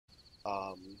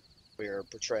We are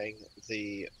portraying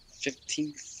the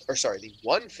 115th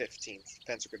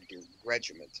Panzer Grenadier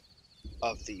Regiment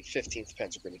of the 15th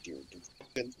Panzer Grenadier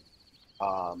Division.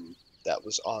 That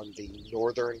was on the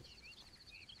northern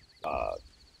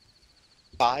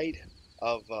side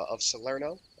of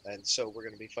Salerno, and so we're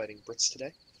going to be fighting Brits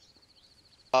today.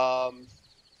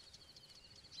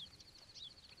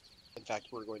 In fact,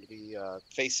 we're going to be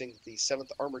facing the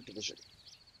 7th Armored Division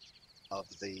of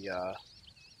the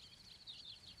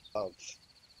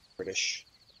British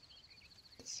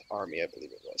Army, I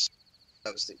believe it was.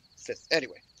 That was the 5th.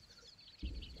 Anyway,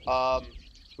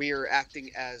 we are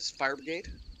acting as fire brigade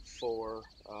for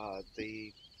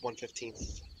the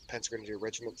 115th Panzer Grenadier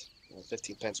Regiment,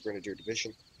 15th Panzer Grenadier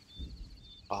Division.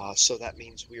 So that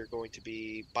means we are going to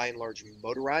be, by and large,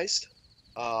 motorized.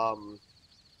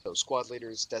 So squad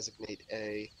leaders designate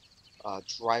a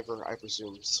driver. I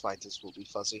presume Svaitis will be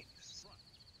fuzzy.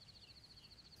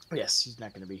 Yes, he's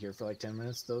not going to be here for like 10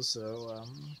 minutes though, so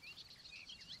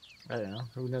I don't know.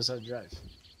 Who knows how to drive?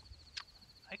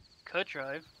 I could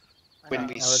drive. When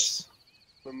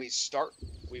we start,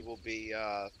 we will be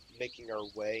making our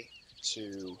way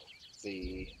to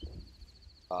the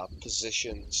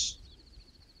positions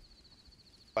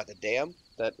by the dam.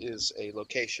 That is a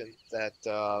location that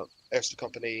First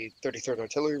Company 33rd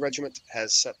Artillery Regiment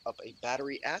has set up a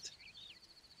battery at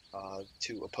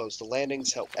to oppose the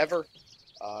landings. However,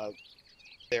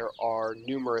 there are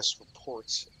numerous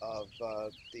reports of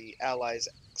the Allies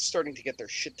starting to get their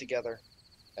shit together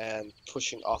and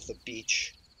pushing off the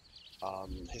beach.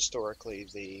 Historically,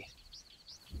 the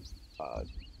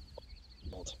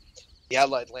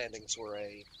Allied landings were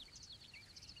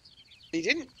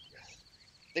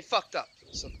they fucked up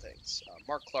some things.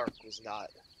 Mark Clark was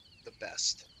not the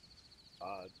best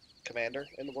commander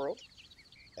in the world,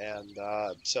 and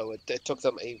so it took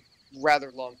them a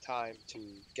rather long time to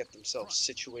get themselves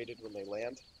situated when they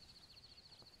land.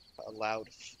 Allowed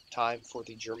time for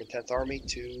the German 10th Army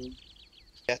to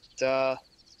get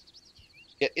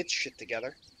its shit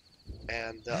together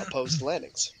and oppose the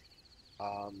landings.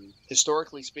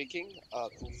 Historically speaking,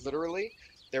 literally,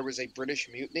 there was a British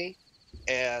mutiny,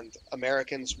 and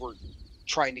Americans were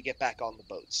trying to get back on the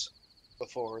boats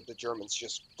before the Germans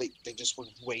they just were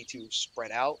way too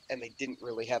spread out, and they didn't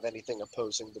really have anything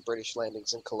opposing the British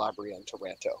landings in Calabria and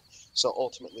Taranto. So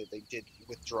ultimately, they did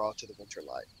withdraw to the Winter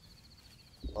Line.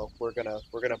 Well, we're gonna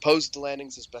oppose the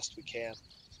landings as best we can,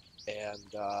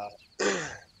 and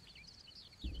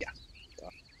yeah.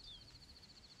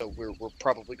 So we're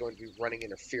probably going to be running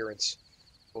interference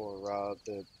for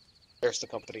the First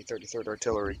Company 33rd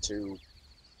Artillery to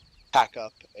pack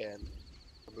up and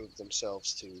remove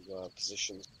themselves to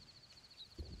positions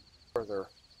further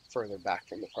back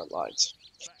from the front lines.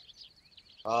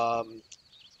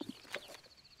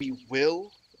 We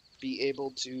will be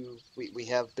able to. We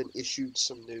have been issued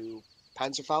some new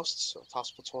Panzerfausts, or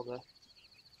Faustpatone.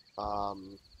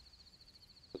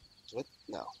 What?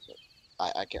 No,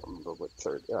 I can't remember what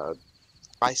third.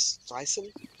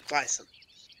 Dreisen? Dreisen.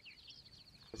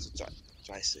 What's it?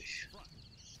 Dreisig.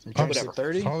 Whatever.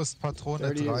 30? Faustpatrone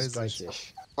 30 is 30.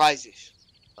 30.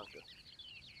 Okay.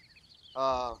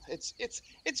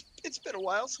 It's been a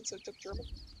while since I took German.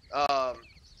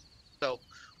 So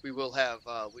we will have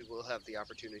the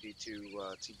opportunity to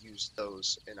use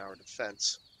those in our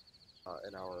defense,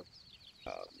 in our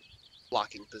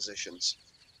blocking positions.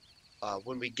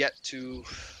 When we get to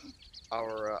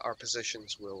our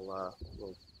positions, we'll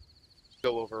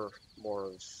go over more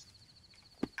of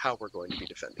how we're going to be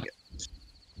defending it.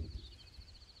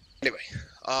 Anyway,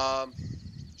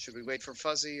 should we wait for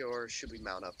Fuzzy, or should we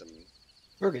mount up and?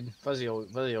 We're good. Fuzzy will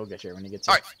get here when he gets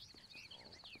All here.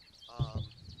 right.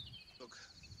 Look.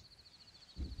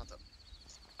 Mount up.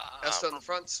 Esther in the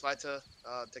front. Svita,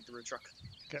 take the rear truck.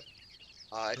 Okay.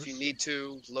 If you need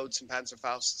to, load some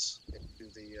Panzerfausts into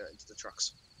the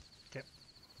trucks. Okay.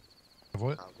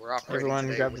 We're operating Everyone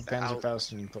today grab the without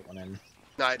Panzerfaust and put one in.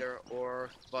 Snyder or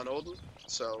Von Olden,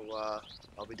 so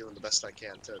I'll be doing the best I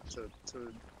can to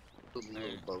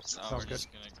load both. No, Sounds we're good. just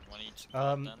gonna one each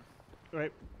then.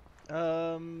 Right.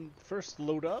 First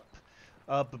load up.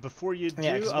 But before you do,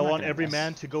 Yeah, 'cause I we're not want gonna every miss.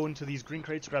 man to go into these green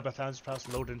crates, grab a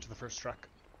Panzerfaust, load into the first truck.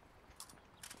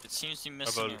 It seems to be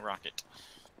missing a rocket.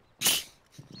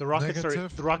 The rockets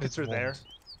Negative, are there.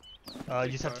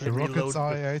 You just have to The reload rockets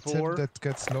are an before. item that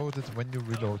gets loaded when you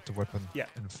reload the weapon. Yeah.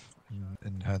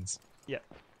 In hands. Yeah.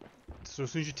 So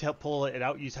as soon as you pull it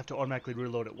out, you just have to automatically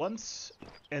reload it once,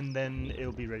 and then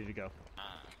it'll be ready to go.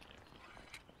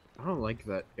 I don't like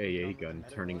that AA gun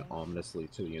turning ominously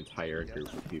to the entire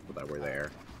group of people that were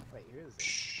there. Wait, here is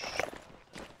it.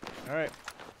 All right.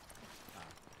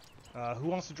 Who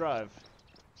wants to drive?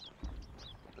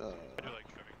 I do like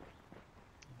driving.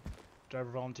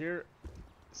 Driver volunteer.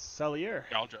 Salier.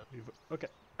 Yeah, I'll drive. Okay.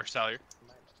 Or Salier.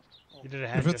 You did a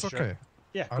hand If it's gesture. okay,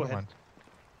 Yeah, I go don't ahead. mind.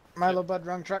 Milo Bud,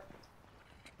 wrong truck.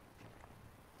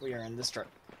 We are in this truck.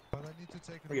 But I need to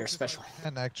take a We are look if special. I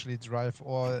can actually drive,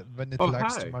 or when it Oh,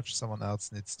 lags hi. too much, someone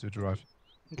else needs to drive.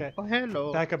 Okay. Oh,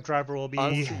 hello. Backup driver will be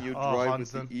I've seen you drive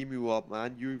Hans with then. the emu up,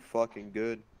 man. You fucking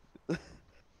good.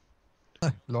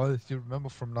 Lol, you remember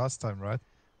from last time, right?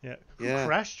 Yeah. Who Yeah.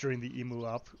 crashed during the emu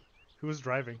up? Who was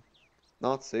driving?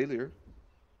 Not Sailor.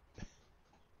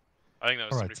 I think that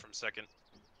was Alright. somebody from second.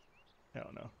 I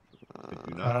don't know. I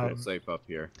do not feel Um, safe up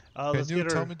here. Can Let's you get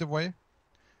tell her. me the way?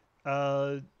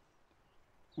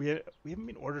 We haven't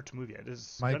been ordered to move yet.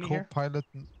 Is My Gunny here? co-pilot,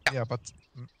 yeah, but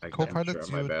I can co-pilot,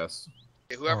 try my you best.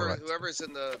 Okay, Alright. whoever's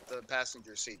in the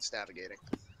passenger seat's navigating.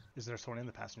 Is there someone in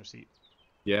the passenger seat?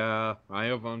 Yeah, I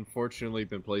have unfortunately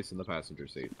been placed in the passenger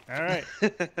seat. All right.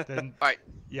 Then. Alright.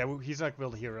 Yeah, he's not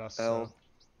going to hear us. L. So.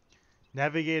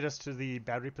 Navigate us to the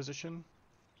battery position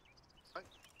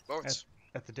Lawrence.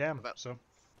 at the dam. About- So.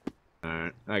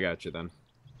 Alright, I got you then.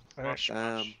 All right.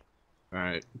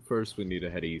 Alright, first we need to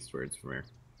head eastwards from here.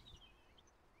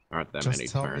 Aren't that just many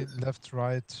tell turns. me left,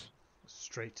 right.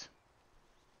 Straight.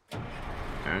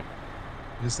 Alright.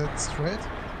 You said straight?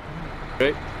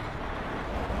 Straight.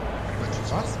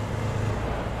 What?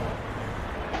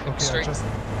 Okay, Straight. I just...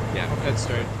 Yeah, Okay, head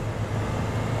straight.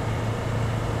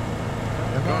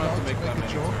 Am Don't I have allowed to make that a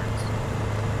many joke? turns.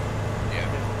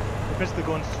 We're basically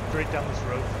going straight down this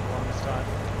road for the longest time.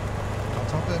 On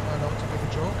top, am I allowed to make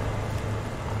a joke?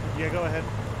 Yeah, go ahead.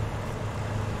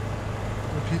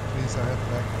 Repeat, please, I have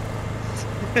back.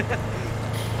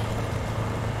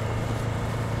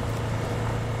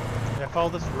 Yeah, follow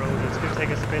this road. It's going to take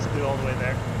us basically all the way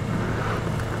there.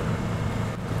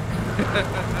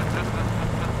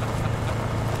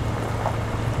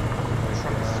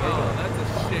 Oh, that's a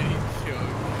shitty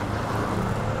joke.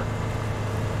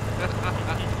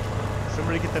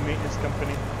 Somebody get the maintenance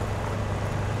company.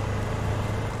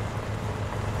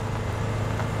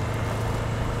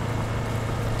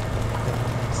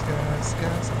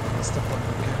 Gas, I'm gonna step on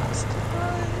the gas.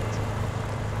 Right.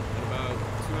 In about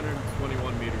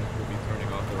 221 meters, we'll be turning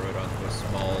off the road onto a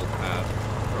small path,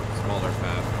 or smaller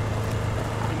path.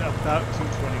 In about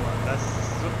 221. That's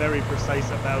very precise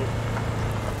about.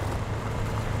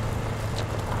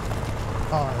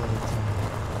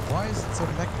 Why is it so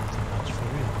lagging too much for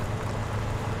real?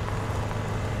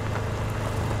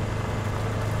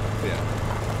 Yeah.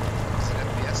 Is it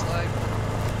FPS lag?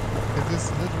 It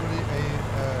is literally a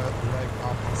like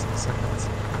after some seconds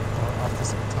or after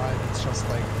some time. It's just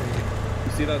like a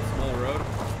You see that small road?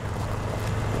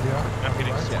 yeah. I'm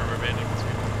getting right? swarm abandoned.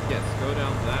 Yes, go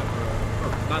down that road.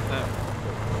 Or not that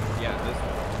road. Yeah, this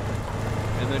one.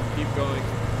 And then keep going.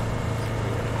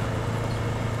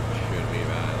 Should be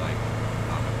about like,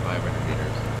 I don't know, 500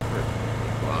 meters per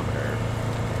kilometer.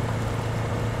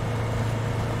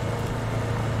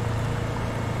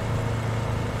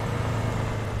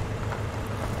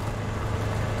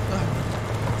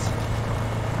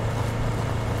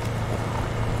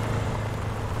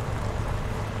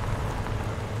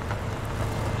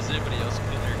 Does anybody else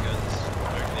clean their guns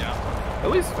directly after?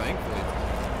 At least thankfully, it's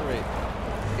a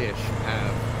great-ish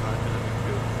path. Not gonna be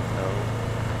good. No.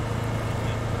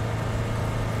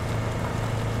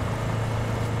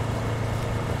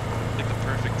 Like the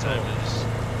perfect time to just.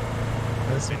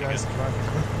 As you guys driving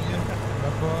with me,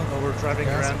 remember? Oh, we're driving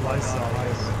gas around line prices are on, I high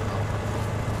guess. right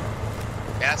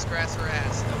now. Gas, grass, or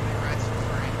ass. Nobody rides for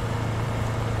free.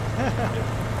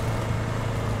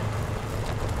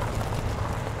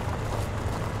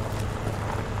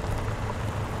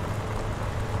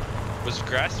 Was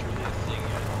grass really a thing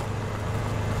yet?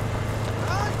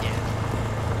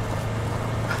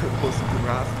 Was it the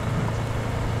grass?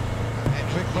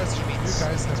 Quick question: you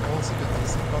guys have also been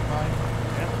listening online?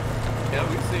 Yeah,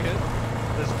 we see it.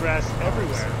 There's grass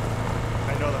everywhere.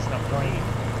 I know that's not green.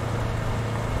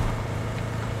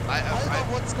 I know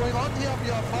what's going on here.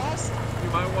 We are fast. You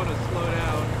might want to slow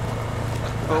down.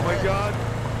 Oh my god.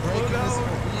 Breaking this down.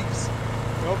 for weeks.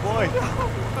 Oh boy.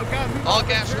 Oh god, we All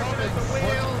gas turn rolling. at the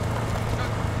wheel.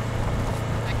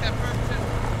 Make that perfect.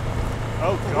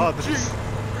 Oh god. This is...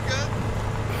 We're good.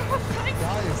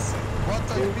 Guys, what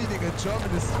are you meaning? A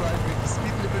German is driving. The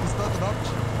speed limit is not an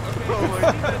option. Okay, we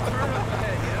need to turn up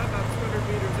ahead, yeah? About 200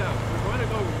 meters out. We're going to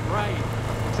go right.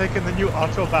 Taking the new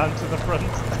Autobahn to the front.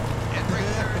 Handbrake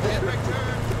turn, handbrake turn.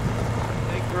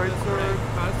 Take Right this turn. right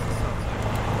past the sunset.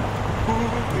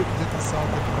 We didn't sound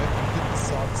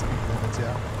the speed limit,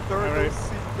 yeah. There are Alright. no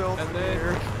seatbelts And in then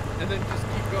here. and then just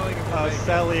keep going. And we'll make it.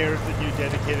 Salier, the new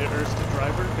dedicated Erste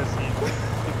driver, because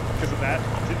of that.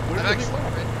 I've actually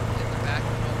ridden in the back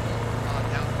of the Opel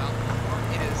down the mountain before.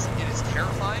 It is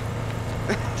terrifying.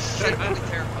 Genuinely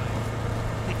terrifying.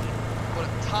 One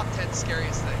of the top 10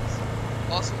 scariest things.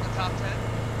 Also in the top 10,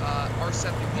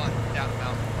 R71 down the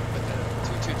mountain with the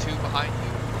 222 behind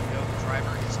you. You know the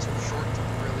driver is too short to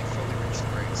really fully reach the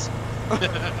brakes.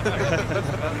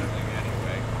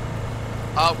 Anyway.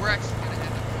 We're actually going to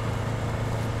end up going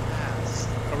fast.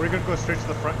 Are we going to go straight to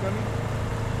the front, Gunny?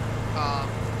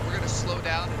 We're going to slow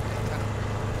down and kind of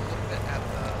regroup a little bit at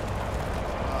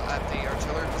the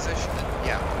artillery position. And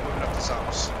yeah, we're moving up to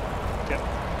zones. Okay.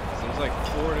 So there's like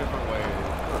 4 different ways,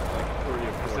 like 3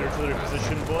 or 4. Is there artillery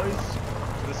position, boys?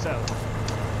 To the south.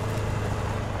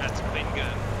 That's a clean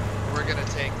gun. We're going to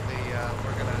take the,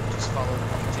 we're going to just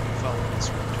continue following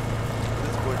this route.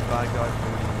 This was bad guy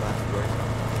moving left, right?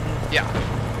 Yeah.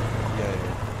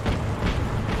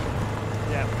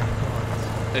 Yeah.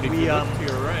 And if you look to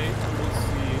your right, you will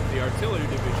see the artillery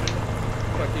division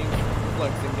fucking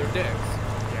flexing their dicks.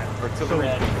 Yeah.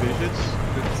 Artillery divisions?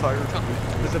 The entire division?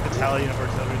 There's a battalion of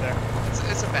artillery there.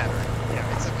 It's a battery. Yeah.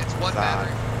 It's one Sad.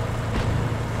 battery.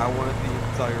 I wanted the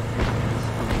entire division just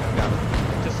down.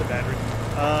 Just a battery.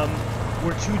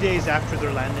 We're 2 days after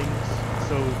their landings,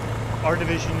 so our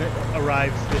division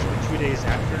arrives basically 2 days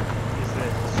after is the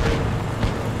stream.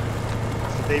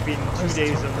 So they've been 2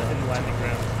 days in the landing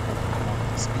ground.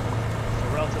 So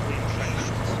relatively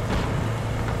entrenched.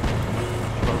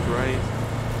 Oh, right.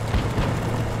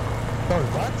 Sorry,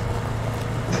 what?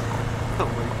 Oh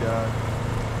my god.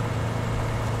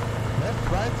 Left,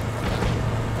 right?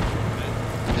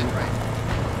 And then right.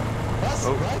 Us,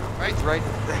 Oh. right? Right? Right.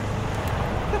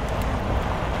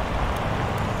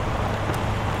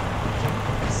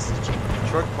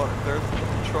 There's a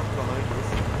truck behind us.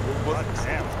 It wasn't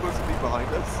supposed to be behind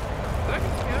us. That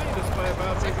gets behind us by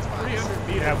about like 300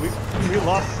 meters. Yeah, we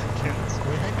lost kids.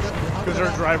 Because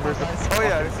our drivers are Oh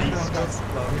yeah, fucking it's beasts. just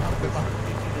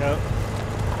Yeah.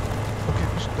 Okay,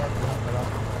 we should not have that up.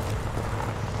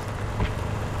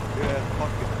 yeah,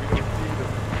 fuck it, we don't need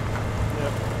them.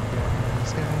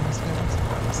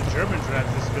 The German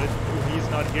drives this good. When he's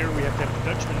not here, we have to have the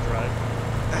Dutchman drive.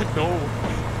 No.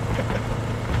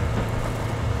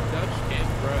 Dutch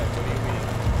can't drive. What do you mean?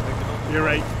 You're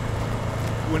right.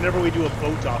 Whenever we do a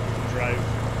boat off, we can drive.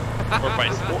 Or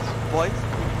bicycle. Flights?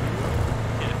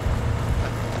 Yeah.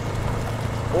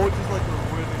 Or just like a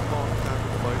really long time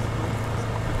with a bicycle.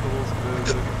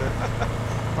 Look at that.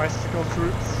 Bicycle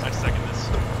troops. I second this.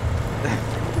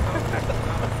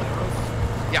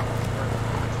 Yeah.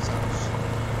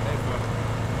 Hey, fuck.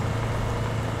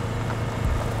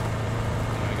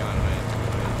 I got it. I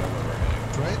know where we're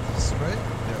heading. Straight?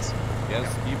 Yes. Yes,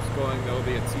 keeps going over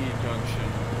the T junction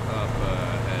up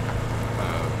at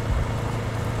about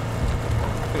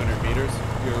 200 meters.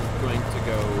 You're going to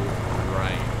go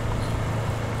right.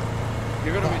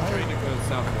 You're going to be trying to go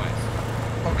southwest.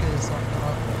 Okay, so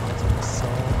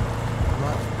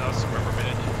right. That was rubber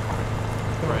band.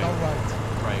 No, Right. now right.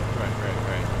 Right.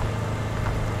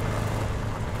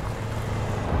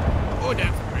 Oh,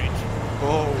 that's a bridge.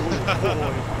 Oh,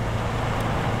 boy.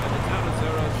 And the town of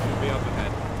Zero should be up ahead.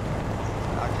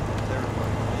 Actually,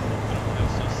 terrifying.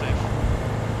 Feels so safe.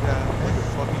 Yeah, like a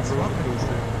fucking roller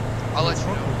coaster. I'll let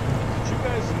you know. Did you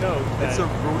guys know that It's a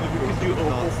roller we could do coaster with Opel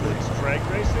nonsense. Flex drag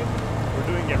racing? We're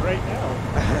doing it right now.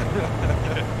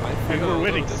 And we're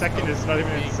winning. Second is not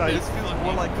even in sight. This feels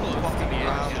more like a fucking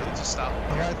round. Just stop.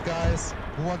 Alright, guys.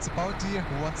 Who wants a bounty?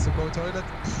 Who wants to go toilet?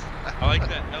 I like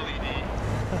that LED.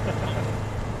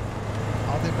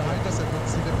 Are they behind us? I don't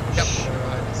see them in the Yep.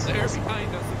 They're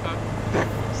behind us about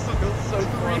Feels so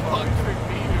far 300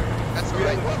 meters. That's We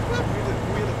alright. had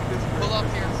a piss break Pull up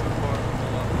here. so far.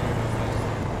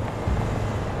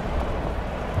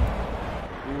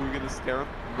 Ooh, we're gonna scare him.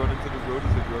 Run into the road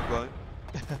as they drove by.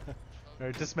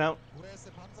 Alright, dismount. Where's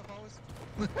the Panzerfaust?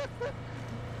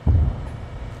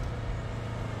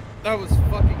 That was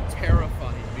fucking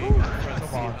terrifying being in the front Come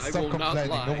seat. on, I stop will not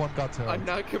complaining. lie. No one got hurt. I'm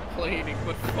not complaining,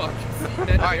 but fuck, seeing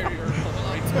that barrier on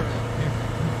my turn.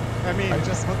 I mean, I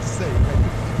just want to say, I didn't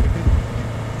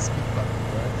hit the speed button,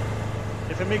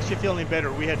 right? if it makes you feel any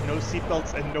better, we had no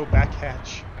seatbelts and no back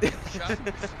hatch.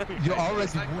 You're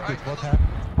already wounded. What happened?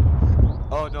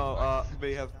 Oh no,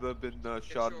 may have been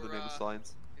shot in the name of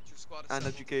science Get your squad and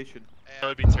assembled. education. That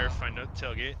would be terrifying. No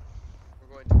tailgate.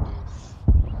 We're going to move.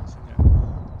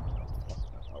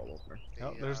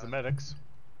 Oh, there's the medics.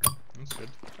 That's good.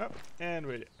 Oh, and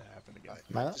wait, it happened again.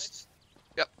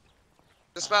 Yep.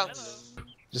 Dismount.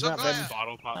 Dismount, Zugraya.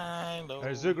 Bottle pop.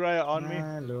 There's Zugraya on me.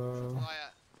 Hello.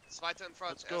 Zweiter in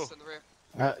front, Let's go. Erster in the rear.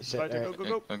 Shit, Fighter, alright. go,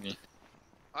 go, go. Okay.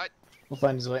 We'll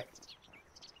find his way.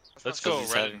 Let's go He's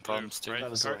right having and problems move, too. right? That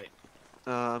was right.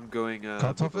 I'm going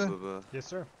Kartoffel? Yes,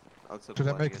 sir. outside Should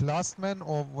I of make landing. last man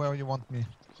or where you want me?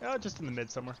 Yeah, just in the mid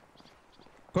somewhere.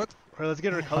 Good. Alright, let's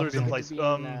get our colors in Good to place. Be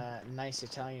in, nice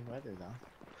Italian weather though.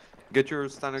 Get your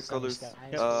standard Sunny colors. skies.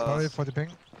 Yep. Sorry for the ping.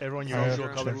 Everyone, your Uh, usual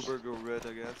Soldier and colors. Trooper go red,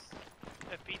 I guess.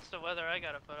 It beats the weather I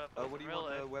gotta put up. What do you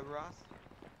want, Weber ass?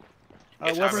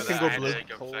 Yes, Weber I'm can in go the- blue. I had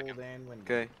to go Cold second. and windy.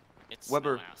 Okay. It's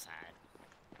Weber. snowing outside.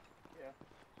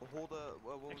 Hold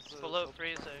what was It's below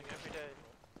freezing every day.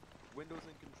 Windows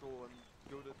and control and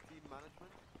go to team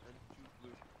management and choose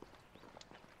blue.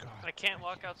 God. I can't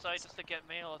walk outside just to get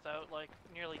mail without like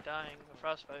nearly dying of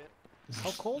frostbite.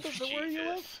 How cold is it where you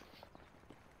live?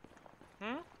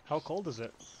 Hmm? How cold is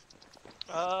it?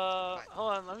 Hold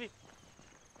on, let me.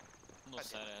 I'm a little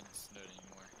sad it hasn't snowed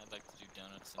anymore. I'd like to do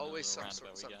donuts in Always the some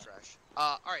roundabout sort we of got. trash.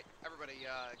 All right, everybody,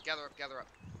 gather up, gather up.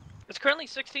 It's currently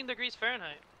 16 degrees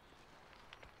Fahrenheit.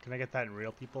 Can I get that in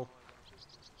real, people?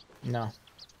 No.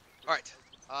 All right.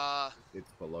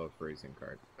 It's below freezing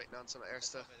card. Waiting on some air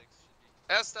stuff.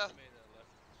 Air stuff.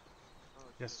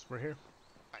 Yes, we're here.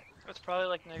 It's probably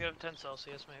like negative 10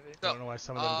 Celsius maybe. I don't know why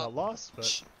some of them got lost,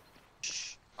 but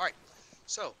All right.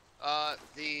 So,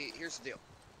 here's the deal.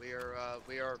 We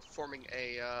are forming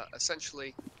a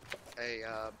essentially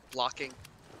a blocking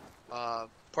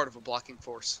part of a blocking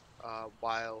force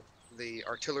while the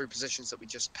artillery positions that we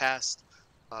just passed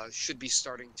should be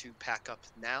starting to pack up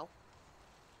now.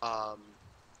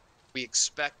 We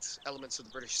expect elements of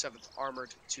the British 7th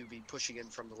Armored to be pushing in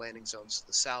from the landing zones to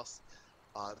the south.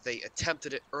 They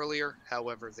attempted it earlier,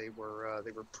 however, they were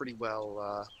pretty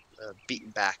well beaten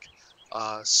back.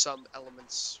 Some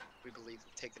elements, we believe,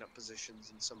 have taken up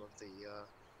positions in some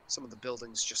of the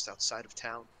buildings just outside of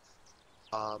town.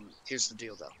 Here's the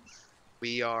deal, though: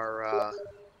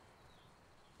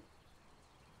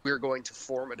 we're going to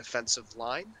form a defensive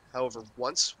line. However,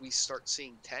 once we start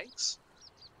seeing tanks,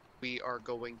 we are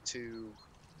going to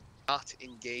not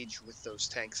engage with those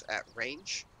tanks at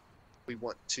range. We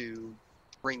want to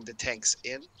bring the tanks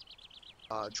in,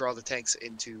 draw the tanks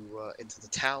into the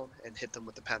town, and hit them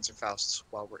with the Panzerfausts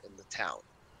while we're in the town.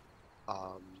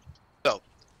 So,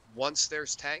 once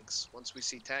there's tanks, once we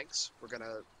see tanks, we're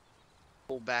gonna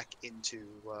pull back into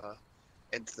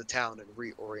the town and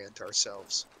reorient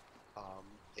ourselves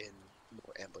in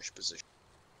more ambush position.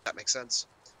 That makes sense?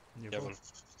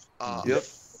 Yep.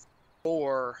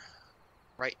 For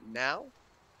right now,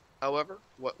 however,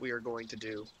 what we are going to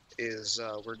do is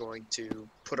we're going to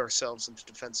put ourselves into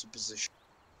defensive position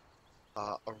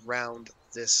around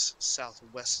this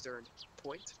southwestern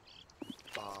point.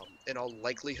 In all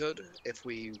likelihood, if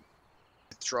we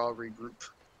withdraw, regroup,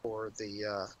 or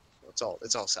the it's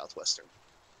all southwestern.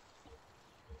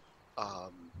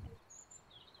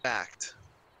 Fact.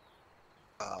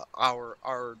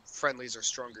 Our friendlies are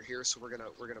stronger here, so we're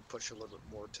gonna push a little bit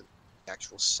more to the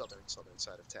actual southern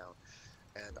side of town,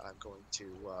 and I'm going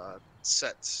to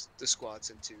set the squads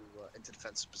into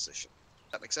defensive position.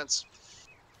 That makes sense?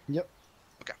 Yep.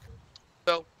 Okay.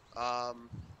 So on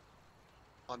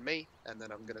me, and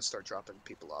then I'm gonna start dropping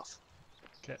people off.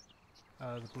 okay.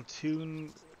 The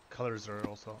platoon colors are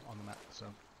also on the map, so.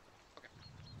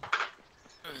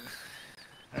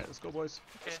 Alright, let's go, boys.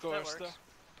 Okay, go, that Arsta. works.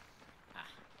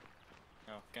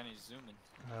 Oh, Gunny's zooming.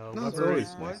 No, it's Weber,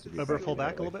 always nice to be Weber, back pull in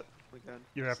back a LA. little bit. Again.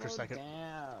 You're after Slow second.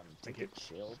 down. Thank Take you. a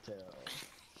chill pill.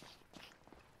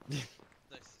 Nice to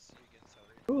see you again,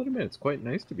 Celery. I will admit, it's quite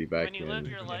nice to be back When you live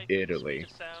in your life, at the Italy.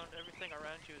 speed of sound, everything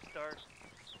around you is dark.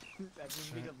 At the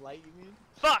speed of light, you mean?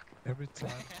 Fuck! Every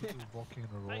time people walking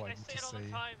in a row, I I need say to it all say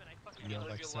the time, and I fucking we do are it.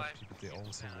 like some people, they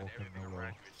also walk in a row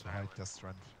to hide their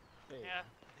strength. Hey. Yeah.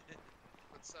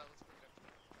 Let's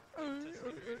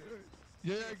bring it up.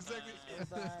 Yeah, exactly.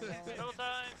 Double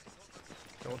time.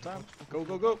 Double time. Go,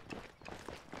 go, go.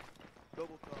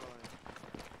 Double time.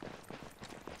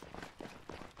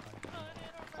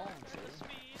 Palm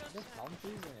tree. There's palm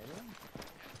trees in Italy?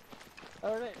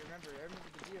 Oh, right. Remember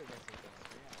the deer that's like that.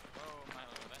 Yeah. Oh, my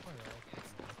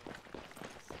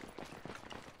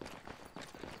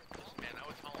Man, I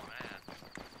was hauling ass.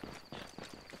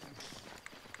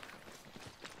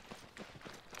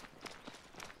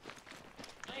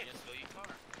 I guess go you far.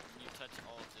 You touch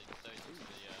all to those to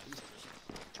the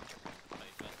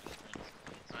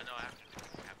I know I have to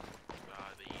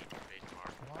the base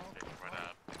mark. Right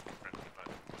up.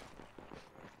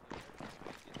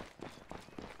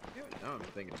 Now I'm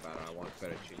thinking about it. I want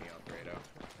fettuccine Alfredo.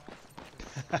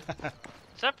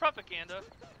 Is that propaganda?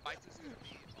 Fight is gonna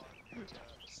be on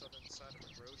the southern side of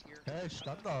the road here. Hey,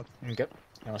 Standard. Okay.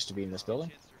 He wants to be in this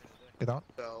building. Get on.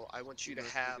 So I want you to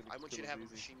That's have gonna kill a us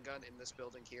easy. machine gun in this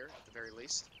building here at the very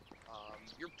least.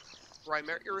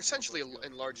 You're essentially an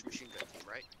enlarged machine gun team,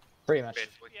 right? Pretty much.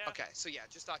 Basically. Yeah. Okay, so yeah,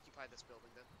 just occupy this building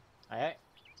then. Alright.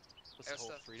 What's the whole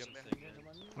Erster, freedom Sumer. thing, man?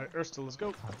 Alright, Ursula, let's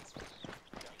go. Hans.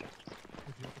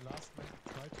 If you're the last man,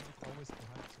 try to look always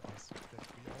behind to us. That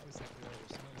we always have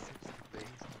the 6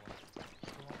 degrees.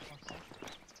 Go on,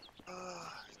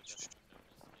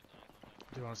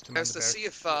 Do you want us to mend the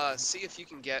Erster, see if you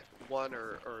can get one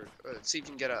or see if you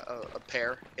can get a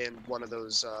pair in one of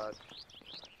those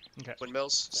Okay.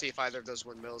 windmills. See if either of those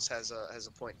windmills has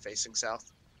a point facing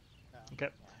south. Okay.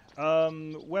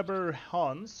 Weber,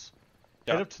 Hans,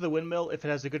 Yeah. head up to the windmill. If it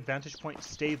has a good vantage point,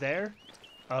 stay there.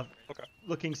 Okay.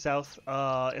 Looking south.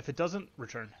 If it doesn't,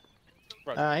 return.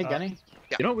 Hey, Gunny.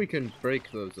 You know, we can break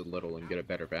those a little and get a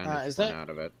better vantage is point that- out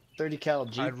of it. 30 cal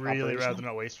Jeep. I'd really operational? rather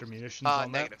not waste your munitions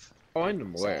on that. Negative. Oh,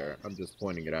 I'm aware. I'm just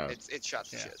pointing it out. It's shot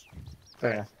to Yeah. shit.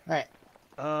 Fair enough.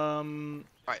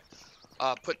 Alright.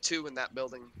 Put 2 in that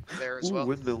building there as Ooh, well.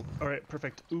 windmill. All right,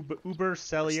 perfect. Uber,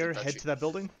 Salier, touchy. head to that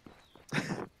building.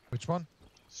 Which one?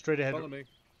 Straight ahead. Follow me.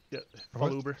 Yeah, follow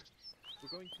What? Uber. We're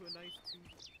going to a nice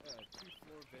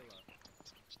two-floor villa.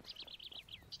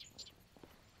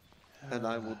 And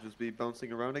I will just be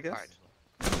bouncing around, I guess.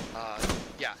 Alright.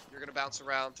 Yeah, you're gonna bounce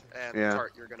around, and Yeah.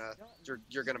 Tart, you're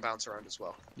gonna bounce around as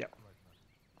well.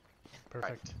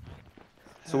 Perfect.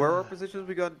 So where are our positions?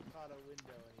 We got.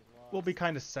 We'll be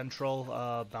kind of central,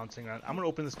 bouncing around. I'm gonna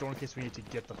open this door in case we need to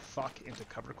get the fuck into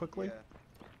cover quickly. Yeah.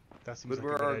 That seems But like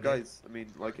where a good are our idea. guys? I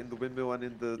mean, like in the windmill and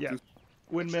in the. Yeah. two-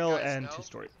 Windmill guys and know?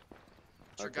 two-story.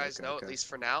 Sure, Okay, guys okay, know, okay. at least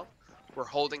for now, we're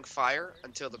holding fire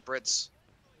until the Brits.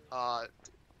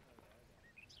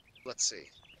 Let's see.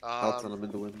 I'll tell them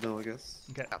in the windmill, I guess.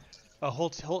 Okay.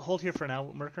 Hold here for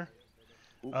now, Merker.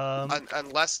 Ooh.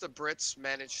 Unless the Brits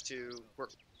manage to.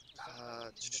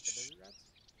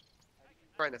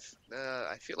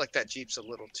 I feel like that Jeep's a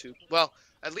little too. Well,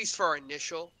 at least for our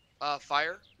initial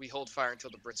fire, we hold fire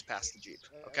until the Brits pass the Jeep.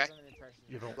 Okay.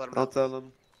 You don't. Let them I'll know. tell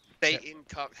them. Stay in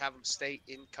cover. Have them stay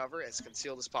in cover as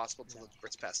concealed as possible until the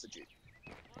Brits pass the Jeep.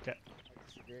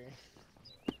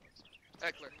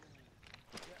 Eckler.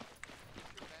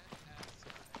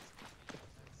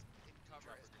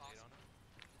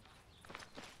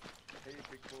 Hey,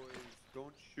 big boys,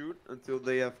 don't shoot until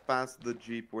they have passed the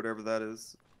Jeep, whatever that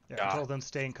is. Yeah. Until then,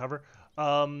 stay in cover.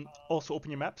 Also, open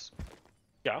your maps.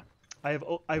 Yeah.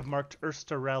 I've marked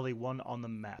Erster Rally 1 on the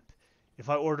map. If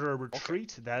I order a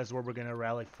retreat, that is where we're gonna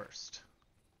rally first.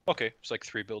 Okay, it's like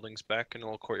 3 buildings back in a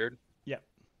little courtyard.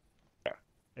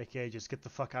 AKA, just get the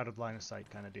fuck out of line of sight,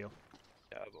 kind of deal.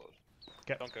 Yeah,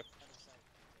 but... Okay. Okay.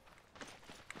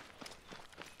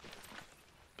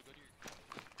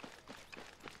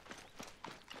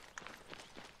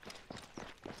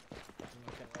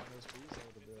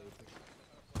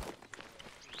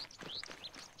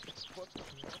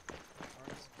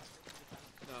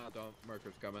 No, don't.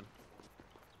 Merker's coming.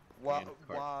 Wow, And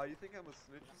cart. wow, you think I'm a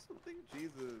snitch or something?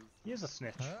 Jesus. He is a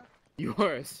snitch. Huh? You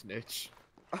are a snitch.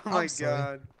 Oh my sorry.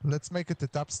 god. Let's make it the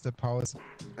dubstep house.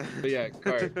 But yeah,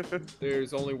 Cart,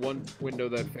 there's only one window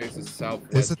that faces Is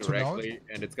southwest it too loud? directly,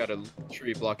 and it's got a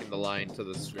tree blocking the line to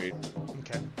the street.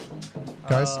 Okay.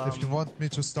 Guys, if you want me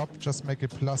to stop, just make a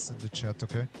plus in the chat,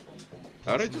 okay?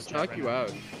 How'd I just knock you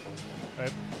out?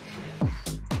 Right.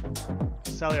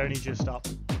 Sally, I need you to stop.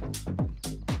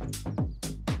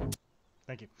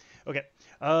 Thank you. Okay.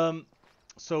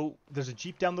 So there's a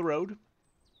Jeep down the road,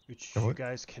 which you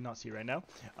guys cannot see right now.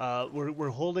 We're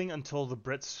holding until the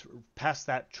Brits pass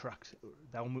that truck.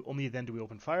 Only then do we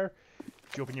open fire.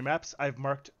 If you open your maps, I've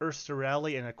marked Erster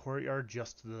Rally in a courtyard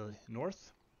just to the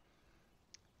north.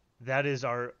 That is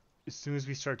our. As soon as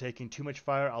we start taking too much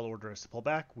fire, I'll order us to pull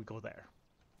back. We go there.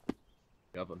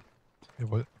 Govern. It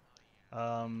will.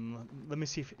 Let me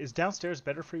see. Is downstairs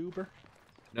better for Uber?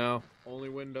 No, only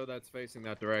window that's facing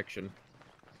that direction.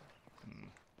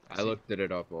 I see. looked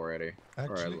it up already.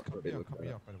 Actually, looked come already here, looked come it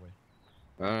here, up. by the way.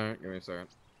 Alright, give me a second.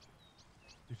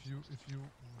 If you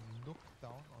look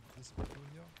down on this window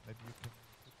here, maybe you can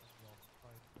put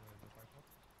on your tripod.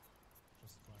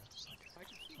 Just try it.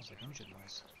 Sounds like engine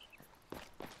noise.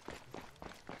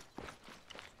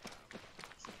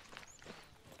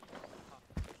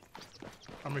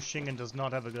 Our machine gun does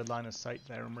not have a good line of sight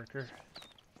there, Merker.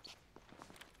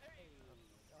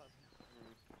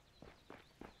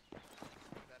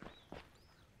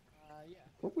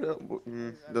 What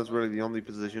would that's really the only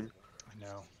position. I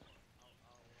know.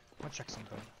 I'll check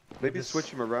something. Maybe This-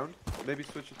 switch him around. Maybe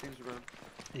switch the teams around.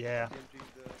 Yeah,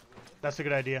 that's a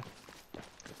good idea.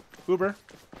 Uber,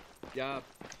 Yeah,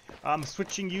 I'm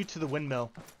switching you to the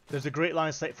windmill. There's a great line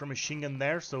of sight for machine gun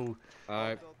there, so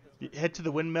head to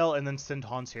the windmill and then send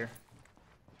Hans here.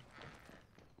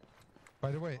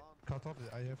 By the way, Kartoffel,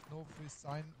 I have no free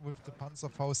sign with the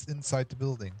Panzerfaust inside the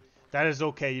building. That is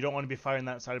okay. You don't want to be firing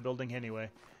that side of the building anyway.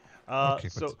 Okay,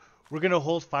 so good. we're gonna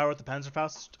hold fire with the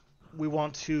Panzerfaust. We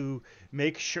want to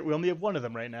make sure we only have one of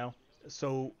them right now.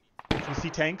 So if we see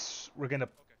tanks, we're gonna.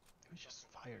 We just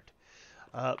fired.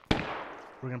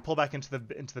 We're gonna pull back into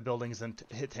the buildings and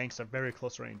hit tanks at very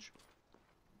close range.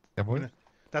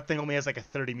 That thing only has like a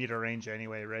 30-meter range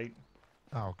anyway, right?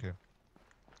 Ah, okay.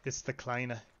 It's the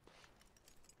Kleine.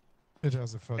 It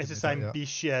has a 30 Es ist meter, ein yeah.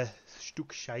 bisschen Stück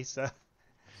Scheiße.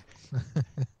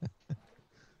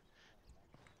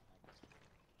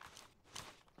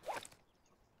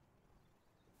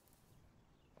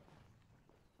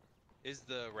 Is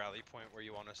the rally point where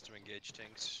you want us to engage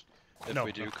tanks if No,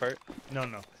 we do no. cart?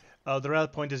 No. The rally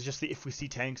point is just if we see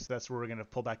tanks, that's where we're gonna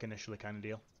pull back initially, kind of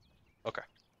deal. Okay.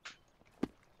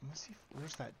 Let's see.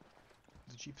 Where's that?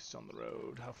 The Jeep is on the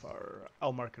road. How far?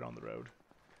 I'll mark it on the road.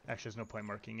 Actually, there's no point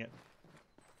marking it.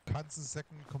 Hans is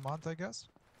second in command, I guess?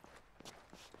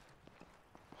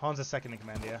 Hans is second in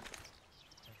command, yeah.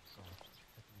 Thank God.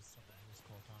 At least someone who's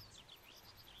called Hans.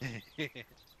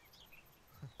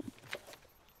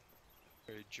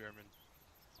 Very German.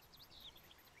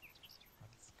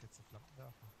 Hans gets a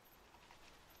Flammenwerfer.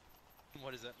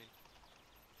 What does that mean?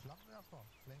 Flammenwerfer,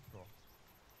 flamethrower.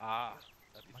 Ah,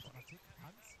 that'd be fun. Mathematik,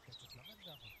 Hans gets a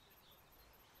Flammenwerfer.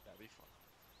 That'd be fun.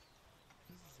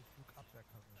 This is a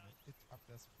Flugabwehrkanone. It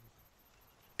Abwehrsflug.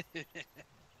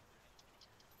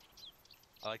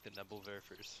 I like the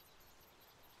Nebelwerfers.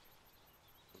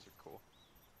 Those are cool.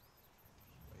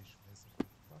 Schmeißen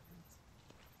Waffels.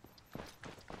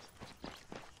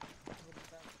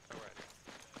 Alright.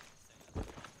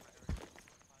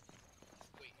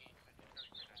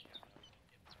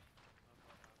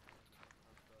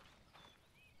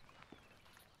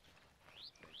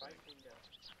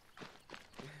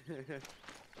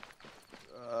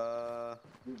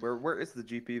 Where is the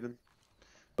Jeep even?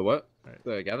 The what? Right.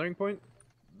 The gathering point?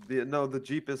 The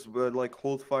Jeep is like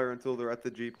hold fire until they're at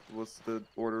the Jeep was the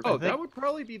order. Oh, that would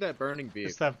probably be that burning vehicle.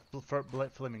 It's that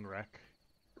flaming wreck.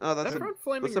 Oh, that's that a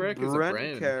flaming wreck is a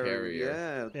Bren carrier.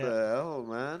 Yeah, what the hell,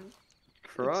 man?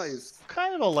 Christ. It's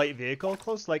kind of a light vehicle,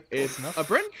 close enough. A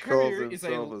Bren carrier Calls is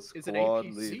himself a is an squad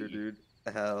APC. leader, dude.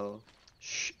 Hell.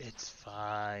 Shh, it's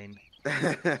fine.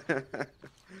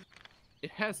 It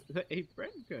has a Bren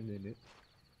gun in it.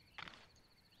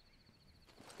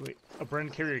 Wait, a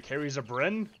Bren carrier carries a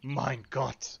Bren? Mein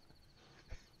Gott.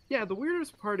 Yeah, the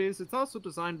weirdest part is it's also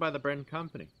designed by the Bren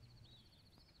company.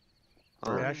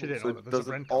 I actually didn't so know that. There's a does it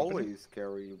Bren company? always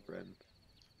carry a Bren?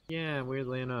 Yeah,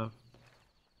 weirdly enough.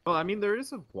 Well, I mean, there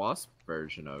is a Wasp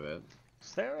version of it.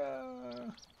 Is there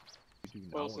a...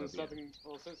 Well, since nothing's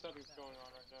going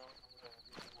on right now.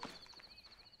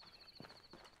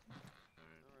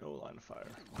 No line of fire.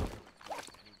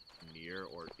 Near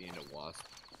or in a Wasp,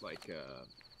 like a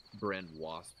Bren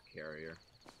Wasp carrier.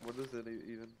 What is it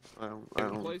even? I It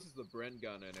don't. replaces the Bren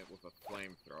gun in it with a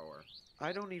flamethrower.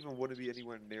 I don't even want to be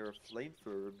anywhere near a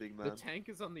flamethrower, big man. The tank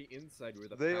is on the inside where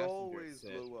the They passengers always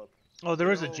sit. blow up. Oh, there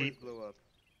They is a always Jeep. blow up.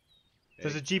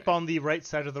 There's a Jeep on the right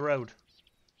side of the road.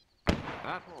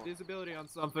 Ah, visibility on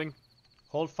something.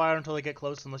 Hold fire until they get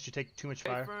close, unless you take too much Stay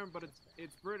fire. firm, but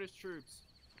it's British troops.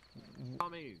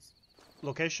 Commies.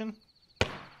 Location?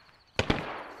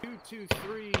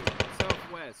 223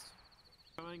 southwest.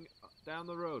 Coming down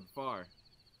the road, far.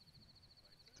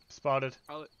 Spotted.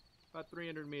 About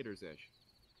 300 meters ish.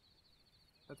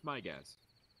 That's my guess.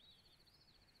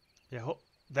 Yeah,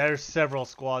 there's several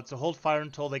squads, so hold fire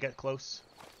until they get close.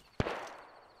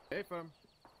 Stay firm.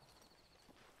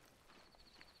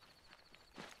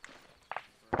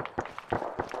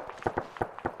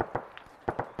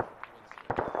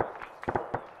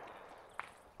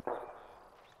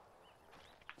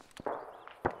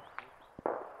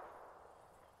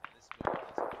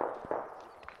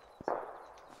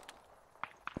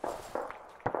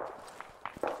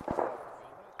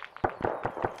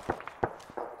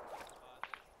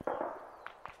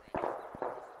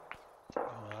 Oh,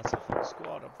 that's a full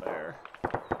squad up there.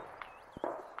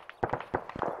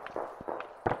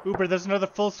 Uber, there's another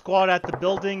full squad at the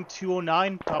building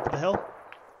 209, top of the hill.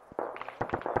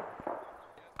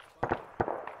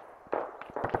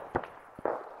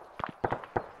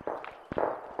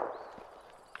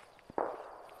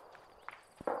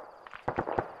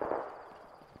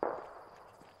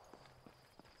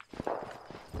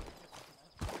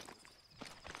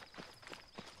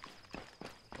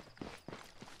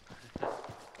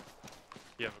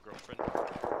 You have a girlfriend?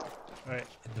 Alright.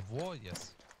 In the war,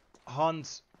 yes.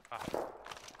 Hans,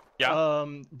 Yeah.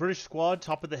 British squad,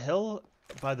 top of the hill,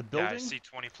 by the building. Yeah, I see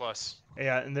 20 plus.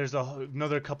 Yeah, and there's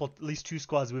another couple, at least 2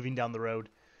 squads moving down the road.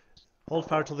 Hold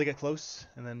fire till they get close,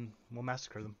 and then we'll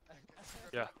massacre them.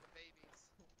 Yeah.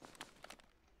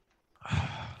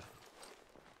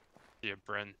 Yeah,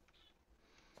 Bren.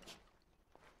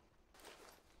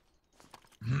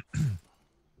 I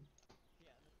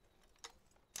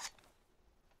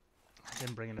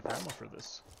didn't bring enough ammo for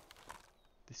this.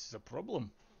 This is a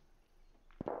problem.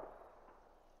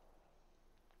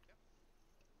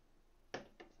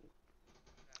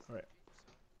 Alright.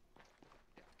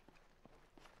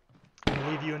 I'm gonna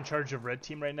leave you in charge of red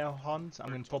team right now, Hans.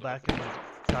 I'm gonna pull back and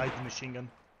guide the machine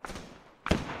gun.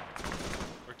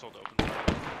 We're told to open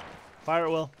fire. Fire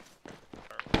at will.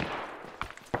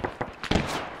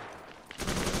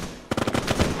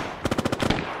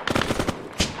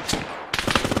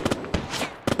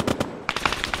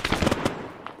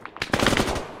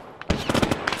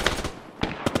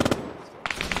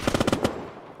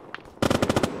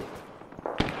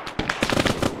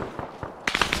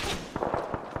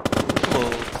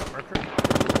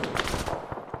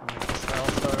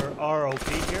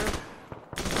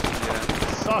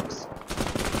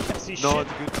 No,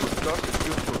 it's good for stuff. It's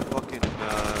good for fucking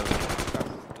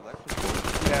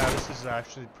collection. Yeah, this is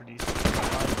actually pretty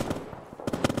fine.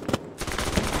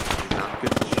 It's not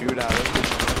good to shoot at it.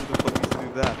 Who the fuck needs to do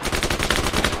that?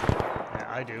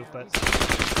 Yeah, I do, but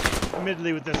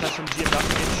admittedly with this SMG I'm not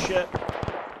getting shit.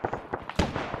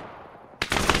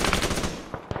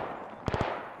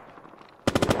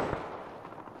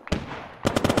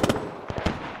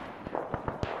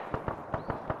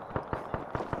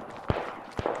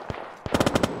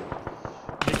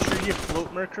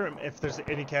 Merker, if there's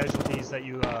any casualties that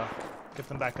you get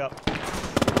them back up.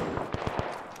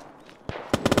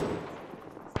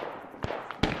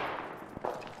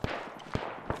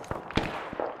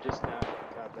 Just now,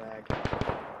 got back.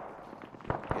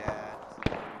 Yeah.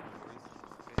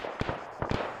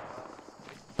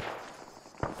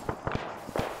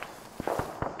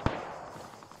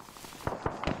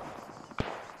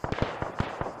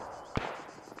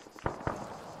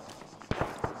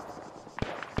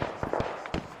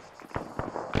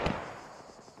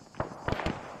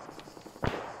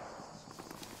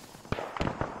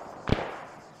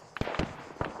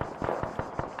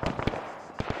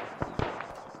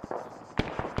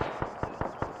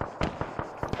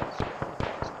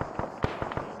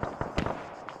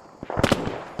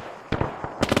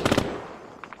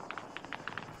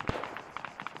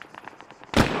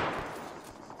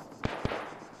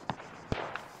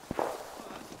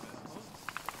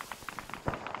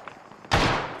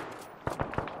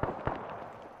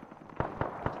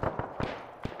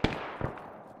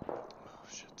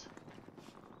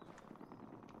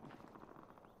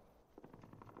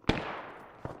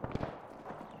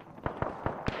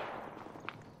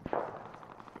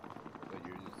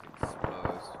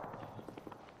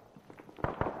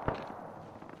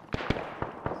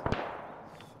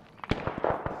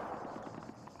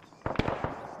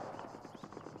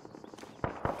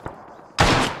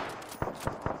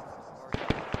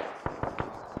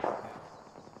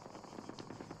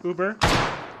 Uber.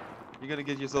 You're gonna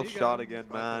get yourself shot again,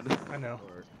 man. I know.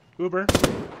 Uber.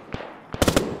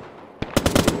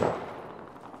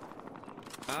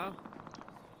 Huh?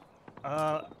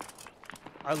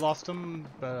 I lost him,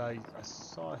 but I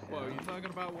saw him. Well, are you talking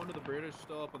about one of the British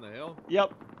still up on the hill?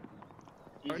 Yep.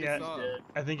 Yeah.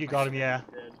 I think you got him, yeah.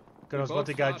 Good, I was about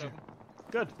to guide you.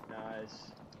 Good.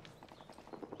 Nice.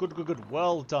 Good, good, good.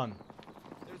 Well done.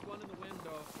 There's one in the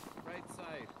window, right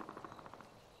side.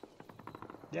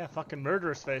 Yeah, fucking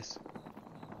murderous face.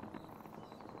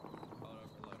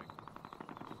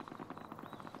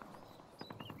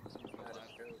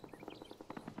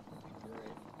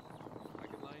 I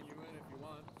can line you in if you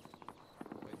want.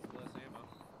 Waste less ammo.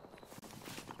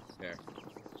 There.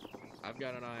 I've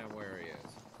got an eye on where he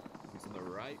is. He's on the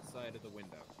right side of the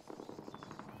window.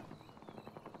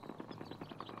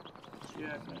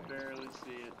 Yeah, I can barely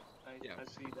see it. I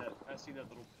see that. I see that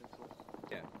little pixel.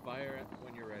 Yeah, fire it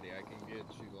when you're ready. I can get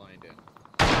you lined in.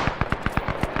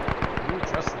 Ooh,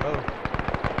 just low.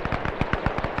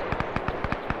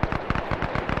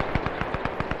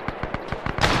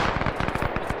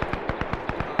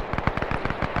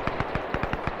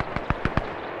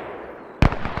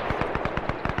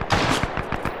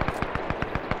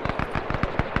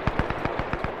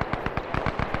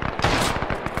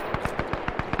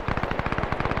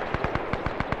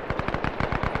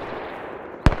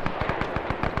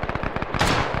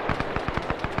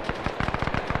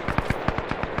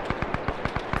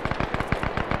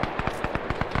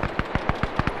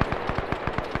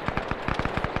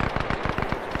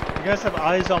 You guys have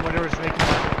eyes on whatever's making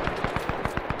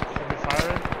that heavy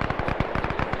fire in?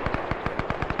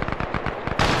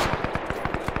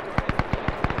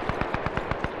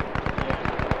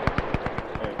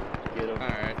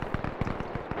 Alright.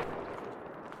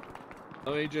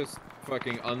 Let me just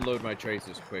fucking unload my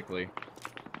tracers quickly.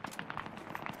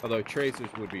 Although tracers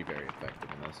would be very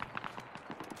effective in this.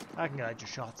 I can guide your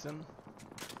shots in.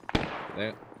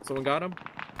 There. Someone got him?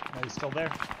 No, he's still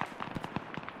there.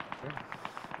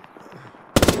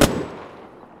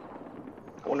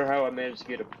 I wonder how I managed to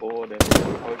get a bullet in.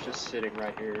 I was just sitting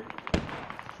right here.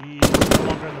 He's no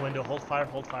longer in the window. Hold fire,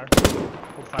 hold fire.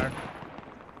 Hold fire.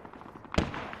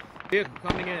 Vehicle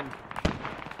coming in.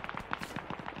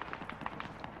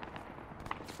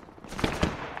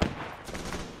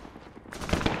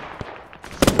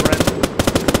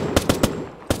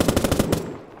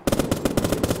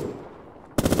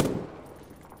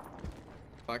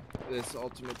 Fuck this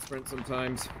ultimate sprint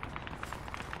sometimes.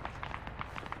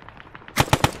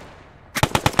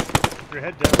 Keep your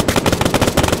head down.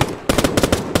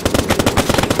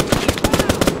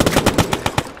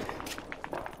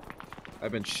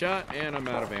 I've been shot and I'm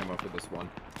out of ammo for this one.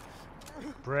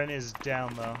 Brent is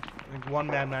down though. I think one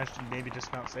man managed to maybe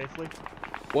dismount safely.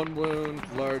 One wound,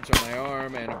 large on my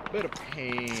arm, and a bit of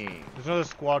pain. There's another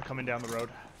squad coming down the road.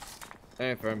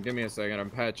 Hey, firm, give me a second. I'm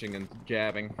patching and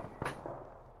gabbing.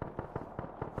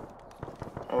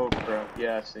 Oh crap!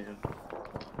 Yeah, I see him.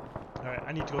 Alright,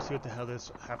 I need to go see what the hell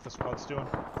this half the squad's doing.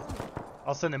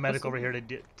 I'll send a medic over here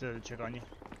to check on you.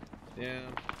 Yeah.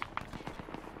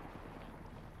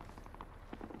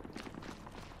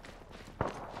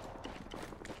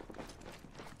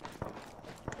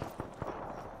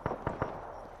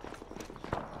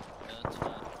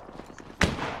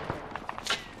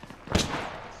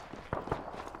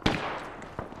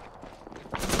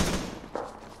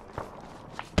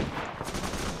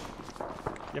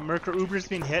 Yeah, Merker Uber's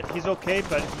been hit. He's okay,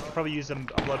 but he could probably use a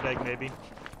blood bag maybe.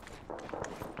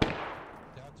 Yeah,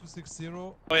 260.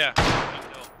 Oh yeah.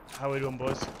 How are we doing,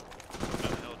 boys?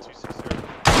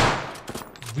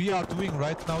 260. We are doing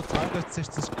right now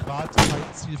 360 Grad kein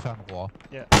Zielfernrohr.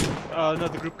 Yeah.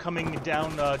 Another group coming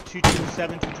down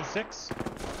 227, 226.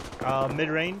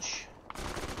 Mid-range.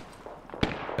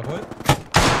 Jawohl.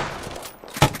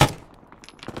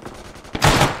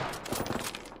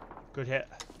 Good hit.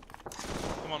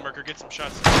 Come on, Merker, get some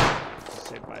shots.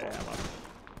 Save my ammo.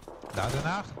 Lade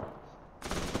nach.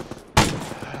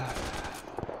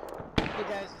 Hey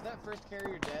guys, is that first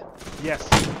carrier dead? Yes.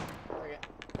 Okay.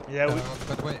 Yeah,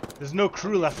 But wait. there's no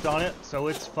crew left on it, so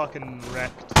it's fucking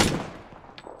wrecked.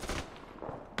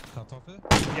 Kartoffel?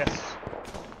 Yes.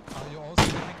 Are you also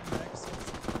getting lags or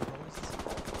frozen?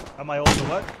 Am I also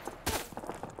what?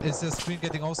 Is the screen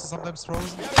getting also sometimes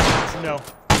frozen? No.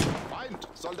 Feind,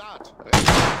 Soldat.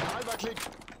 Halber Klick.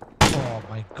 Oh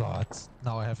my god.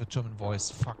 Now I have a German voice.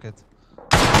 Fuck it.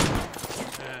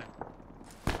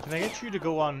 Can I get you to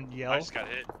go on yell? I just got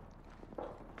hit.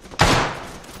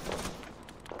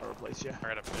 I'll replace you.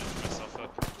 Alright, I finished myself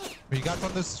up. We got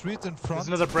on the street in front.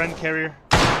 There's another Bren carrier.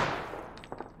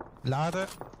 Lade.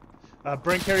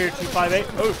 Bren carrier 258.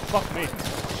 Oh, fuck me.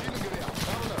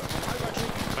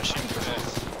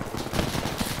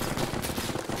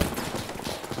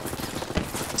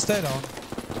 Stay down.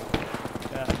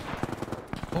 Yeah.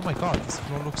 Oh my god, this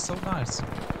floor looks so nice.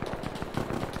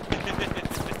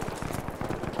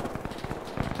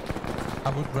 I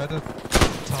would rather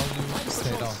tell you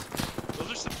stay down.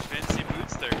 Those are some fancy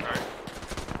boots there, Cart.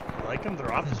 I like them.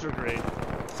 They're officer grade.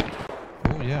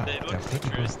 Oh yeah, They they're look pretty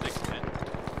good. futuristic, man.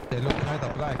 They look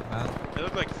kinda black, man. They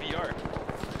look like VR.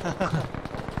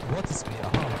 What is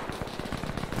VR?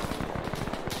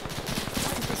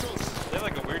 They have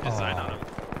like a weird design on them.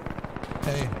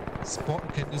 Hey,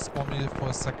 can you spawn me for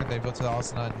a second? I will to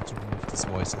Arsenal. I need to remove this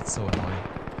voice. It's so annoying.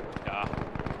 Yeah.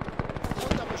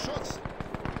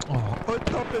 Oh,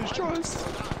 Unterbeschuss!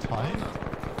 Fine.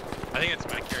 I think it's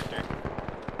my character.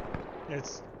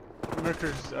 It's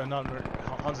Merker's, not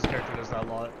Hans's character does that a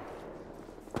lot.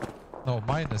 No,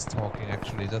 mine is talking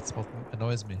actually. That's what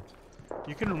annoys me.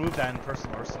 You can remove that in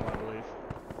personal arsenal, I believe.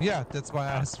 Yeah, that's why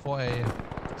I asked for a.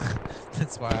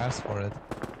 That's why I asked for it.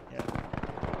 Yeah.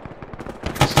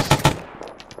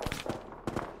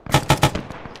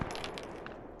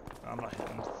 I'm not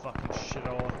hitting fucking shit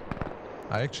all.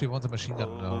 I actually want a machine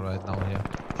gun right now here.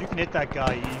 If you can hit that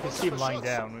guy, you can see him lying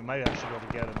down. We might actually be able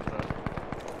to get him, but...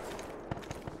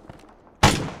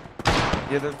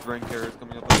 Yeah, there's rank carriers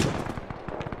coming up.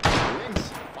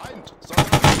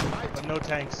 But no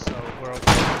tanks, so we're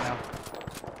okay now.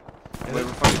 Wait,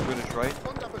 we're fighting British, right?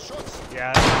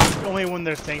 Yeah, only when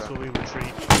there's tanks will we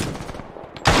retreat.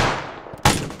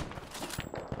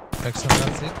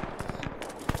 610.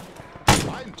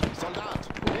 Feind, Soldat,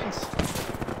 links.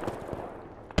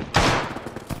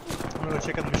 I'm gonna go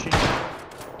check out the machine.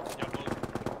 Yeah, well,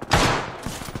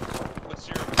 what's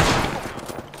your...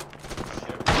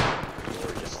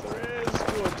 Yes, there is.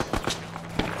 Good.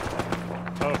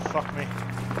 Oh, fuck me.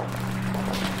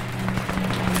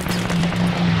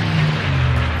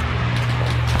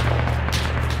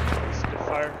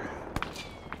 Fire.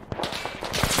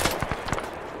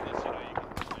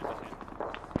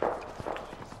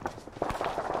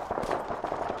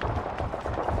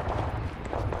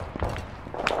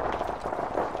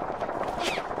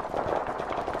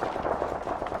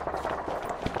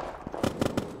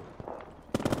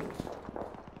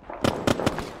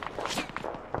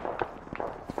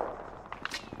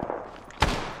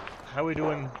 How are we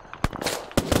doing?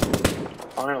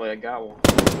 Finally, I got one.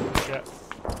 Yeah.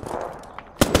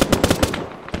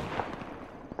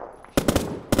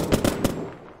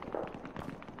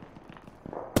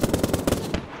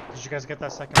 Did you guys get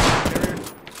that second carrier?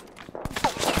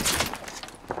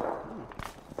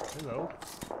 Hello.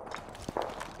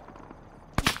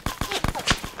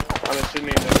 I'm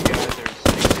assuming those guys are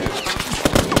sitting down.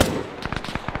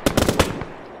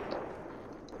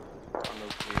 On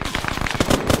those leaves.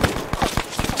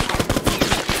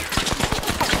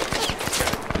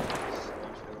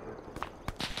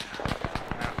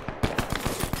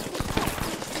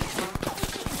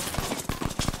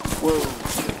 Whoa.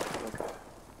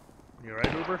 You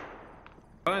alright, Uber?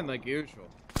 Fine, like usual.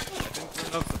 I didn't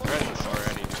turn off the presents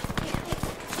already.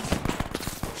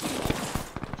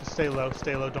 Just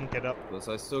stay low, don't get up. Plus,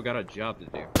 I still got a job to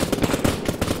do.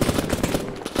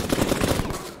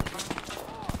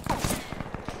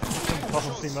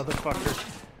 Ballsy motherfucker.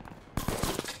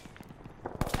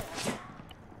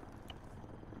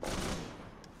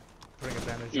 Putting a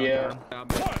bandage on your arm.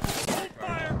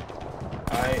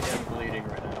 I am bleeding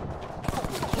right now.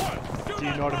 Do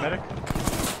you know automatic?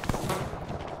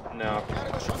 No.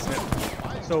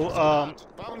 So,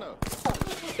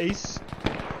 Ace.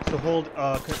 So hold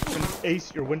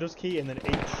Ace, your Windows key, and then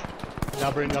H.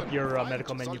 Now bring up your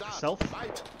medical menu for self.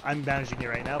 I'm managing it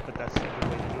right now, but that's a good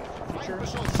way to do it for the future.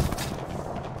 So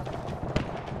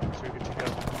you're good to go.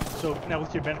 So now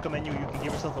with your medical menu, you can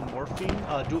give yourself a morphine.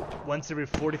 Do it once every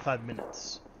 45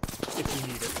 minutes, if you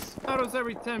need it. I thought it was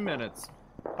every 10 minutes.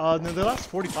 No, they last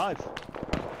 45.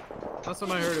 Last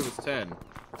time I heard it was 10.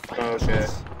 Okay.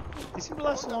 They seem to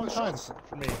last a long time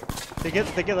for me. They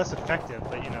get less effective,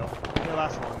 but you know, they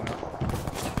last long enough.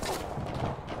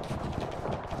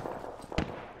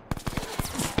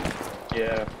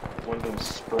 Yeah, one of them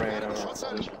sprayed. I don't know.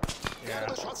 Yeah.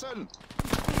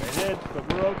 They did, but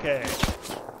we're okay.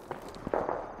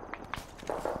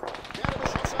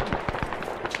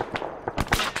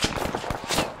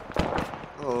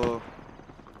 Oh.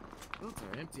 Those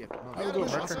are empty at the How we doing,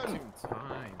 Merker?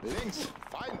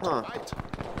 Huh.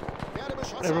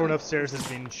 Everyone upstairs has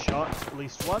been shot at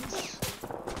least once,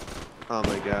 Oh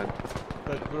my god.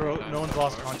 but no one's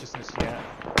lost consciousness yet.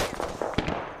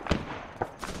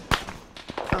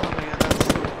 Oh man, that's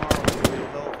so horrible to be an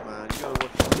adult, man. You gotta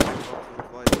watch the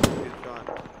fight to get shot.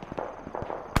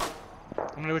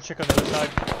 I'm gonna go check on the other side.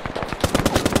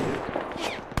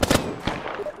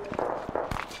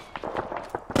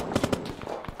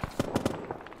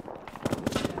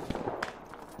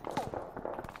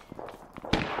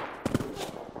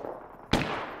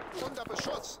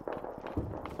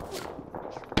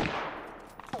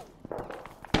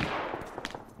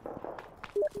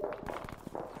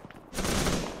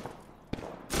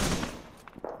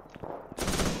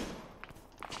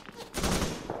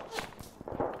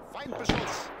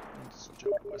 Switch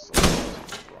out the whistle.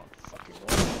 Wrong fucking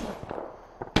one.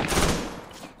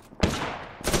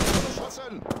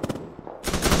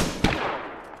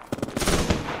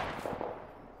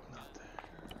 Not there.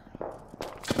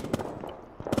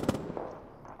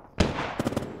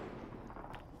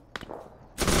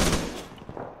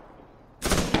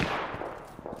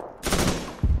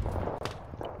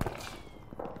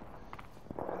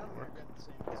 Work.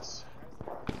 Yes.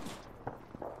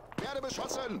 Werde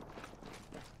beschossen!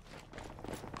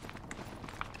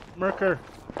 Merker.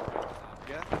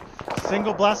 Yeah?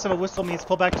 Single blast of a whistle means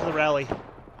pull back to the rally.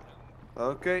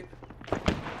 Okay.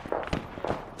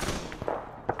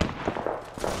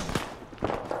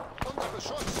 Unter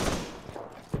Beschuss!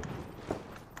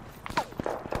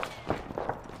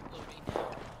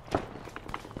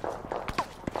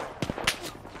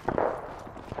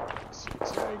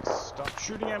 Stop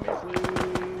shooting at me,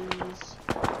 please.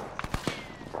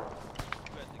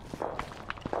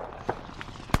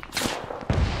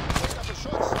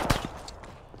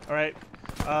 Alright,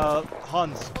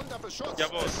 Hans. Beschuss!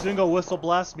 Jawohl. A single whistle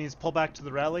blast means pull back to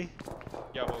the rally.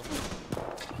 Jawohl.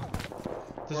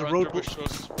 There's We're a road. under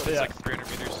Beschuss, but it's like 300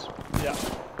 meters. Yeah.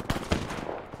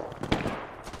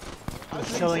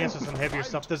 There's shelling us with some heavier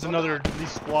stuff. There's another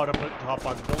police squad up at top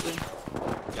of the building.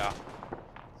 Yeah.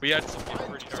 We had some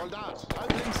infantry. Soldat,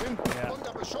 halb links hinten, Ja.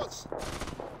 unter Beschuss!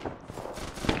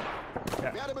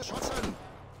 Ja. Werde beschossen!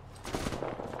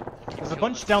 There's a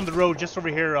bunch down the road, just over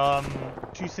here,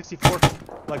 264,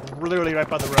 like literally right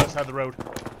by the road, side of the road.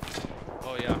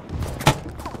 Oh yeah.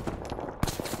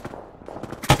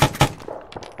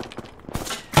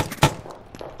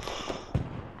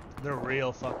 They're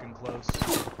real fucking close.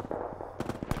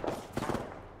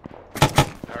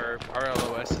 Our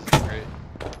LOS isn't great.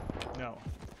 No.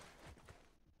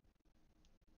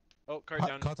 Oh, car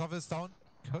down. Cut-off is down.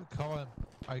 Cover him.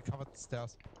 I covered the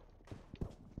stairs.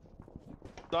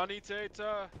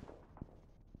 Sanitäter!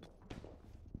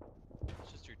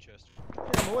 It's just your chest. Yeah,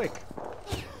 I'm awake.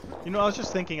 You know, I was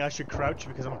just thinking I should crouch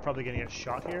because I'm probably gonna get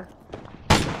shot here.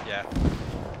 Yeah.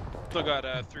 Still got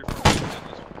 3 or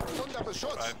 4 Unter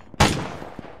Beschuss!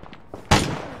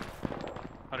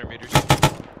 100 meters.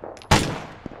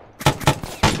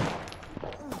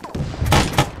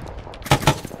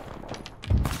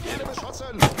 Werde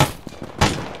beschossen!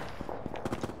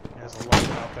 There's a lot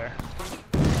out there.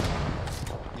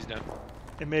 He's down.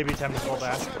 It may be time to pull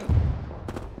back.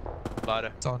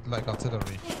 Lada. Sound like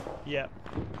artillery. Yeah.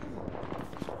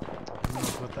 Who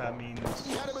knows what that means?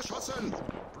 Werde beschossen!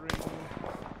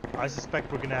 I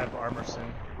suspect we're gonna have armor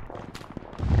soon.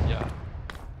 Yeah.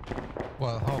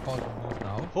 Well, how about we move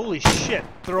now? Holy shit!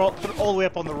 They're all the way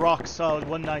up on the rocks.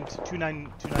 298.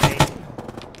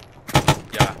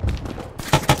 Yeah.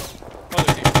 Oh,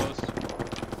 they're getting close.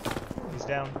 He's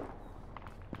down.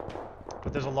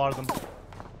 But there's a lot of them.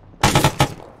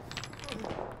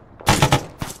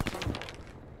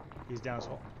 He's down as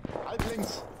well. Halb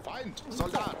links, Feind,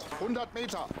 Soldat, 100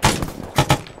 Meter!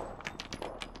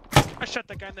 I shot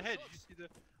that guy in the head. Did you see the...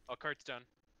 Oh, cart's down.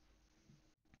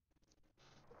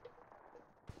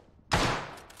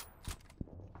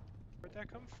 Where'd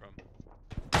that come from?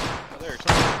 Oh, there.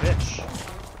 Bitch.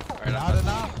 Alright, Not I'm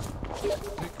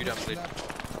enough. You're down, please.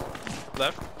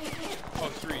 Left? Oh,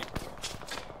 3.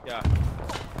 Yeah.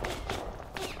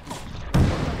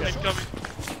 Okay. Coming.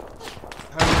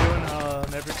 How are you doing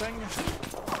on everything?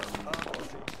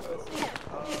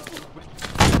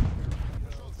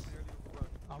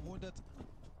 I'm wounded.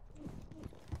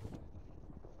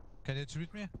 Can you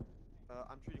treat me?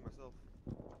 I'm treating myself.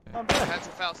 I'm back.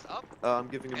 Panzerfaust up. I'm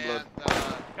giving him blood.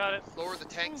 And Got it. lower the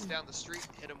tanks down the street.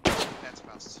 Hit them with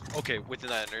Panzerfaust. Okay, within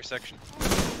that intersection.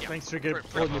 Yeah. Thanks for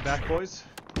pulling me back, boys.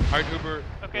 Alright, Uber.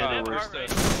 Okay, uh, I have where's heart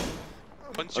rate.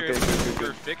 Once Okay, you're good, you're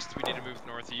good. fixed, we need to move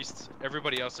northeast.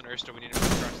 Everybody else in Ersta, we need to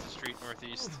move across the street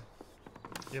northeast.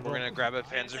 Yeah, We're gonna grab a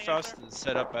Panzerfaust and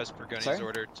set up as per Gunny's Sorry?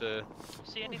 order to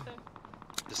See anything?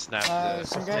 snap the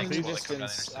Some guys in tanks the while they come down the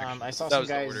distance. intersection. I saw That some was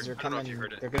the guys. order. They're I don't know if coming. you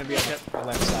heard it. They're gonna be on the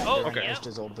left side. Oh, They're okay. in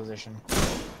Ishta's old position.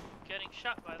 Getting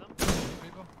shot by them. Do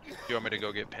you want me to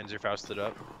go get Panzerfausted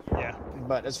up? Yeah.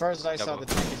 But as far as I saw, Double.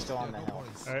 the tank is still on the hill.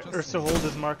 Alright, Ursa hold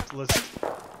is marked. Let's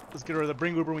get rid of the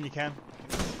bring Uber when you can.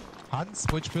 Hans,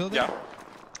 which building?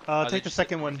 Yeah. Take the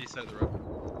second one. East side of the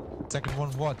road. Second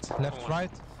one what? Left, One.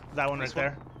 right? That one This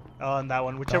right there. And that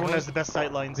one. Whichever one Double. has the best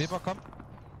sight lines. Weber, come.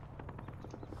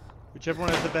 Whichever one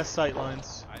has the best sight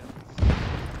lines. I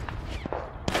don't.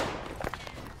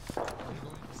 Are you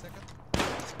going in second?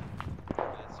 Let's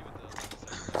see what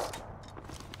the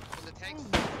When the tanks.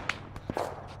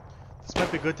 This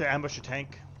might be good to ambush a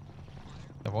tank.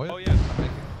 Jawohl. Oh yeah. I'm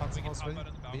making We can Panzerfaust pop ready. out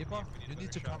on the balcony Weber, if we need you a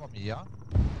need to better cover shot. me, yeah?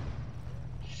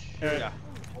 Yeah.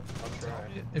 Tell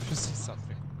me if you see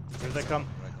something. Here they come.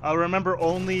 Remember,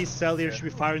 only Salier should be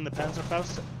firing the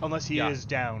Panzerfaust unless he Yeah. is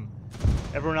down.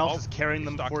 Everyone else I'll is carrying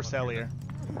them for stockpile Salier.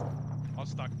 I'll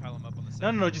stockpile them up on the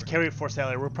side. No, just carry it for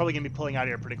Salier. We're probably gonna be pulling out of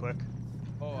here pretty quick.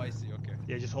 Oh, I see. Okay.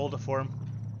 Yeah, just hold it for him.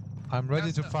 I'm ready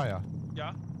Yes, to sir. fire.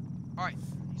 Yeah. All right.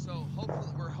 So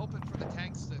hopefully we're hoping for the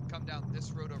tanks to come down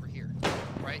this road over here,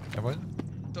 right? Jawohl.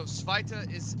 So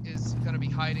Svita is gonna be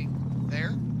hiding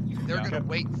there. They're Yeah. gonna Okay.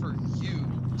 wait for you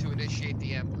to initiate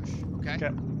the ambush. Okay. Okay.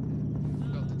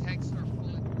 So if the tanks start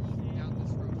pulling down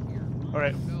this road here. All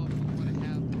right. No, you wanna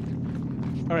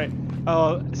have. All right.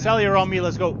 Salier on me.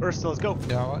 Let's go. Ursa, let's go.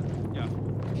 Jawohl. Yeah.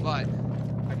 But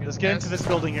Let's get into this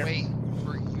building here. wait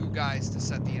for you guys to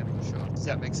set the ambush up. Does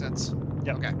that make sense?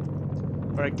 Yep. Okay.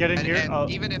 All right, get in And, here. and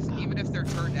even if they're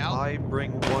turned out, I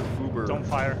bring one Uber. Don't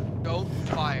fire. don't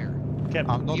fire. Okay.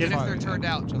 I'm not Even if firing. they're turned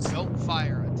out, Just don't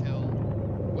fire until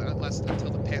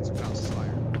the Panzerfaust is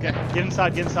fired. Okay. Get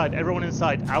inside. Get inside. Everyone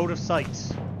inside. Out of sight.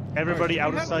 Everybody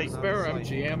Alright, out of do we sight. have Spare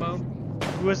MG ammo.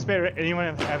 Who has spare?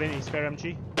 Anyone have any spare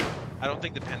MG? I don't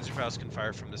think the Panzerfaust can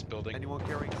fire from this building. Anyone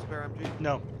carrying a spare MG?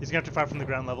 No, he's gonna have to fire from the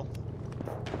ground level.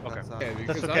 Okay. Okay,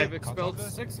 because okay. I've expelled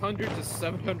 600 to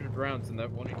 700 rounds in that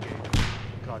one engage.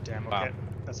 God damn. Okay, Wow.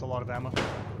 that's a lot of ammo.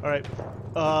 All right,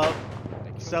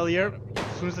 Salier,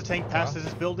 as soon as the tank passes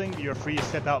this building, you're free to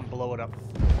step out and blow it up.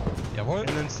 Yeah, what?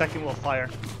 And then second will fire.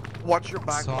 Watch your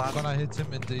back, So I'm lad. gonna hit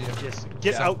him in the. Yes,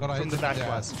 get Yeah, I'm out gonna from hit the him back in the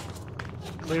blast.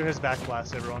 Clear his back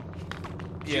blast, everyone.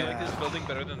 Do you like this building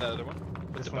better than the other one?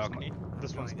 With the balcony?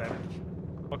 This one's better.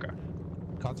 Okay.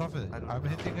 Kartoffel, I'm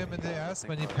hitting him in the ass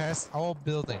when he passed our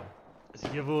building.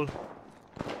 Jawohl.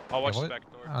 I'll watch Jawohl. the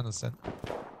back door. I understand.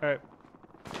 Alright.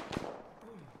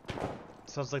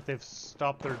 Sounds like they've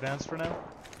stopped their advance for now.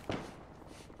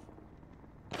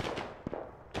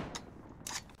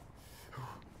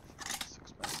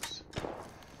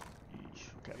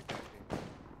 Okay.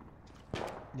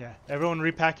 Yeah, everyone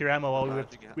repack your ammo while we have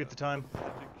the time.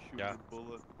 Yeah.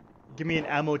 Give me an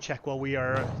ammo check while we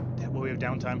have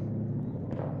downtime.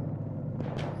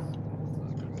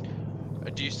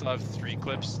 Do you still have 3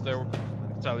 clips there,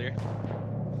 Salier?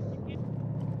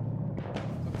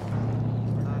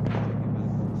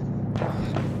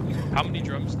 How many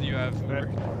drums do you have?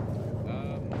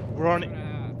 We're on.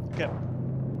 Okay.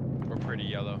 We're pretty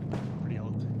yellow. Pretty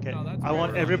yellow. Okay. No, that's I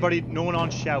want very everybody. No one on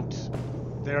shout.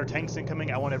 There are tanks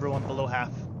incoming. I want everyone below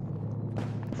half.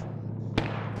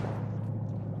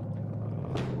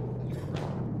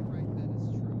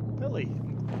 Pelly,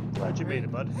 glad you made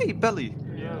it, bud. Hey, Belly.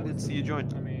 I didn't see you join.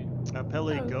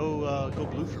 Pelly, go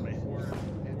blue for me.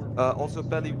 Also,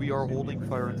 Belly, we are holding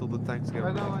fire until the tanks get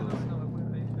ready.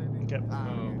 Okay.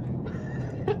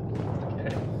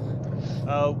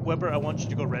 Weber, I want you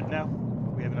to go red now.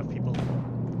 We have enough people.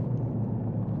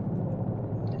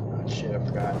 Oh, shit, I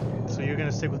forgot. So you're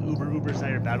gonna stick with Uber. Uber's now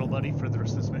your battle buddy for the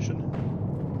rest of this mission.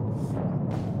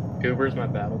 Uber's my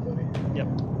battle buddy. Yep.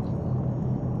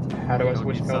 How do I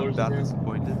switch colors That again?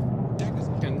 disappointed.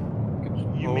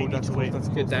 You may need to wait.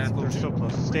 Get that. They're so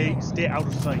close. Stay out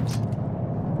of sight.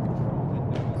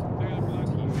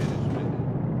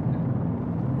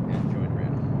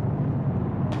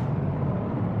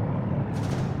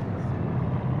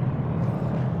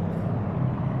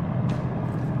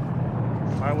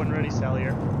 Fire when ready,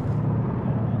 Salier.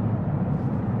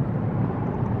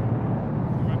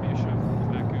 There might be a shot from the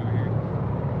back over here.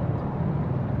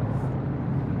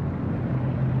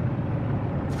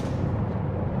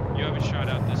 You have a shot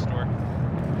out this door.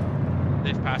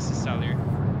 They've passed the Salier.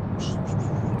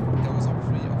 There was all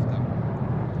 3 of them.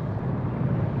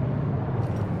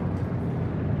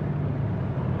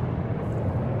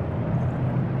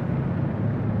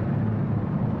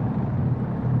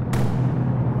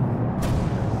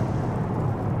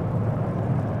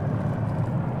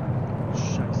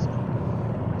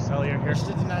 Salier here. Which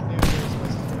did not do what you were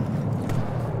supposed to do.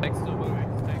 Thanks still moving.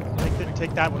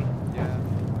 Take that one. Yeah.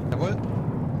 What?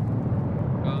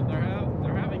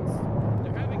 They're having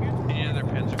it. You need another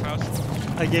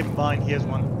Panzerfaust? I gave him mine. He has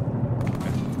one.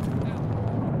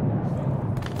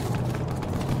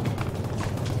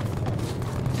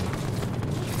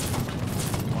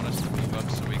 You want us to move up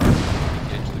so we can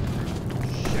engage the crew?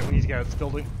 Shit, we need to get out of this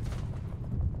building.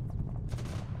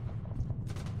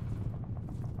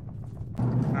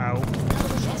 Ow.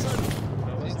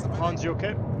 Hans, you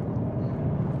okay?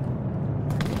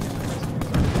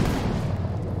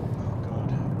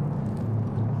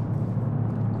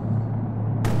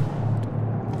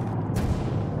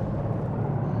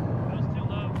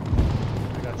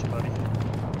 I got you, buddy.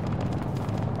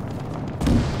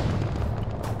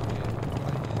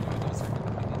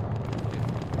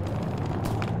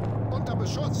 Unter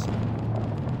Beschuss.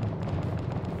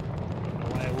 Don't know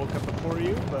why I woke up before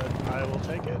you, but I will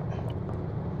take it.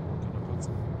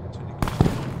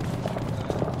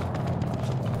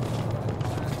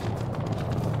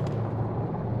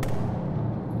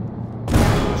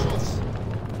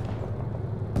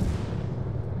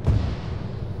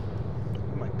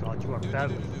 Oh my god, you are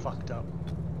badly fucked up.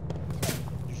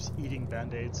 You're just eating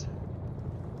band-aids.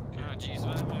 Oh jeez,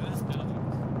 what happened to this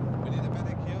building? We need a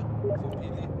medic here for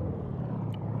PD.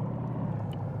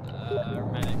 Our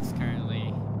medic's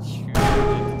currently shooting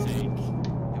at the tank.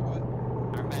 Yeah, what?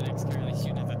 Our medic's currently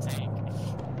shooting at the tank.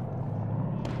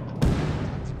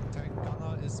 Tank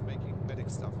gunner is making medic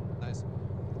stuff. Nice.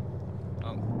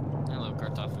 Oh, hello,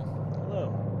 Kartoffel.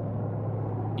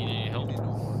 Hello. Need any help?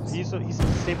 He's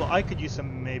stable. I could use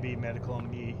some maybe medical on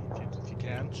me if you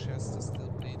can. Chest is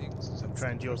still bleeding. Since I'm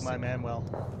trying to deal with my man while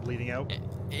bleeding out.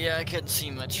 Yeah, I couldn't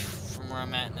see much from where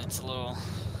I'm at, and it's a little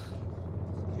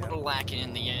lacking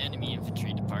in the enemy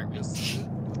infantry department.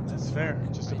 That's fair.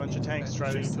 Just a bunch of tanks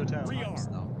driving into a town.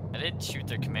 I did shoot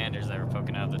their commanders that were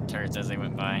poking out of the turrets as they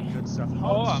went by. Good stuff.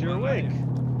 Oh, Hans, you're awake.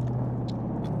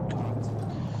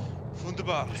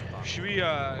 Wunderbar. Should we get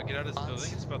out of this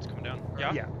building? It's about to come down.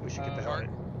 Yeah? Yeah, we should get the hell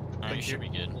out. You should be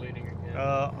good.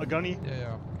 A gunny?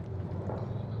 Yeah.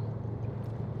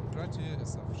 Right here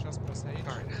is just press H. Take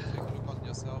a look on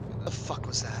yourself. And the fuck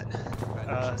was that?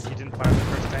 He didn't fire the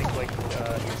first tank like he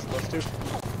was supposed to.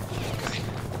 Okay.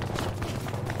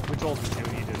 We told him to,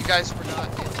 he did. You guys were not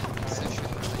in position to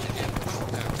get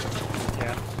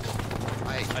Yeah.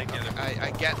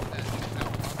 I get that at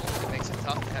level it makes it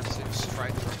tough to have Zeus try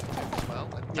to run as well.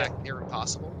 In fact, near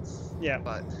impossible. Yeah.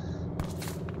 But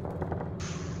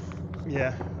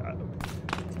yeah.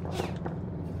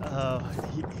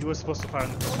 He was supposed to fire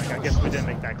on the first tank. I guess we didn't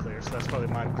make that clear, so that's probably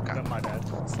my bad.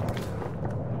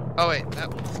 oh wait,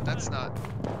 that's not.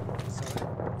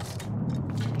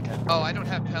 Oh, I don't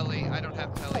have Peli. I don't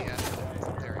have Peli yet.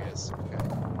 There he is.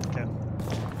 Okay.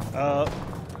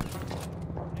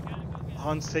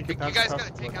 Hans, take your You guys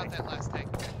gotta take out that last tank.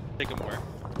 Take him where?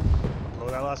 Blow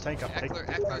that last tank up.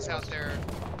 Eckler's out there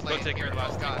playing. take care of the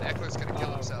last God, Eckler's gonna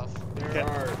kill himself. There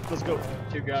are let's go.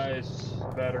 2 guys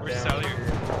that are Where's down Sally?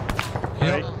 here.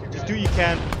 Alright, just do what you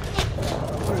can.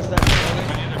 What is that?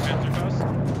 Any other Panther boss?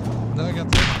 No, I got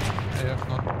it. I have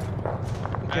none.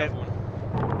 Okay.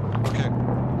 Okay.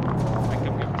 I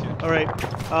can give it to you. Alright.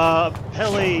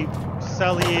 Pele,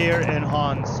 Salier, and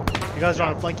Hans. You guys are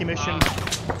on a flanking mission.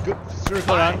 Go,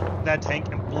 circle around that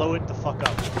tank and blow it the fuck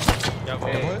up.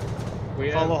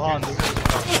 Follow Hans.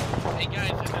 Hey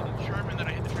guys, is it Sherman that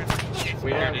I hit the transmission?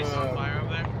 We have on fire over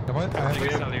there?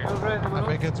 I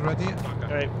make it ready.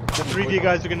 Alright, the 3 of you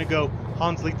guys are gonna go.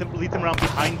 Hans, lead them around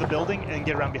behind the building and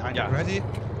get around behind them. Ready?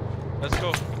 Let's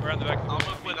go. Around the back. I'll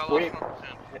move with a lot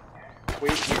We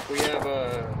have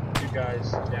 2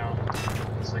 guys down in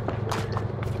the second floor.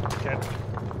 Okay.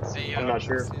 See, I'm not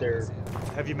sure if they're.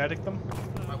 Have you medic them?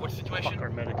 What's the situation? Fuck, our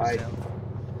medic is down.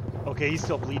 Okay, he's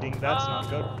still bleeding. That's not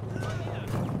good.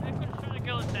 Eckler's trying to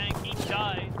kill a tank. He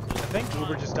died. I think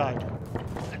Uber just died.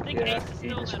 I think Yeah, Ace is he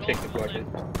still in just that kicked old the bucket. building.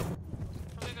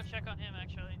 I'm gonna go check on him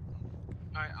actually.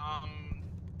 Alright,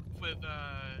 with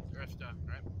Earth stuff,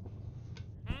 right?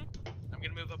 I'm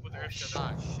gonna move up with Earth stuff.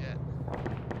 Ah, shit.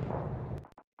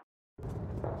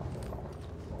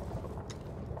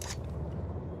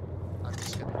 I'm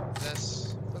just gonna do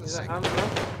this for the sake of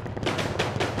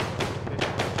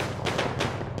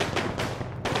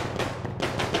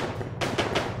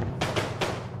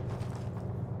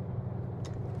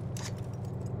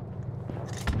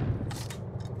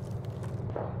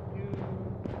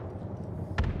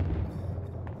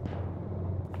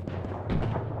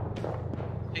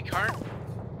Hey, Cart?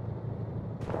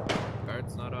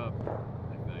 Cart's not up,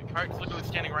 I think. Cart's literally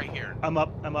standing right here. I'm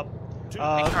up. Hey,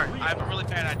 Cart, I have a really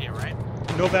bad idea, right?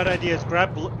 No bad ideas.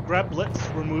 Grab Blitz.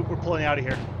 We're pulling out of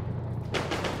here.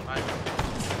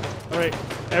 Alright,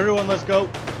 everyone, let's go.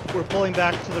 We're pulling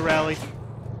back to the rally.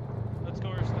 Let's go,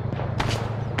 Ursula.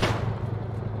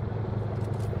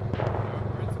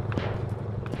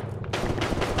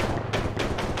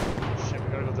 Shit, we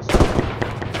gotta go this way.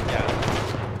 Yeah.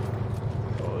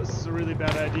 Oh, this is a really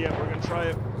bad idea. We're gonna try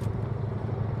it.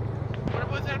 What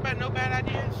was that about no bad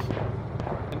ideas?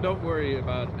 And don't worry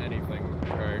about anything,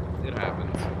 Kurt. It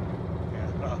happens.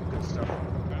 Yeah, oh, good stuff.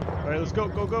 Alright, let's go,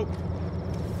 go.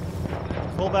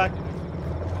 Pull back.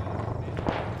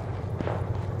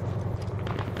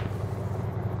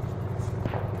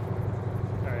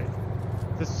 Alright.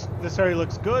 This area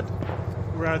looks good.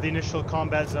 We're out of the initial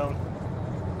combat zone.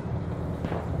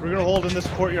 We're gonna hold in this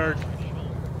courtyard.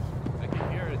 I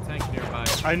can hear a tank nearby.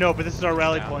 I know, but this is our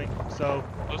rally point, so...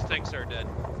 Most tanks are dead.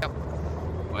 Yep.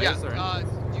 Why yeah, is there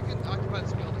you can occupy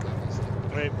this building, obviously.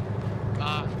 Right.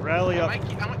 Rally up.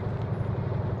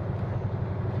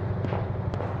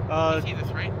 You see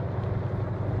this, right?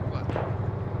 What?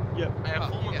 Yep. I have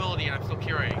full mobility and I'm still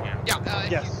carrying him. Yeah,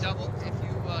 if yes. you go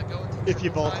into if you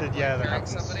vaulted, yeah, that carrying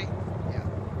happens. somebody. Yeah.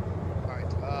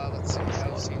 Alright, let's see.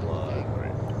 How's he looking?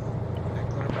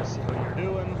 Eckler, I see how you're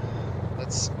doing.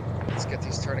 Let's get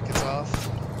these tourniquets off.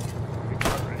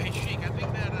 Hey, Sheik, I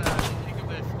think that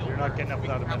Jacob is still. You're not getting up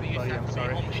without a medic, buddy. I'm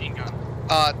sorry. Machine gun.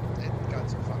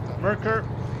 Guns are fucked up. Merker.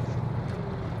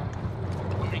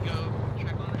 Want me to go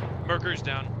check on it? Merker's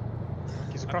down.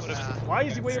 He's across the street. Why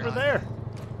is he way over there?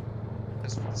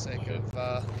 Just for the sake of,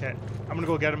 Okay, I'm gonna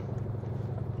go get him.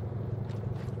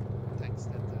 Thanks,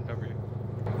 Cover you.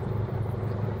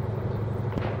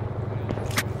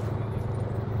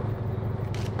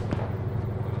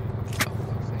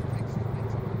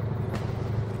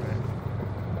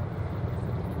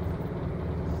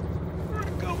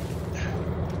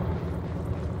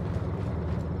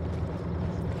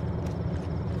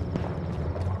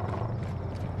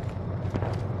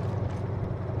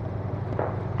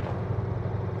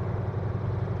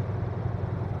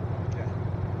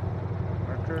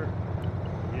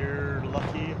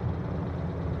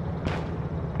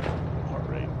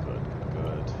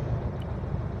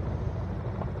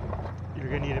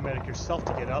 make yourself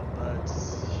to get up, but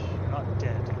you're not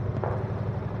dead.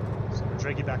 So I'm gonna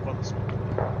drag you back while the smoke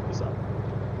is up.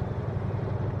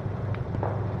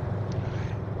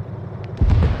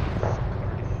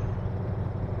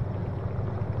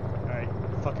 Alright,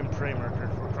 fucking pray,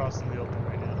 Merker. We're crossing the open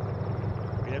right now.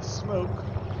 We have smoke.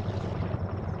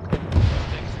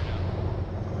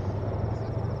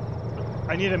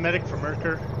 I need a medic for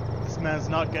Merker. This man's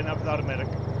not getting up without a medic.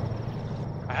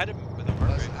 I had him with a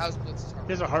heart rate. How's Blitz's heart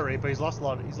He has a heart rate, but he's lost a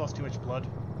lot. He's lost too much blood.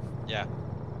 Yeah.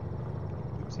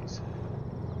 Oopsies.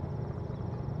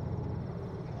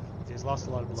 He's lost a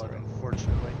lot of blood,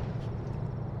 unfortunately.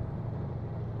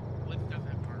 Blitz doesn't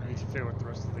have heart I need to figure out what the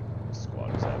rest of the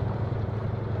squad is at.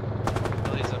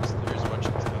 Well, he's upstairs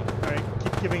watching stuff. Alright,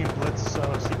 keep giving him Blitz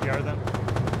CPR then.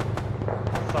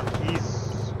 Fuck, he's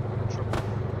in trouble.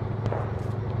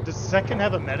 Does second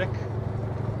have a medic?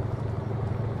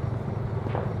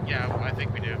 Yeah, I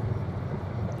think we do.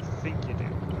 You think you do?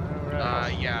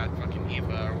 Alright. Yeah, fucking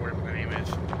Eva, or whatever her name is.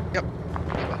 Yep.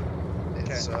 Eva.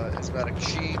 It's medic.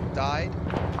 She died.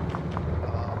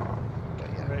 But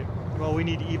yeah. Right. Well, we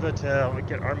need Eva to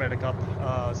get our medic up.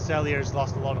 Salier's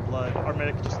lost a lot of blood. Our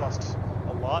medic just lost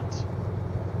a lot.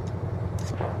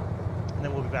 And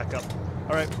then we'll be back up.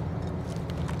 Alright.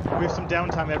 We have some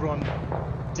downtime, everyone.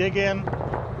 Dig in,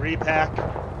 repack,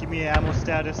 give me ammo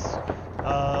status.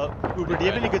 Uber, do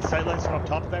you have any good sightlines from up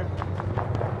top there?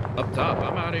 Up top?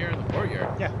 I'm out here in the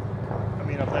courtyard. Yeah. I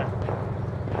mean up there.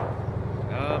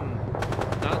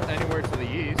 Not anywhere to the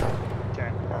east.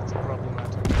 Okay, that's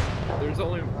problematic. There's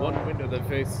only one window that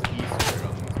faces eastward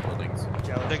on these buildings.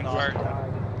 Yeah, I think we're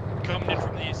coming in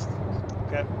from the east.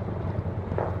 Okay.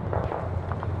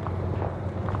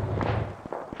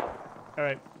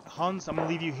 Alright, Hans, I'm gonna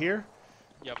leave you here.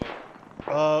 Yeah,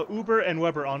 but Uber and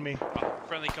Weber on me.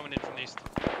 friendly coming in from the east.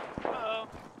 Uh-oh.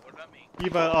 What about me?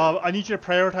 Eva, I need you to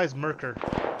prioritize Merker.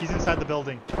 He's inside the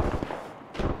building.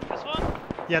 This one?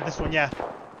 Yeah, this one, yeah.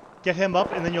 Get him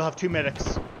up, and then you'll have 2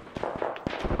 medics.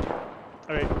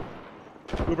 Alright.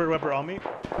 Uber, Weber on me.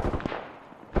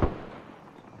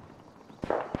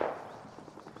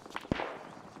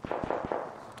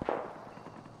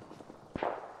 I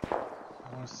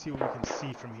want to see what we can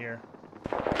see from here.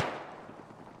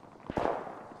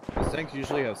 These tanks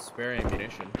usually have spare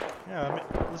ammunition. Yeah, I mean,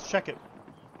 let's check it.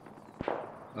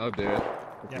 I'll do it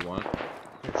if you want.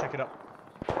 Here, check it up.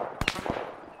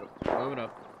 Moving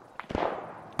up.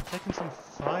 Taking some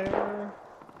fire.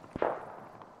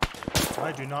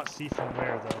 I do not see from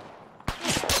where though.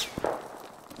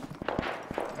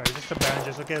 Alright, just some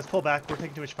bandages. Okay, let's pull back. We're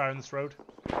taking too much fire on this road.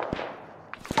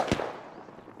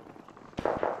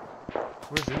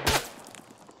 Where's Uber?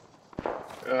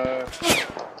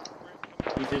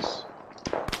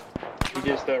 He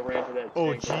just ran to that.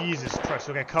 Oh tank. Jesus Christ!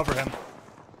 Okay, cover him.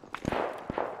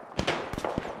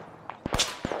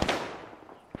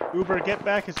 Uber, get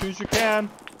back as soon as you can.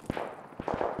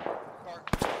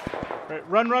 Right,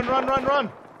 run, run, run, run,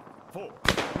 run!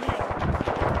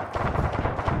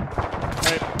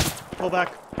 Alright, pull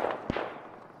back.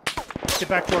 Get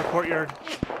back to our courtyard.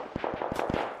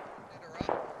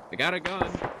 I got a gun.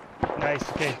 Nice,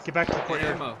 okay, get back to the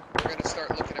courtyard. Ammo. We're gonna start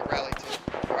looking at rally 2.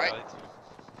 Alright?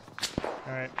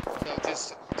 Alright. So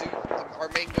just our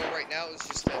main goal right now is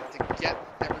just to get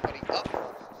everybody up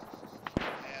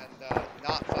and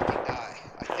not fucking die.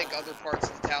 I think other parts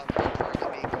of the town are currently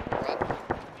being overrun.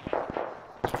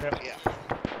 Yep. Yeah.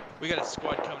 We got a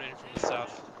squad coming in from the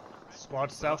south. Squad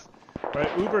south.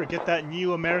 Alright, Uber, get that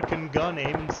new American gun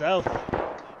aimed south.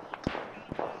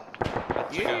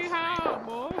 Yeehaw,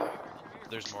 boy!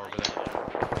 There's more over there.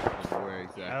 Where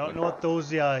exactly? I don't know what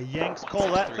those Yanks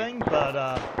call that thing, but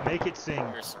make it sing.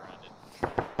 We're surrounded.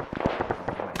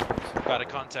 Got a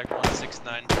contact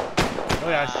 169. Oh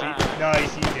yeah, I see.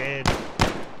 Nice, he did.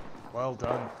 Well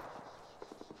done.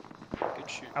 Good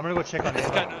shoot. I'm gonna go check on It's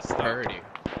got Ava. no stock. Party.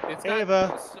 It's got Ava.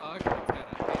 no stock, it's got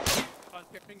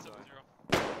a Ping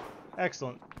 0-0.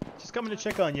 Excellent. Just coming to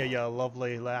check on you, you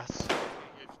lovely lass.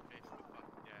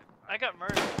 I got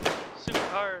murdered. Super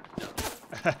hard.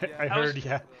 I heard,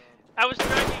 yeah. I was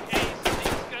dragging Ace and he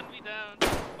gunned me down.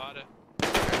 Bada.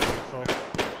 So, I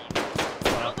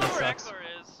don't know where sucks. Eckler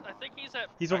is. I think he's at.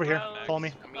 He's over here. Bravo's- Follow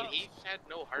me. I mean, he had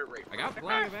no heart rate. I got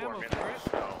plenty of ammo for it.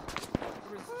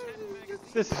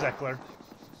 This is Eckler.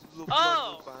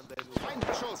 Oh!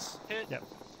 Feindbeschuss! Hit. Yep.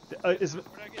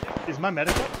 Is my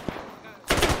medic up?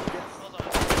 Hold on. I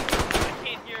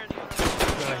can't hear anyone.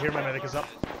 I hear my medic is up.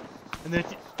 And then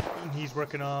he's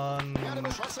working on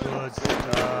good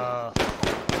stuff.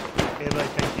 Ava,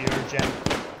 thank you, Jen.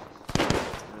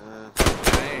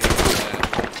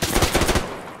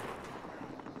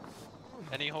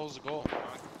 And he holds the goal.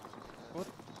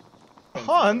 defense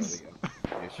Hans? is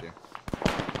the issue.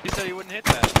 He said he wouldn't hit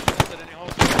that. He said any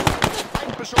holes.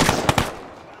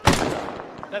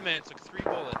 That man took 3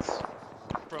 bullets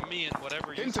from me and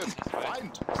whatever you sent his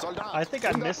way. I think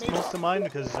I missed most of mine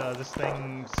because this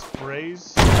thing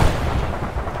sprays.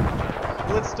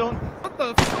 Bullets don't. What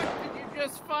the fuck did you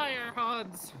just fire,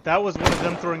 Hans? That was one of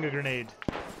them throwing a grenade.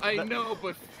 I know,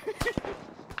 but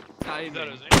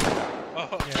timing.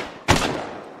 Oh. Yeah.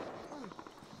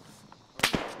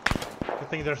 Good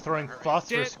thing they're throwing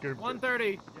phosphorus.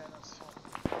 130.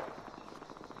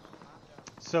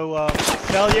 So,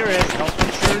 Salieri has health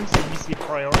insurance and needs to be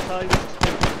prioritized.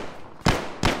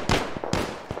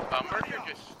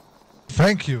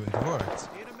 Thank you, it worked.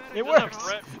 It works!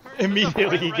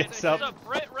 Immediately he gets up.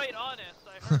 Right honest,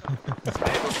 I heard him.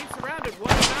 Hey, we're being surrounded. 1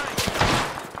 to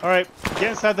 9. Alright,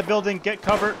 get inside the building, get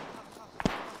cover.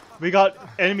 We got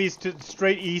enemies to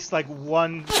straight east, like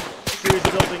one series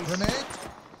of buildings. Grenade?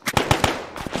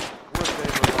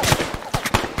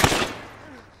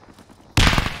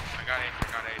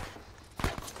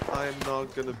 I am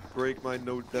not gonna break my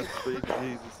no death streak,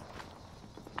 Jesus.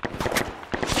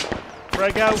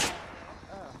 Frag out!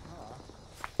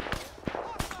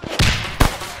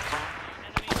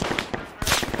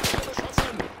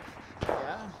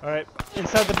 Alright,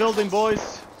 inside the building,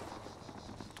 boys.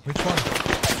 Which one?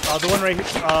 The one right here,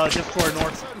 just for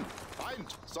north.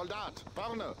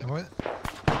 What?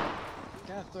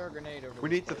 Can't throw a grenade over. We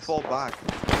need to fall back.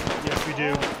 Yes, we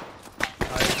do.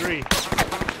 I agree.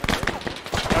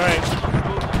 Alright.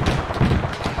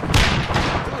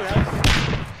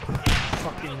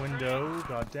 Fucking window,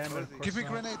 god damn it. Give me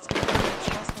grenades.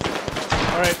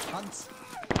 Alright. Hans.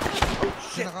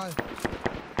 General.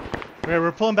 Okay,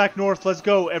 we're pulling back north, let's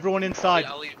go. Everyone inside.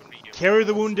 Carry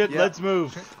the wounded, let's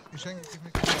move.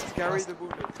 Carry the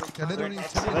wounded.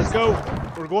 Let's go.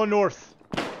 We're going north.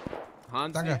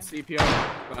 Hans Danke. needs CPR.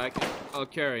 I'll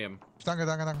carry him. Danke.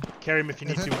 Carry him if you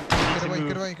need to. Get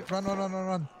away.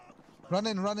 Run. Run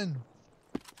in.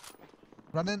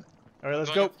 Alright,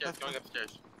 let's go. Going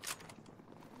upstairs.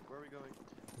 Where are we going?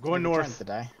 Going north. To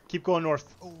die. Keep going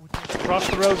north. Across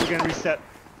the road, we're gonna reset.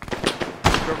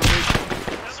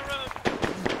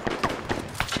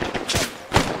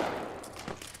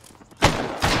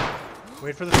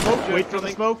 Wait for the smoke. Wait for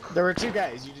the smoke. There were 2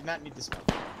 guys. You did not need the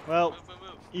smoke. Well,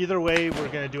 either way, we're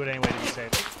gonna do it anyway to be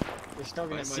safe. They're still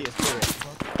gonna see us through it.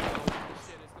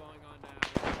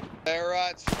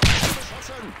 Alright.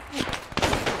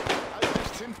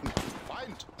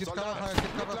 Get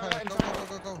cover fire.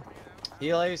 Go.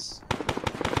 Heal Ace.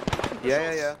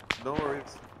 Yeah. No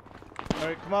worries.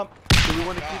 Alright, come on. Do we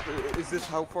want to keep? Is this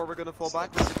how far we're gonna fall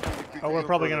back? Oh, we're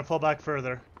probably gonna fall back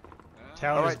further.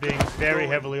 Town is being very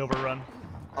heavily overrun.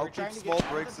 I'll keep small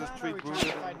breaks as treat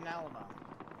wounded.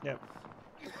 Yep.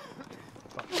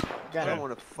 I don't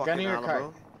want to fucking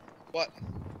Alamo. What?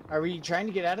 Are we trying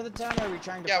to get out of the town, or are we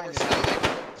trying to Yeah, find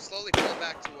we're slowly pulling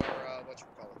back to our,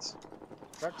 whatchamacallits.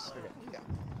 trucks? Okay. Yeah.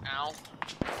 Ow.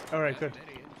 Alright, good.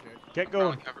 Get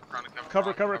going.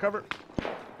 Cover.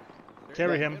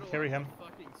 Carry him.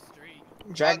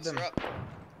 Drag them.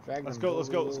 Let's go. I'll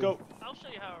show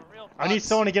you how a real. I need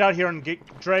someone to get out here and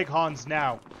drag Hans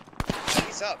now.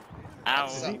 He's up. Ow.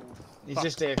 He's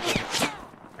just AFK.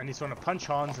 I need someone to punch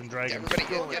Hans and drag him.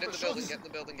 Everybody get in the building, get in the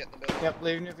building. Yep,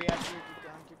 leaving if we have to.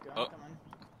 Keep going. Come on.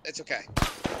 It's okay.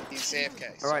 He's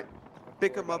AFK. Alright.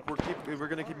 Pick him up, we're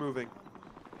gonna keep moving.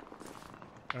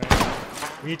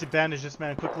 Alright. We need to bandage this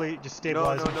man quickly, just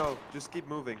stabilize him. No. Just keep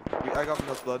moving. I got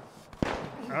enough blood.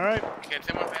 Alright.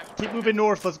 Keep moving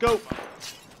north, let's go.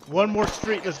 One more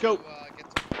street, let's go.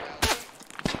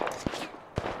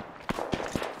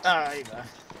 Ah, Eva.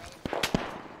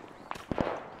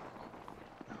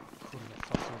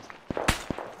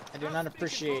 I do not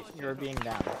appreciate your being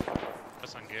down.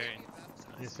 That's Hungarian.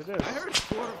 Yes, it is. I heard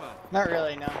Corva. Not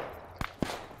really, no.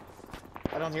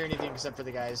 I don't hear anything except for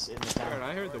the guys in the town.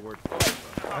 I heard the word.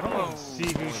 I don't even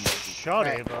see who shot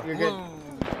Ava. You're good.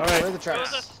 Alright. Where are the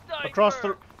trucks?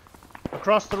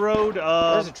 Across the road,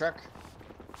 There's a truck.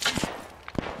 Is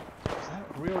that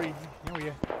really?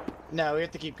 No, we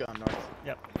have to keep going north.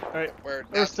 Yep. Alright.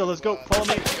 Still, let's go. Follow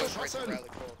me.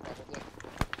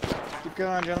 Keep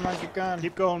going, gentlemen. Keep going.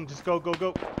 Keep going. Just go.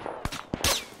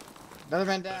 Another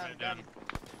man down.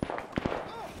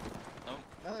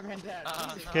 Another man down.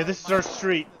 Okay, this is our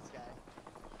street.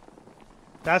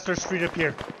 That's our street up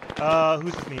here.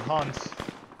 Who's with me? Hans.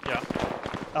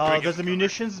 Yeah. There's a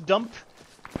munitions dump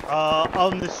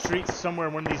on the street somewhere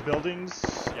in one of these buildings.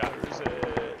 Yeah.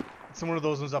 It's one of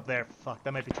those ones up there. Fuck,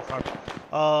 that might be too far.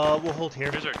 We'll hold here.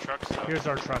 Here's our trucks. Though. Here's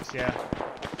our trucks, yeah.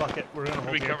 Fuck it, we're gonna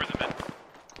hold we here. cover them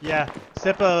in? Yeah,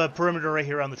 set up a perimeter right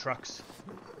here around the trucks.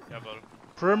 Yeah, but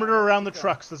Perimeter around the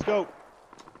trucks. Let's go.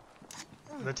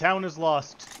 The town is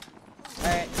lost.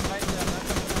 Alright,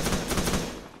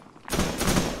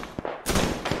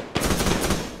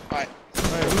 Alright.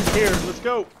 Alright, who's here? Let's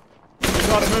go. We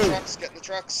gotta Get in the move. trucks, get in the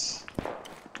trucks.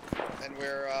 And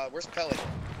where's Pelly?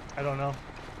 I don't know.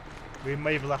 We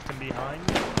may have left him behind.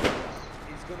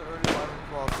 He's gonna earn his Iron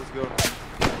Cross. Let's go.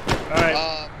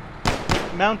 Alright.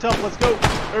 Mount up. Let's go.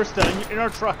 Ursta, in our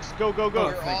trucks. Go, go, go.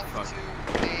 We're off to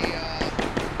the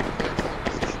artillery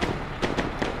position.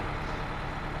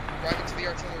 Driving to the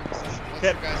artillery position. Once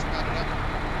you guys are mounted up.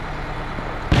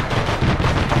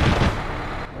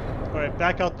 Alright,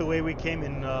 back out the way we came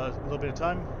in a little bit of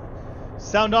time.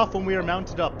 Sound off when we are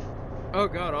mounted up. Oh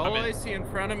god, all I see in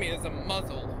front of me is a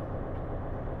muzzle.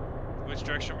 which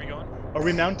direction are we going? Are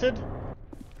we mounted?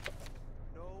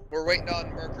 We're waiting on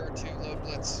Merker to load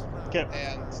Blitz. Okay.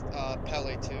 And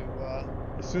Pelly to.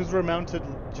 As soon as we're mounted,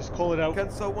 just call it out. Can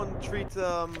someone treat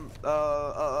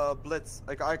Blitz?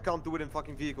 Like I can't do it in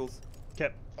fucking vehicles.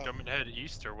 Okay. Jumping ahead,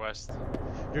 east or west?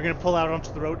 You're gonna pull out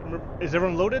onto the road. Is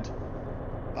everyone loaded?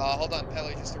 Hold on,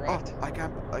 Pelly just arrived. I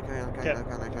can.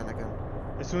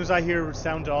 As soon as I hear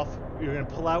sound off, you're gonna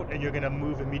pull out and you're gonna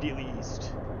move immediately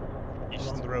east.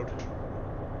 Along the road.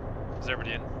 Is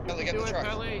everybody in? Pelly, get in the truck.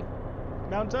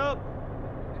 Mount up!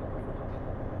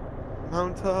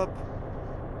 Mount up.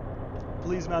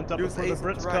 Please mount up Use before the Ace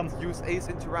Brits interact. come. Use Ace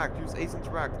interact. Use Ace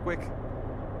interact. Quick.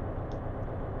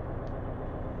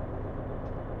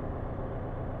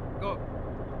 Go.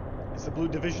 Is the blue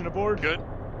division aboard? Good.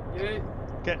 Yeah.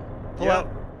 Okay. Pull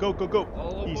out. Go, go, go.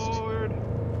 All East. aboard.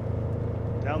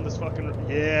 Down this fucking.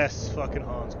 Yes, fucking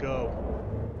Hans, go.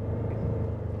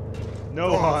 No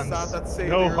Oh, Hans. sad that No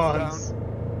Savior's Hans.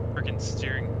 Freaking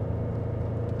steering.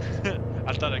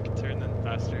 I thought I could turn them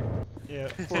faster. Yeah,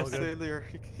 it's Poor all good. Sailor.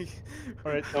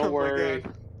 Alright. Don't worry.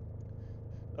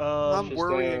 I'm Just,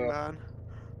 worrying, man.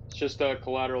 It's just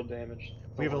collateral damage.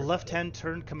 We have a left-hand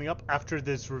turn coming up after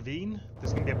this ravine.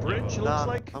 There's gonna be a bridge, it looks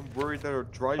like. I'm worried that our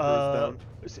driver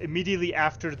is down. Immediately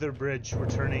after the bridge, we're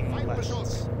turning left.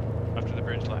 After the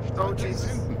bridge left. Oh,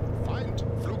 Jesus. Feind.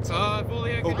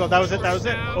 Oh god, that was it, that was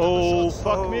it. Oh,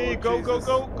 fuck me. Go, go,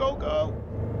 go, go, go.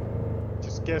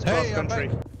 Just get us cross country.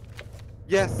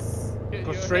 Yes.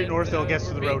 Go straight north, it'll get us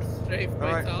to the road.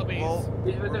 Alright, well,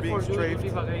 we're being strafed.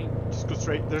 Just go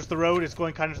straight. There's the road, it's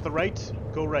going kind of to the right.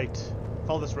 Go right.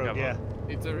 Follow this road, yeah.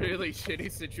 It's a really shitty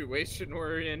situation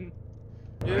we're in.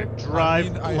 Yeah.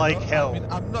 Drive like hell. I mean,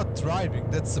 I'm not driving,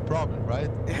 that's the problem, right?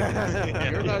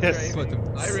 You're not Yes. driving.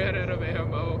 I ran out of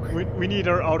ammo. We need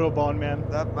our Autobahn, man.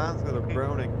 That man's got a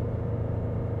Browning.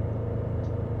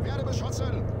 Werde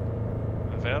beschossen.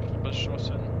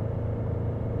 Beschossen.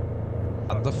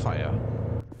 Under fire.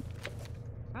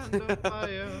 Under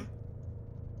fire.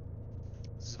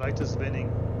 Zweiter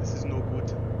spinning. This is no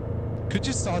good. Could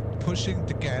you start pushing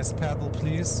the gas pedal,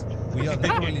 please? We are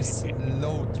literally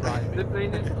slow driving. The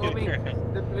plane is coming.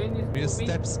 The plane is We're moving.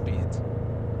 step speed.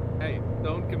 Hey,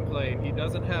 don't complain. He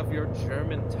doesn't have your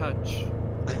German touch.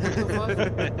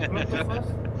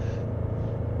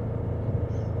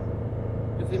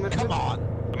 Come on!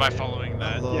 Am I following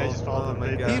that? Hello. Yeah, just follow them. my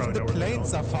They God. Even probably the know where they're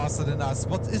planes going. are faster than us.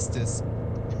 What is this?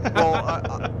 Well,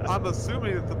 I'm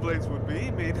assuming that the planes would be.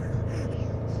 I mean,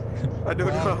 I don't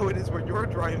know how it is when you're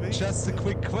driving. Just a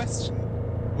quick question.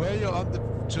 Were you on the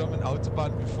German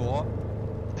Autobahn before?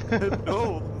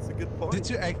 No, that's a good point. Did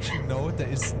you actually know there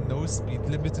is no speed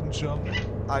limit in Germany?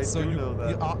 I so do know that.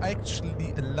 You are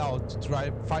actually allowed to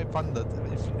drive 500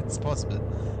 if it's possible.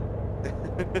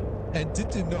 And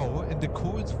did you know in the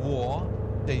Cold War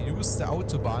they used the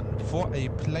Autobahn for a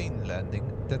plane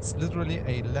landing? That's literally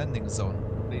a landing zone.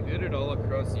 They did it all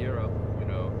across Europe, you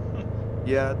know.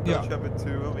 Yeah, Dutch have it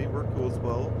too. I mean, we're cool as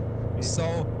well. So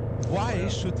why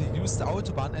should they use the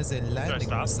Autobahn as a landing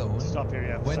zone? Stop here,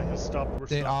 yeah. When Stop. We're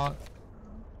they stopped.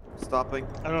 are stopping.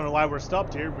 I don't know why we're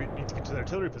stopped here. We need to get to the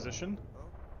artillery position.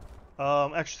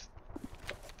 Actually,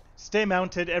 stay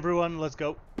mounted, everyone. Let's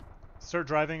go. Start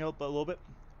driving a little bit.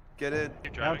 Get in.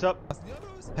 Mount up.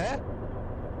 Hä?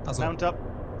 Also, Mount up.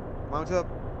 Mount up.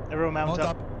 Everyone mount, Mount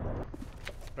up.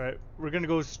 Alright, we're gonna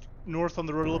go north on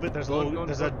the road a little bit. There's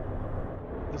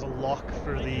a lock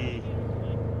for the.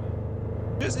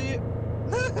 Busy.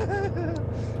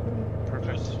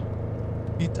 Perfect.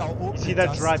 You see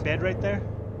that dry bed right there?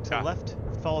 To the left?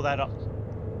 Follow that up.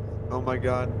 Oh my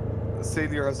god.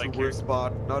 Sailor has the worst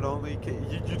spot. Not only can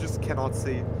you just cannot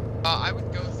see. I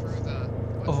would go through the.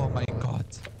 Oh my god.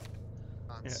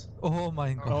 Yeah. Oh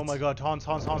my god. Oh my god, Hans,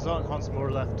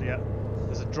 more left, yeah.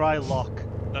 There's a dry lock.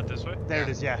 that this way? There it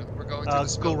is, yeah. We're going to the Go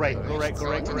spillway. right, go right, go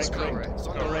right, go right, go right.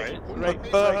 Soll Go right, das? right,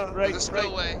 100 right, right, The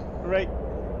spillway. right.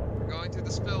 We're going through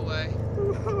the spillway.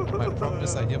 My problem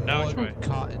is I hear Now more which way?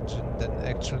 car engine than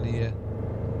actually.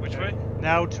 Which way?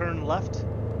 Now turn left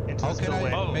into How the can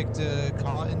spillway. I make the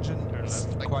car engine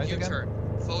Like quiet again?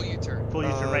 U-turn. Full U-turn. Full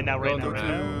U-turn right now, right now, right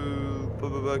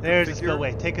now. There's the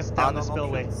spillway. Take us down the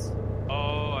spillway.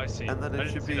 Oh, I see. And then I it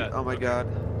didn't should see be. that. Oh my Okay. god.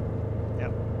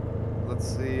 Yep. Let's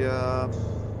see.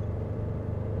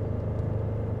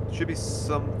 Should be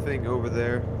something over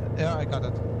there. Yeah, I got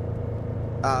it.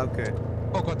 Ah, okay.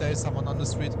 Oh god, there is someone on the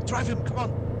street. Drive him, come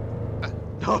on!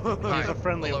 He's a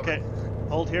friendly, okay.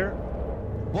 Hold here.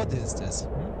 What is this?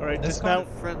 Alright, This dismount.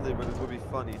 Friendly, but it would be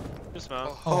funny.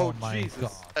 Dismount. Oh, my Jesus.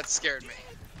 god. That scared me.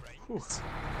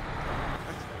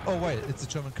 Oh wait, it's a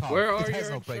German car. Where are it has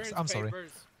your no brakes. insurance I'm sorry.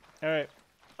 papers? Alright.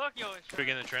 Fuck you. Should we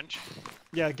get in the trench?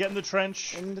 Yeah, get in the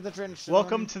trench. Into the trench.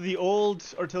 Welcome to the old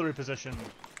artillery position.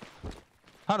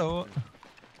 Hello.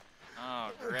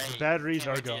 Oh, great. Batteries Can't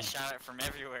are wait to gone. get shot at from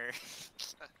everywhere.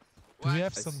 Do we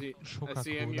have I some see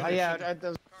Coca-Cola? ammunition. Oh yeah,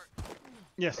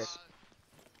 Yes.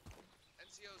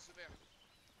 NCO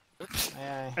Zubair.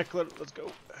 yeah. Eckler, let's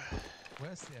go.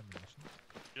 Where's the ammunition?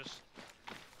 Just.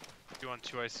 You want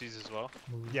 2 ICs as well?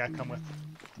 Yeah, come with.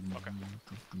 Okay.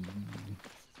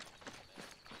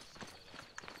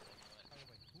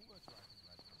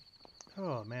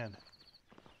 Oh man.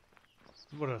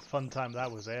 What a fun time that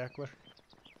was, eh, Eckler?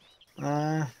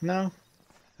 No.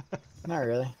 Not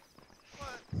really.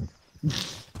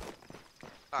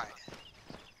 Alright.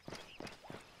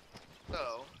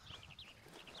 So.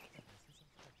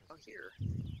 Oh, here.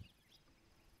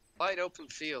 Wide open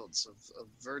fields of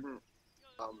verdant.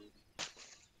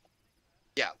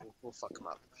 Yeah, we'll fuck them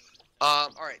up.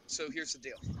 Alright, so here's the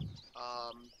deal.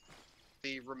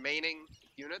 The remaining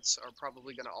units are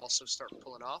probably going to also start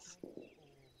pulling off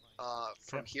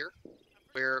from here,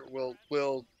 where we'll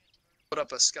put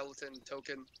up a skeleton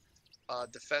token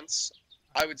defense.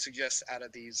 I would suggest out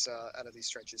of these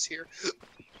trenches here,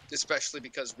 especially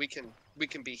because we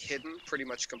can be hidden pretty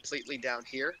much completely down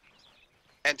here,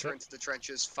 enter into the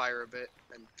trenches, fire a bit,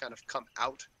 and kind of come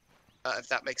out, if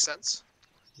that makes sense.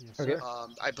 Yes, Okay.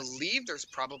 I believe there's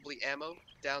probably ammo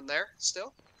down there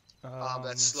still.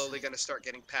 That's slowly going to start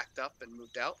getting packed up and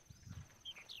moved out.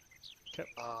 Okay.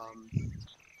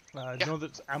 Yeah. No,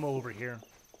 there's ammo over here.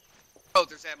 Oh,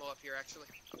 there's ammo up here actually.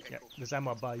 Okay, Yeah, cool. there's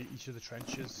ammo by each of the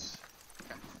trenches.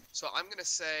 Okay. So I'm gonna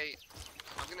say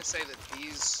that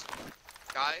these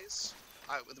guys,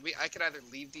 I could either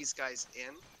leave these guys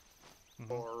in,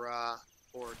 or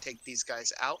take these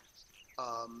guys out.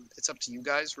 It's up to you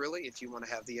guys really if you want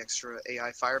to have the extra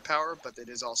AI firepower, but it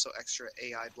is also extra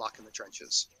AI blocking the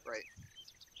trenches, right?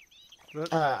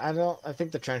 I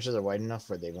think the trenches are wide enough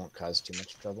where they won't cause too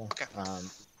much trouble. Okay.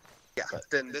 Yeah. But,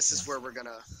 then this is where we're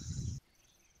gonna.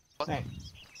 What? Hey.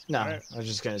 No, Alright. I was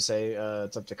just gonna say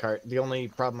it's up to Cart. The only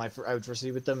problem I would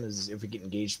foresee with them is if we get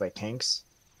engaged by tanks,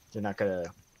 they're not gonna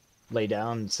lay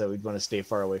down, so we'd want to stay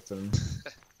far away from them.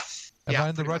 Am Yeah, I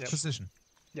in the pretty right much. position?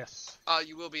 Yes.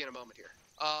 You will be in a moment here.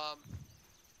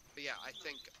 But yeah,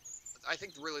 I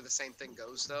think really the same thing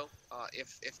goes though.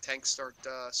 If tanks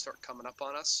start coming up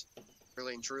on us,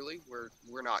 really and truly,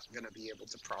 we're not going to be able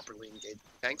to properly engage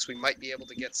tanks. We might be able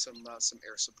to get some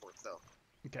air support though.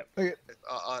 Okay.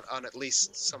 On at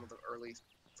least some of the early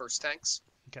first tanks.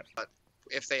 Okay. But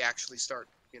if they actually start,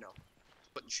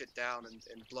 putting shit down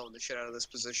and blowing the shit out of this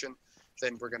position,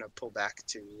 then we're going to pull back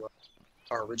to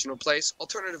our original place.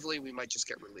 Alternatively, we might just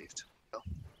get relieved. So,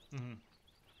 Mm-hmm.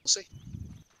 we'll see.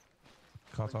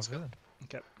 Cartography.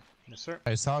 Okay. Yes, sir.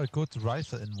 I saw a good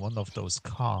rifle in one of those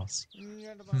cars.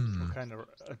 What kind of?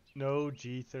 No,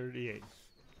 G38.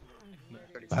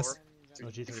 34? Was? No,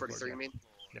 G34. 43, you mean?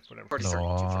 Yeah, whatever. 43.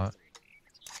 No.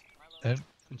 And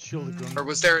shielded gun. Or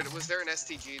was there an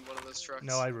STG in one of those trucks?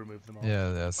 No, I removed them all.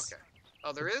 Yeah, there's. Okay.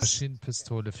 Oh, there is?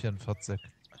 Maschinenpistole 44.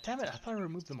 Damn it! I thought I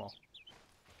removed them all.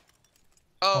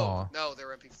 Oh, no, they're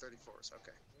MP34s.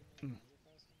 Okay. Is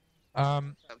that what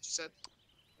you said?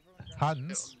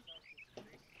 Hans.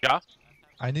 Yeah?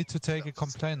 I need to take a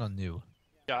complaint on you.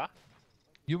 Yeah?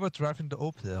 You were driving the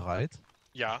Opel, right?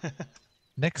 Yeah.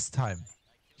 Next time,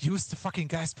 use the fucking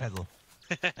gas pedal.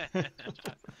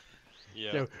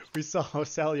 Yeah. We saw how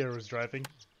Salier was driving.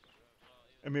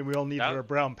 I mean, we all needed our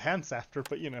brown pants after,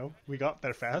 but we got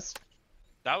there fast.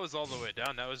 That was all the way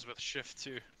down. That was with shift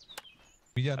too.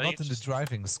 We are I think not it's in the just-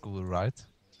 driving school, right?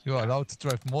 You are allowed to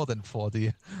drive more than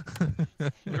 40.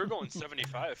 We were going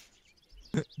 75.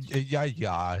 Yeah.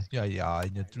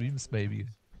 In your dreams, maybe.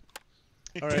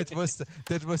 All right.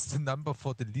 that was the number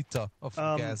for the liter of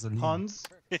gasoline. Hans,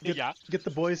 get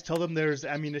the boys. Tell them there's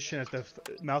ammunition at the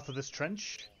mouth of this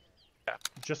trench. Yeah.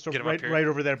 Just Get 'em up right here. right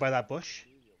over there by that bush.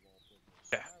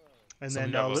 Yeah. And So then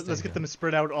we got let's those get them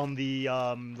spread out on the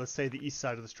let's say the east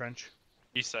side of this trench.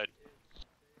 East side.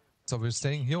 So we're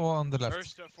staying here or on the left?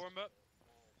 First, form up.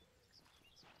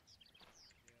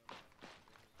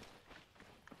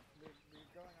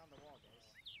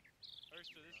 First,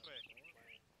 this way.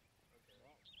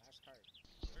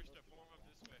 First, form up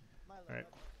this way. All right.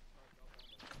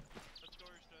 Let's go,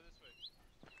 First, this way.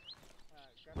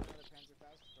 Grab another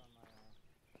Panzerfaust from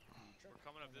We're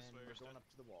coming up this way, we're going up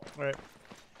to the wall. All right.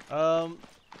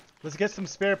 Let's get some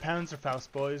spare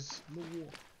Panzerfaust, boys.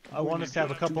 I want us to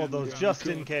have a couple of those just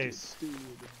in case. If you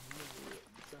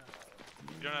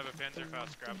don't have a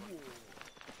Panzerfaust, grab one.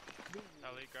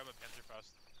 Ali, grab a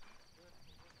Panzerfaust.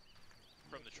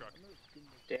 From the truck.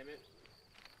 Damn it.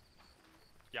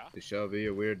 Yeah? It shall be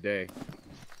a weird day.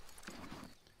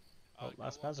 Oh,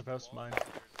 last Panzerfaust, mine.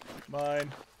 Mine.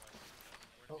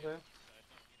 Okay.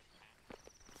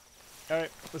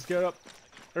 Alright, let's get up.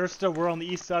 Ersta, we're on the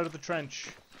east side of the trench.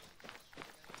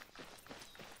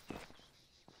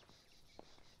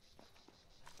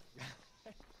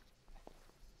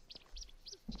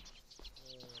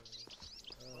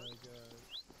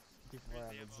 People are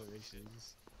having some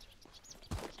issues.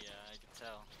 Yeah, I can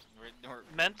tell. We're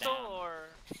Mental down. or?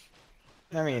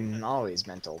 I mean, always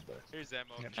mental, but. Here's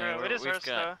ammo. True, it is we've Ersta.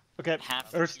 got Okay,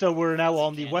 half Ersta, we're now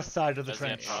on the west side of the Fuzzy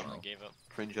trench. probably gave up.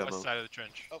 Cringe West ammo. side of the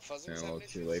trench. Oh, Fuzzy, Yeah, is well, that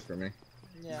it's too late for me.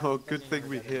 Yeah, Oh, then good you thing never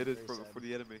we get hit it very for sad.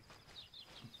 the enemy.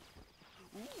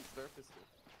 Ooh, surface.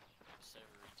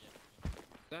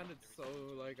 Sounded so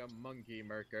like a monkey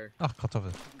murker. Ach,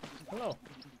 Kartoffel. Hello.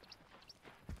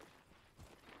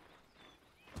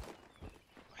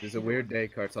 It's a weird day,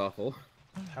 Kartoffel.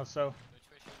 How so?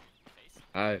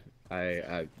 I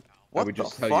What would the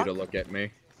just tell you to fuck? look at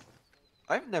me.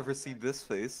 I've never seen this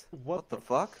face. What the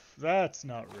fuck? That's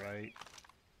not right.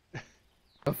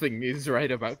 Nothing is right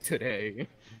about today.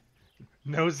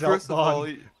 No First of all,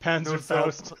 Zeltbahn,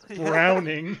 Panzerfaust, Yeah.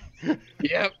 Browning.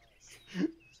 Yep.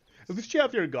 At least you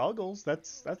have your goggles.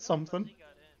 That's something.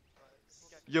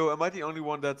 Yo, am I the only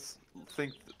one that's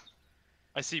think?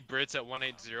 I see Brits at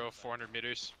 180, 400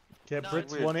 meters. Okay,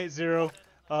 Brits Weird. 180.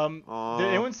 Did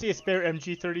anyone see a spare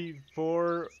MG34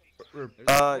 or There's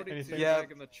a 42 anything? yeah.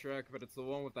 back in the truck, but it's the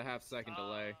one with the half-second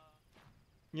delay.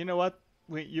 You know what?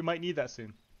 You might need that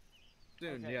soon.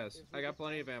 Soon, yes. I got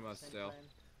plenty of ammo still.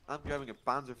 I'm grabbing a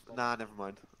Panzer. Nah, never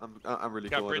mind. I'm really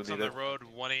Got cool. I Brits don't on need the it. road,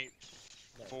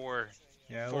 184,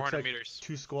 Yeah, it looks 400 like meters.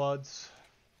 2 squads.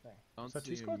 Don't Is that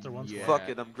 2 see squads or him 1 yet. squad? Fuck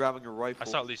it, I'm grabbing a rifle.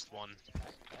 I saw at least one.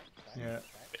 Yeah.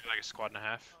 Maybe like a squad and a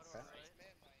half.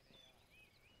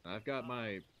 I've got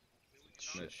my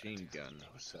machine gun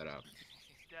set up.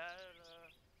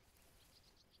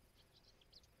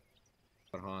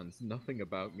 But Hans, nothing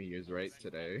about me is right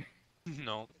today.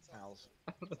 No. Not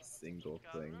a single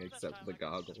thing except the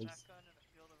goggles.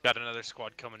 Got another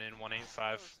squad coming in,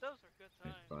 185. Those are good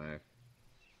times. 5.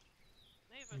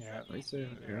 Yeah. Nice air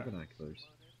binoculars.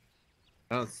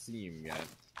 I don't see him yet.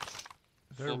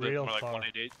 They're a little bit real more like far.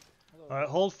 188. Alright,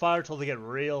 hold fire till they get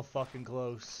real fucking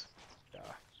close.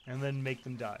 And then make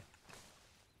them die.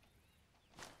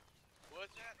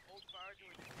 What's that? Hold fire till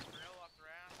we get the rail off their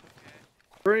ass? Okay.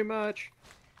 Pretty much.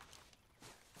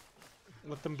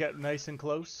 Let them get nice and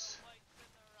close.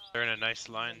 They're in a nice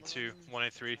line too,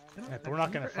 183. Yeah, but we're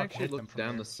not gonna Never fucking actually hit them look from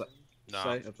down here. the No.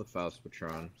 sight of the Faust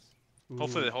Patron.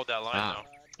 Hopefully they hold that line Ah. though.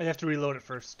 You have to reload it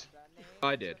first.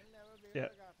 I did. Yeah.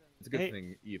 It's a good Hey,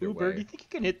 thing either Uber, way. do you think you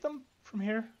can hit them from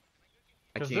here? I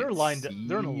Because can't they're lined. see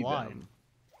They're in a them. line,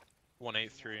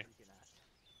 183.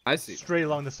 I see. straight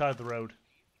along the side of the road.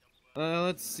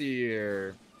 Let's see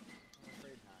here.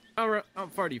 How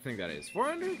far do you think that is?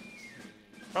 400?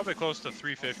 Probably close to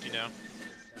 350 now.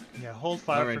 Yeah, hold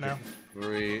fire for now.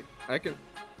 3. I can.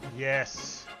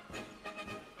 Yes.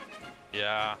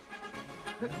 Yeah.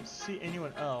 I don't see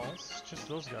anyone else. Just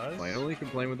those guys. My only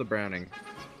complaint with the Browning.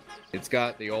 It's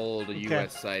got the old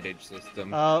US sightage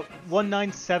system.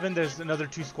 197. There's another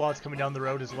 2 squads coming down the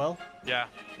road as well. Yeah.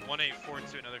 184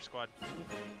 to another squad.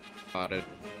 Spotted.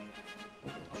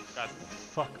 Got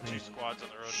Fuck 2 me. squads on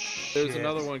the road. There's Shit.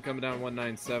 another one coming down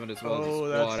 197 as well. Oh,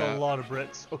 as a that's squad a out. lot of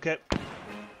Brits. Okay.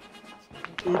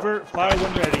 Uber, fire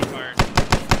when ready. Fire.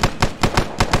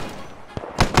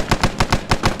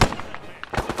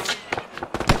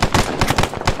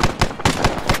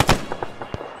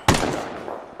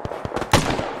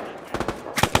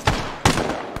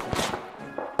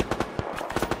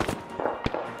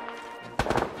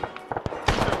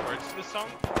 Words to the song?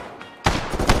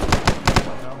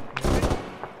 No.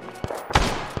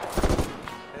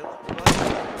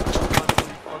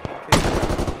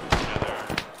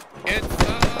 It's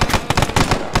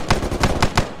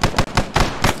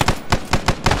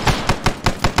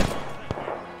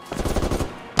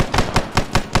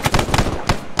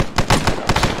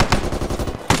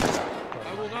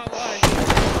I will not lie.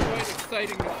 It's quite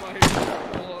exciting to fire.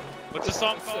 What's the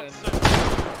song called?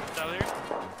 Salerno?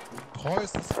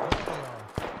 Preußen's Warrior.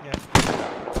 Yeah.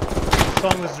 The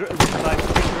song was written by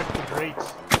Friedrich the Great.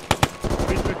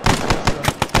 Friedrich was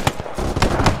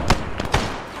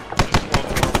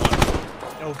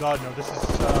oh god, no, this is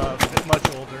a bit much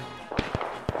older.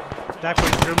 Back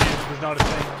when Germany was not a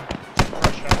thing.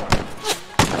 Prussia.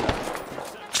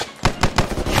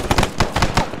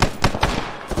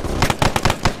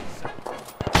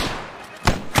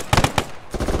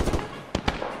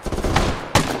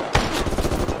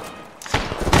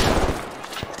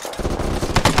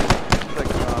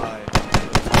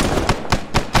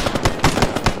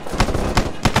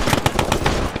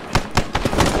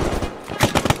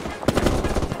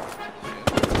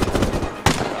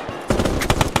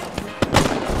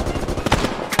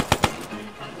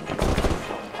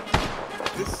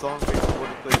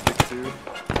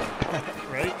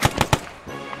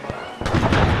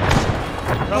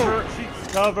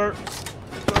 Cover.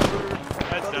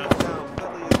 Heads down.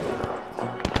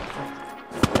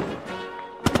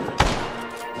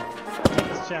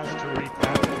 This chance to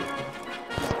recap it.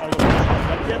 Otherwise, not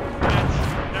done yet. Heads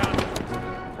down.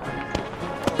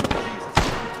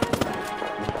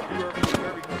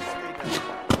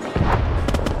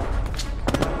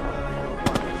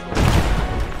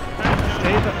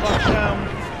 Stay the fuck down.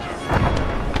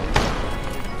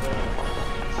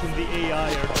 Soon the AI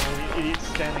are the idiots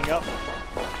standing up.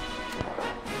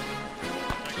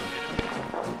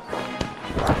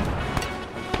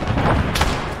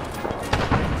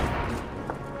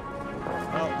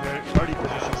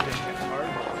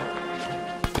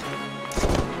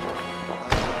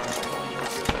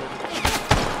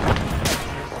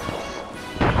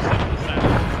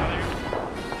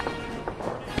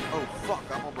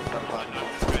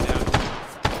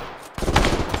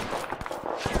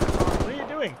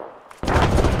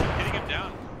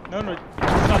 No,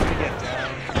 it's not gonna get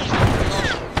down.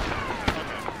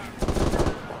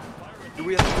 Do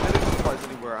we have any medical supplies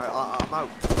anywhere? I'm out.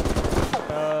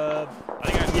 I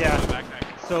think I yeah.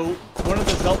 So one of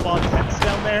the Zeltbahn tents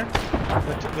down there,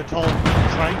 the tall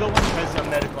triangle one, has a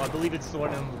medical. I believe it's the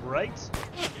one on the right.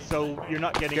 So you're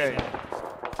not getting it.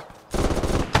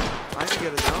 I can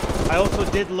get it now. I also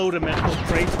did load a medical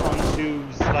crate onto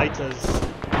Zvita's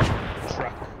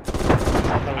truck.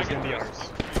 That was gonna be ours.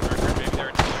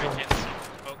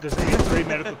 There's 3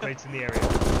 medical crates in the area.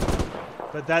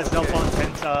 But that Zeltbahn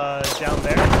tent down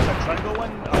there, that triangle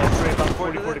one, it's about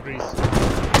 44 degrees.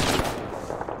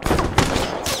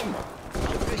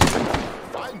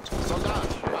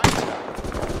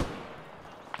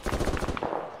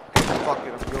 Fuck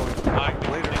it, I'm going.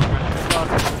 Later.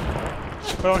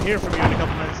 If I don't hear from you in a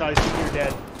couple minutes, I assume you're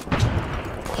dead.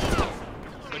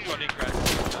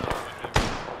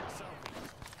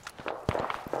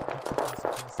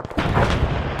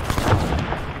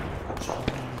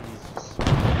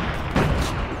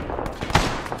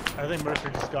 I think Mercer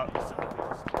just got...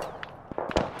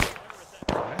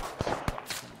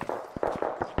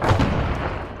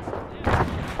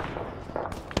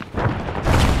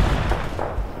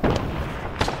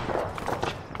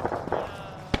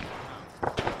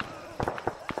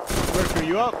 Mercer,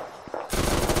 you up?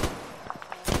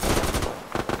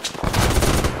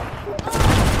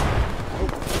 Oh,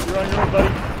 you're on your own,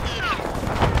 buddy.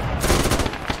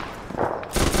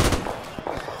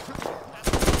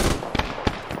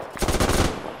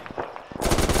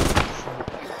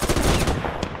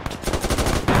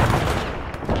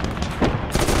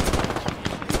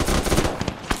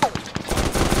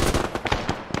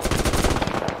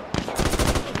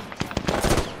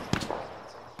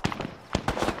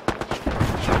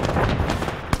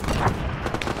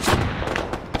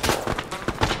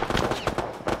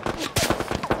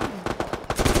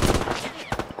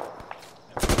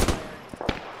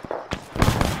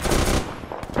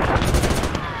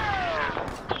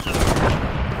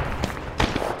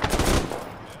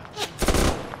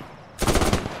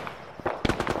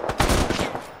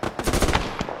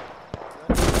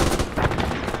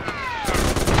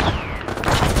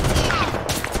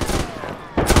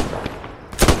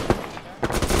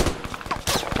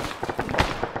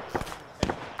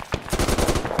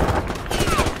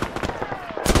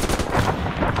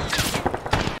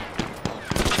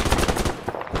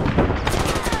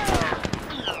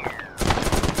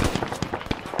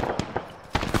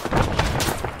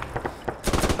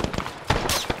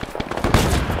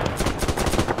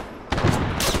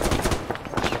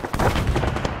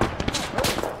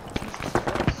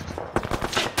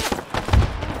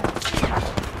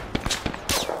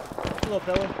 Hello,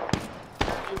 fella.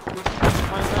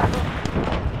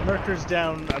 Merker's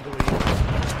down, I believe.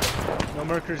 No,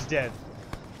 Merker's dead.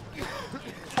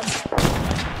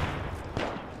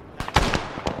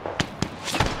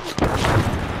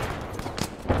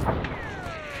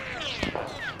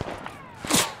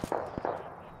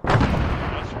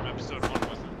 That's from episode 1,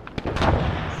 wasn't it?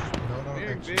 No,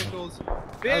 Vehicles.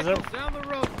 Vehicles down the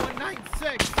road,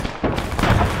 196.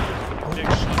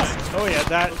 Oh yeah,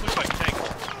 that. Those look like tanks.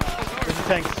 There's a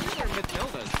tank. These are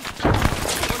Matildas.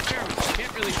 Don't care, I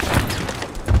can't really tell.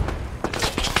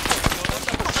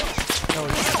 No,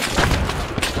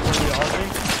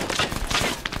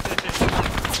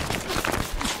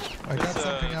 I got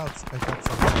something else. I got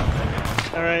something.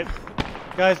 Alright.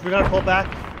 Guys, we gotta pull back.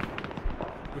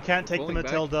 We can't take the Pulling back?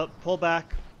 Matilda. Pull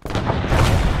back.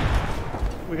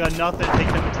 We got nothing to take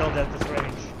the Matilda at this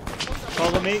range.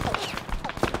 Follow me.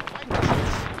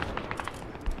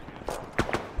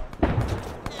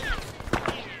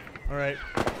 Alright.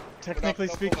 Technically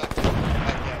speaking.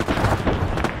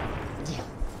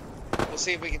 We'll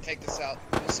see if we can take this out.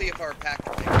 We'll see if our pack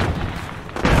can take it.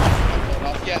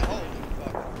 Yeah, holy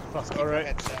fuck. Fuck,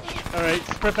 alright. Alright,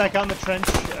 spread back out in the trench.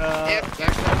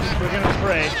 We're gonna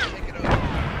pray.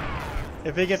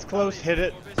 If he gets close, hit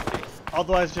it.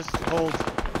 Otherwise, just hold.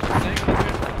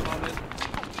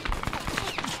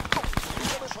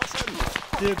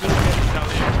 Dude, fuck.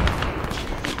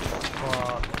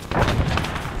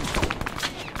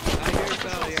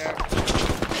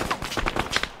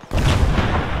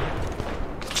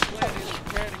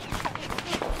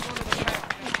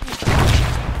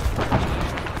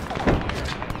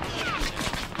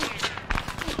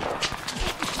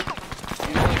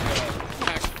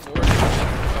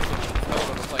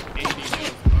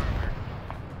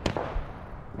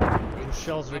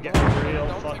 Shells are getting real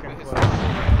fucking close.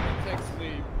 It takes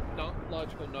the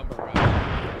logical number out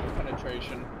of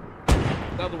penetration.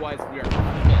 Otherwise, we are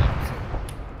fucked.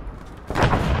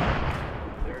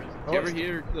 You ever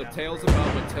hear the tales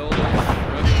about Matilda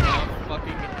running off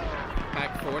fucking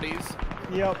pack 40s?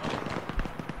 Yep.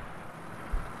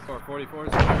 Or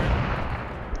 44s?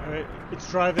 Alright, it's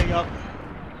driving up.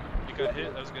 You got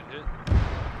hit, that was a good hit.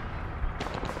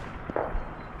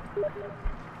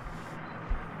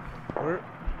 Where?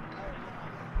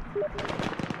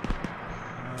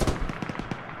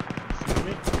 Excuse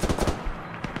me?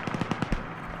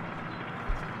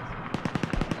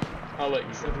 I'll let you.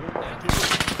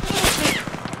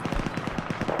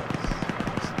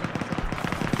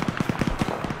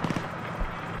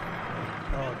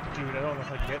 Oh, dude, I don't know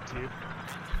if I can get to you.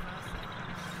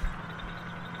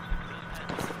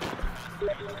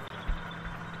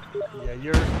 Yeah,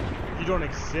 you don't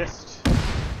exist.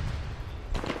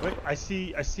 Wait, I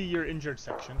see your injured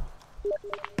section.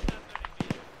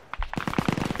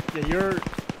 Yeah, you're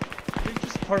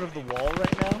just part of the wall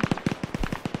right now.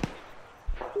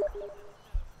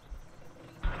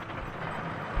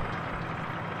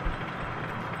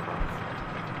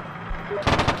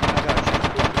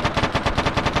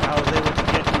 I was able to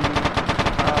get you.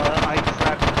 I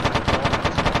trapped you in that wall.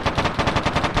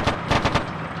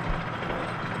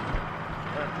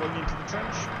 Alright, going into the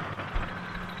trench.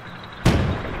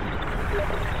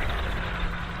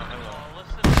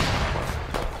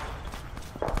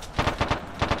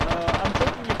 I'm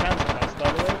taking your panzer pass, by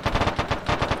the way.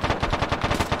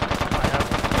 I have.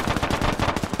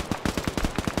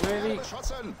 Really?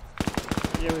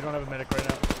 Yeah, we don't have a medic right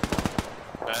now.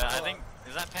 I think,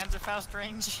 is that Panzerfaust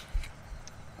range?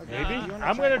 Maybe.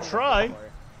 I'm gonna try.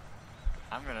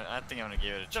 I think I'm gonna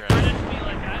give it a try.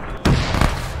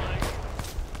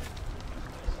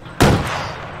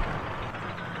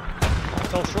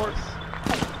 Fell short.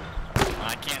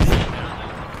 I can't see it now.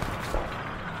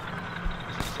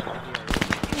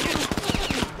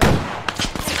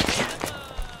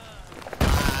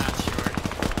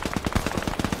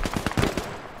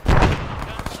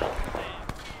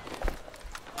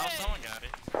 Oh, someone got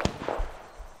it.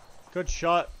 Good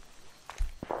shot.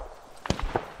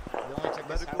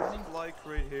 Medical supply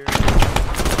crate here.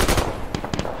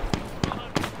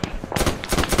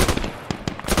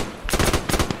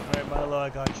 Alright, Milo, I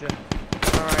got you.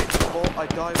 Alright, well, I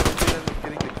died, but I did end up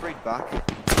getting the crate back.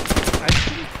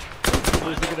 Actually, it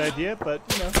was a good idea, but,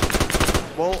 you know.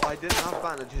 Well, I didn't have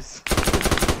bandages.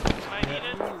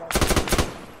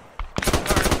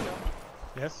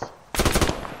 Yes?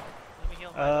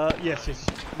 Yes.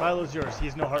 Milo's yours. He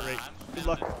has no heart rate. Good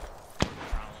luck.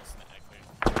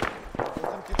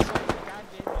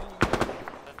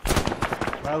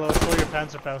 Milo, I stole your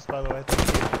Panzerfaust, by the way.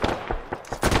 Thank you.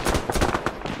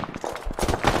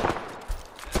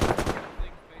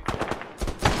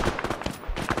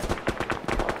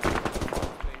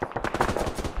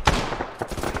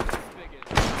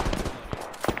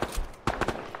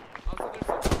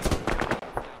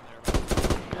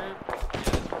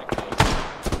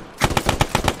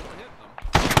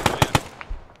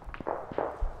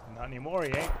 anymore, he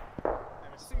ain't.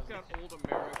 This thing's got old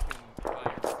American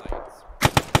iron sights.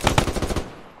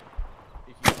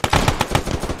 If you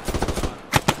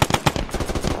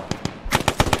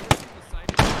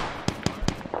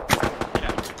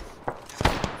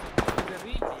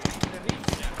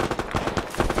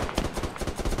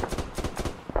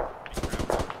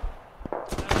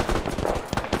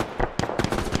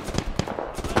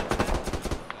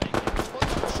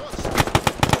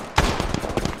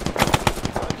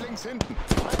Hinten.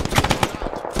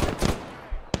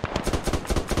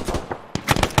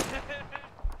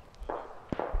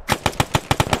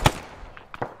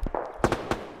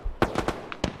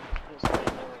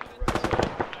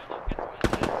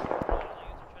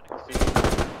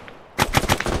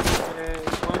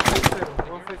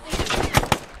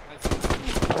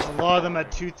 There's a lot of them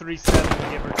at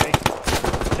 237, give or take.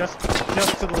 Just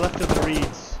to the left of the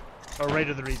reeds. Or right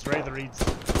of the reeds, right of the reeds.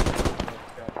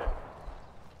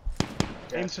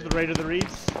 Aim to the right of the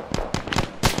reeds.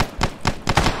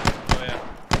 Oh yeah.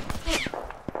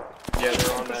 Yeah,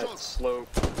 they're on that slope.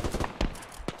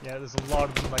 Yeah, there's a lot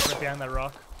of them like right behind that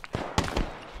rock.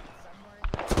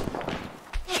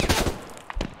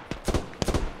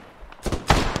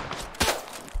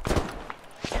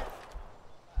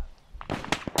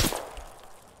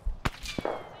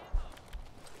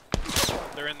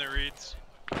 They're in the reeds.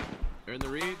 They're in the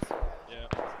reeds? Yeah.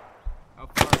 How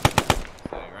far?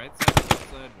 Say, right side,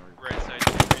 left side, or right side,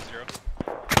 230.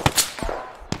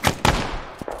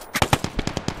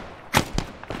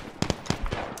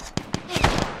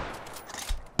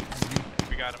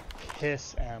 We got him.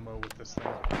 Piss ammo with this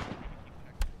thing.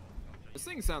 This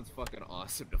thing sounds fucking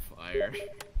awesome to fire.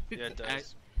 Yeah, it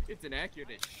does. It's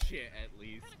inaccurate as shit, at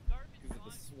least, because of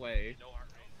the sway.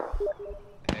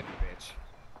 Heavy bitch.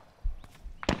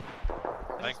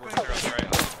 I think we're on the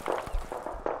right.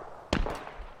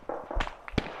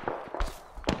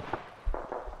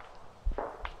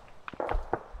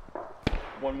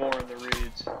 One more in the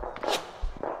reeds.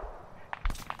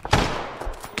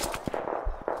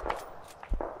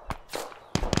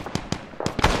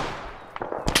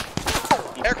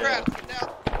 Aircraft, get down.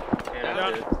 And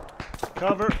I'm dead.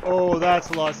 Cover. Oh, that's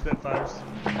a lot of Spitfires.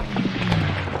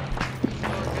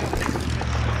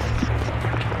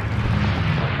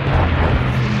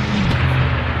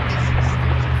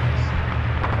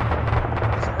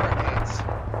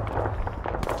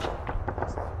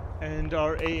 And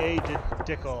our AA did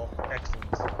dick all.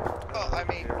 Excellent. Well, I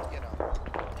mean, you know.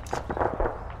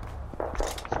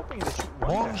 Hoping to shoot one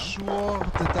down. Bonjour,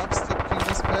 the dubstep king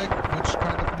is back. Which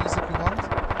kind of music you want?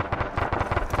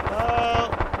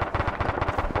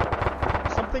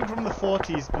 Something from the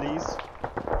 40s, please.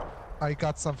 I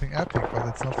got something epic, but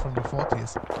it's not from the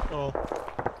 40s. Oh.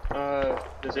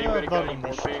 Does anybody got any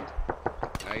morphine?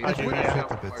 I do have fit a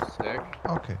one bit. more stick.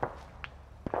 Okay.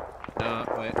 No,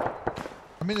 wait.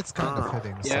 I mean, it's kind of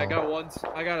fitting. Yeah, so. I got one.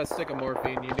 I got a stick of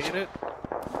morphine. You need it?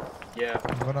 Yeah.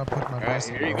 I'm gonna put my voice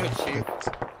in here you go, low. Chief.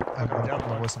 I'm gonna put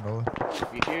my voice in low.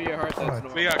 You hear your heart? That's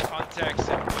normal. We got contacts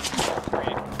in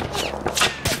green.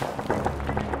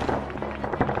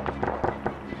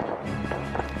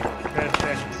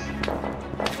 Perfect.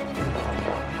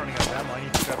 I'm running out of ammo. I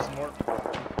need to grab some more.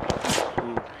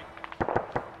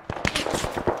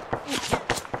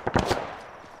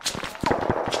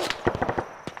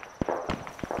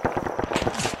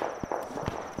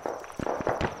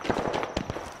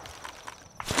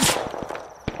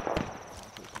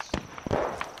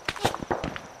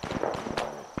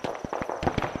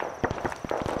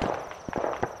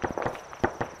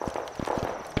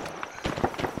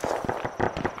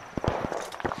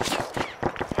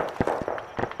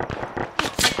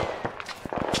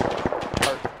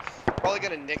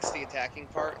 Gonna nix the attacking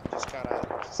part and just kind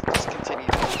of just continue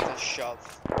to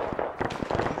shove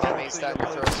enemies down your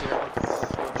throats here.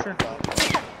 Sure.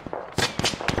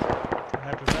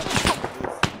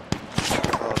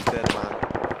 Oh, dead man.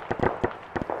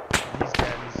 He's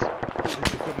dead.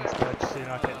 His equipment's glitched, so you're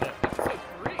not getting it.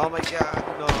 Oh my god,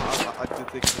 no, I did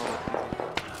think so.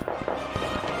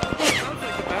 Sounds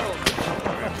like the battle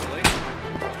of actually.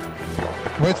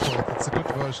 Wait for it, it's a good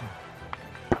version.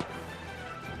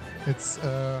 It's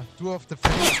Duel of the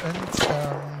Fates and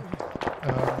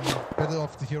Battle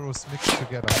of the Heroes mixed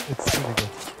together. It's really good.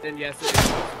 Then yes, it is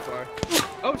so far.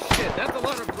 Oh shit, that's a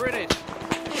lot of British.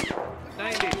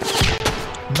 90.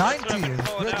 90 is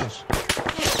British.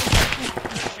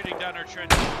 Shooting down our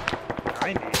trench.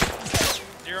 90.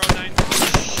 0-9.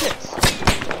 Shit.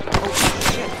 Oh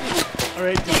shit.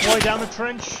 Alright, deploy down the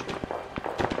trench.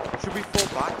 Should we fall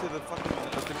back to the fucking...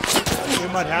 We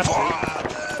might have to.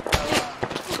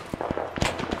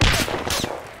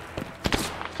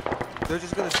 They're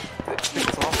just gonna pick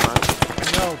us off, man.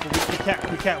 No, but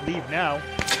we can't leave now.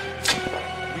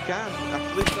 We can,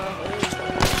 actually.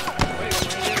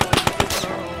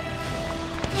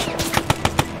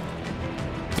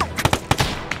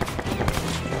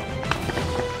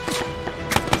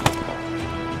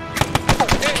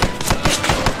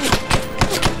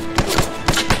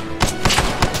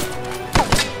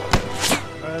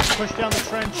 Let's push down the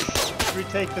trench,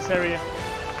 retake this area.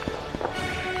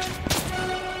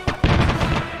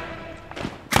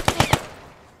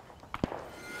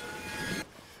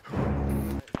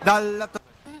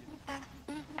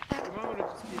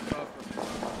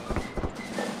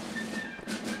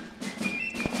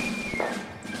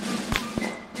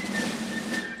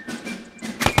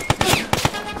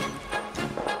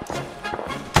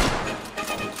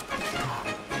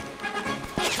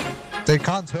 They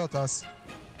can't hurt us.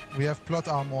 We have plot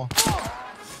armor.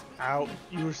 Ow,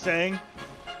 you were saying?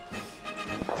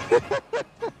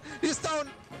 He's down!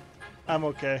 I'm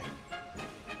okay.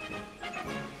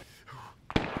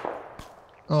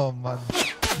 Oh man,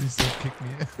 please don't kick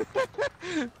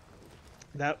me.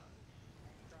 That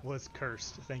was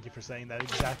cursed. Thank you for saying that.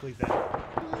 Exactly that.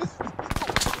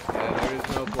 Yeah, there is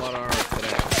no plot armor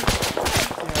today.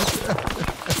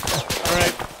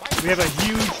 Alright, we have a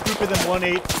huge group of them,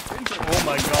 1-8. Oh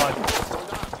my god.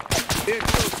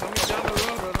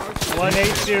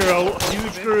 180,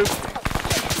 huge group.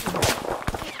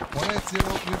 180,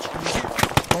 huge group.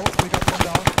 Oh, we got one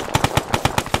down.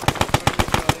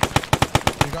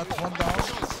 We got one down.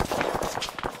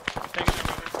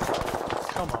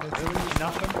 Come on, really?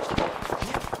 Nothing?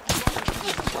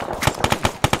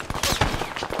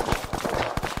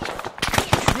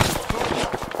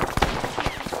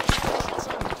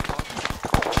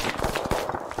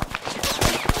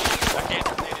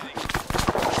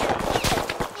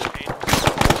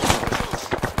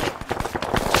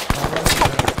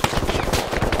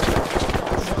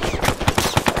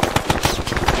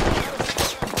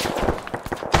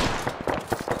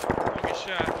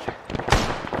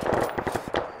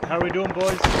 How are we doing,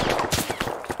 boys?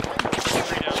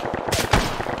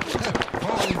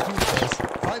 Holy Jesus.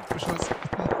 Fight for sure.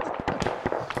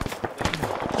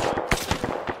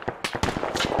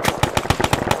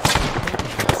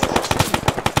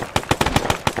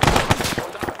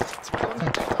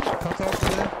 Cut off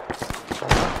there.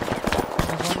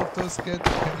 Can one of those can you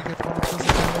get one of those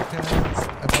yellow cans?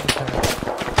 Another can.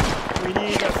 We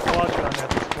need a quad gun at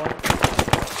this point.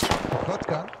 A plot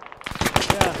gun?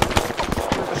 Yeah.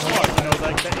 A quad, you know,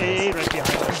 like the AA right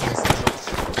behind us.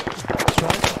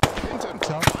 Try it.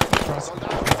 Jump. Trust me.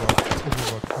 It will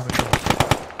work. I'm sure.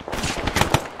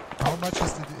 How much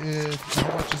is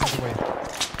it away?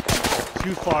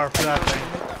 Too far for that thing.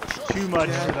 Too much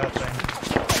for that thing.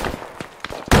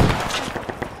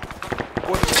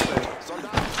 What did you say?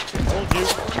 Told you.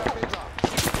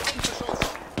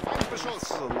 This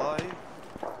is alive.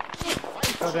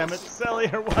 God damn it, Sally,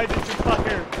 or why did you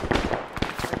fire?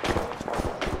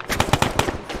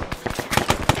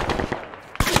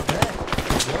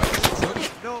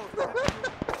 No.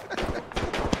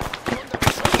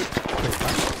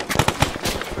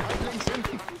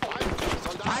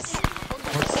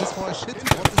 What's this for a shit?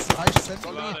 What is Eich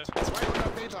sending me?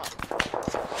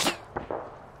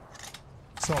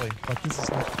 Sorry, but this is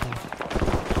not cool.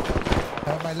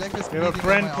 My leg is We have a bleeding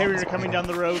friend and my arm carrier is coming bleeding. down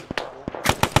the road.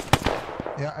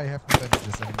 Yeah, I have no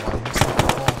bandages anymore. I used them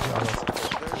before on the others.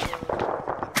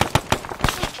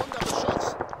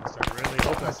 So I really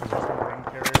hope that's a friend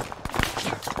carrier.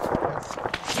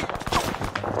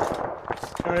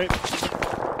 Alright.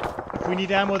 If we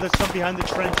need ammo, there's some behind the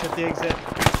trench at the exit.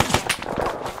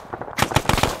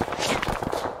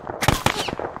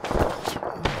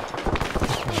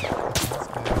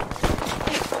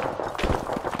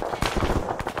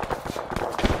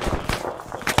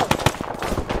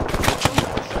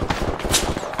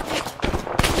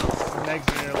 Legs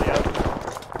are nearly out.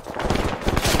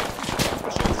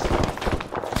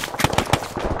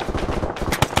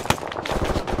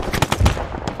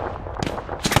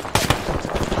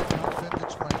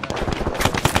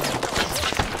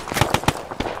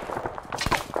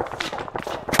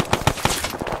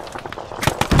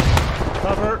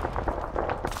 Cover.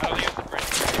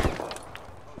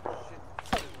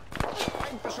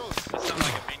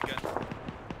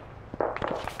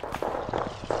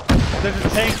 There's a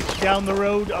tank down the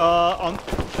road on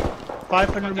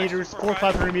 500 meters,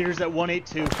 500 meters at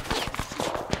 182.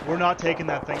 We're not taking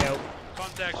that thing out.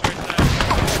 Contacts right there.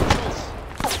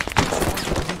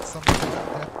 Need some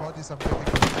dead bodies. I'm getting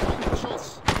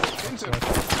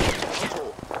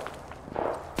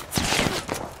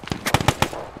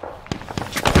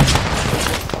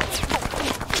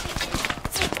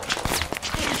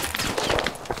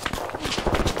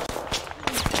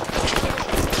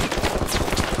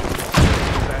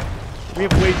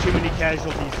too many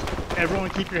casualties. Everyone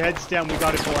keep your heads down, we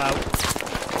gotta pull out.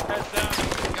 Heads down.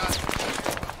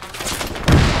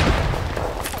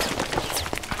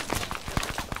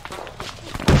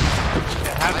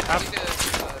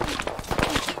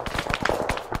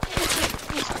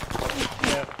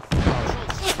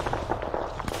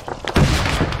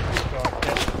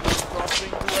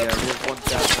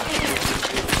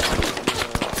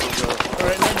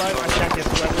 Alright, never mind, I can't get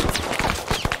the weapon.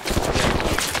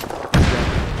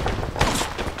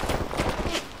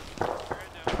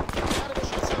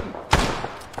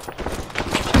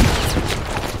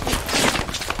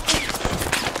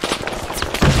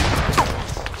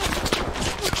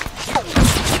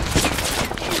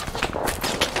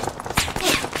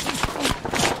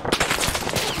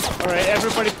 Alright,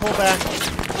 everybody pull back.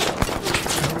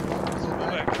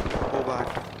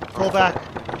 Pull back.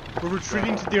 We're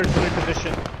retreating to the artillery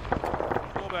position.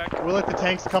 Pull back. We'll let the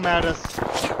tanks come at us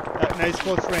at nice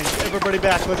close range. Everybody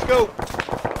back, let's go!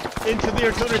 Into the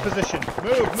artillery position.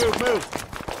 Move, move, move!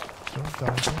 Don't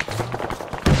die, don't die.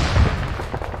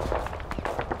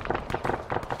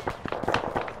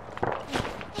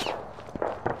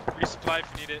 Resupply if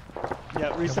you need it.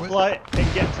 Yeah, resupply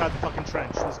and get inside the fucking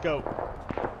trench. Let's go.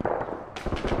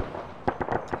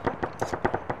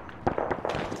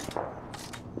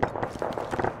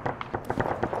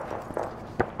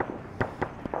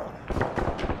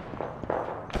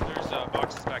 There's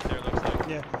boxes back there, looks like.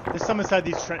 Yeah, there's some inside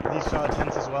these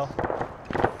tents as well.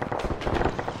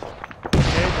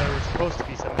 Okay, there were supposed to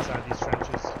be some inside these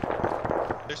trenches.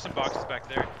 There's some boxes back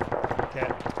there. Okay.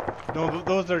 No,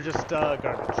 those are just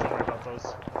garbage. Don't worry about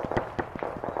those.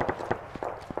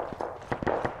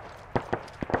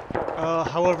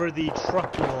 However, the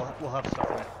truck will have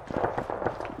stuff in it.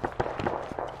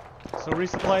 So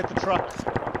resupply at the truck.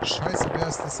 Scheiße, wer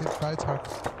ist das hier Freitag?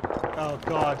 Oh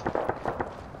god.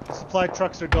 The supply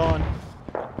trucks are gone.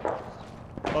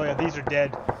 Oh yeah, these are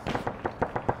dead.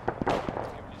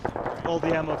 All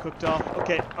the ammo cooked off.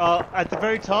 Okay, at the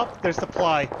very top, there's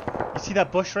supply. You see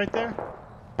that bush right there?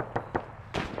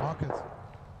 Mark it.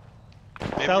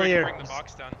 Maybe Sally we here. can bring the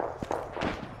box down.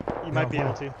 You might be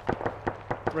able to.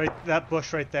 Right, that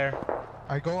bush right there.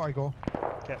 I go.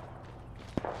 Okay.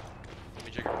 Let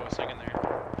me check your posting in there.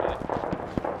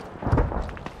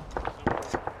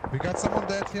 We got someone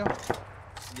dead here?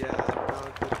 Yeah,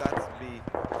 no, that's me.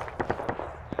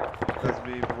 That's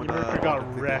me. When, You got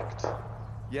wrecked.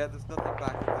 Yeah, there's nothing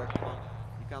back in there. Come on.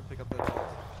 You can't pick up that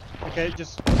box. Okay,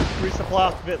 just resupply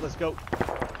off of it. Let's go.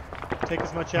 Take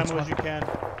as much ammo as you can.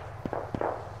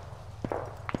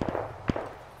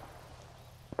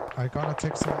 I gonna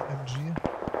take some MG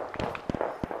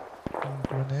and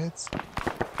grenades.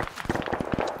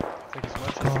 Take as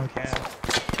much as God. you can.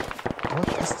 What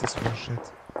is this for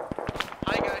shit?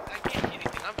 Hi guys, I can't see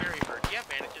anything. I'm very hurt. Do you have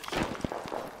bandages?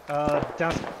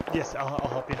 Down. Yes, I'll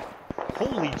help you.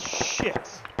 Holy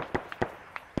shit.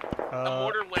 A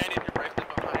mortar landed directly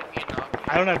behind me and knocked me.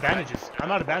 I don't have bandages.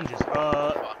 I'm out of bandages.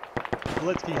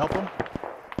 Blitz, can you help him?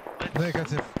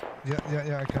 Negative.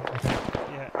 Yeah, I can.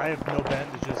 Yeah, I have no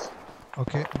bandages.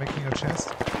 Okay, making a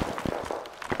chest.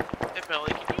 Hey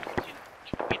Belly, can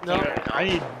you No, I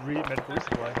need medical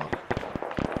resupply.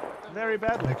 Very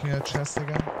badly. Making a chest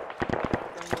again.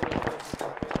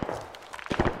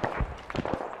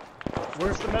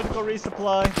 Where's the medical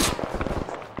resupply?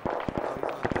 Oh, he's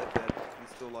not dead.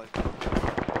 He's still alive.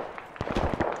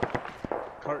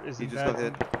 Cart isn't He just got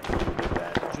hit.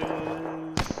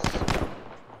 Bandages.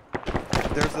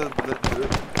 There's a...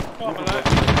 Oh, my life.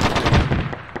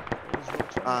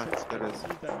 Ah, there it is.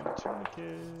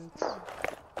 Tourniquets.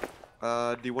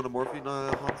 Do you want a morphine,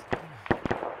 Hans?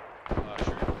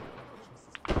 Sure.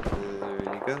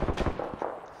 There you go.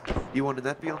 You want an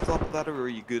epi on top of that, or are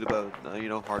you good about,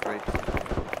 heart rate?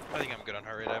 I think I'm good on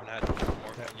heart rate. I haven't had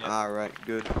morphine yet. Alright,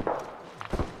 good.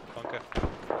 Okay.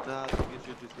 Nah, I think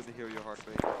you're just gonna hear your heart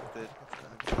rate.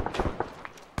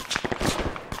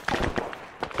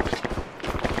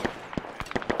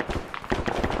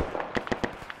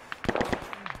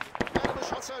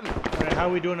 Alright, how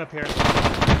are we doing up here?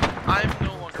 I'm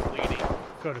no longer bleeding.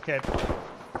 Good, okay.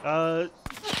 Do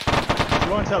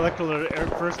you want to electrical air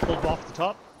first pulled off the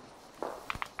top?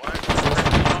 What?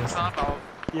 On top,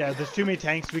 Yeah, there's too many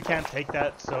tanks, we can't take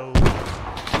that, so...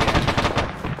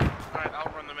 Alright,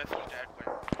 I'll run the message to Headway.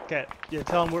 Okay, yeah,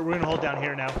 tell them we're gonna hold down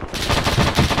here now.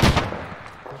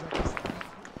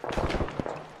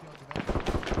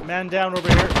 Man down over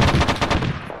here.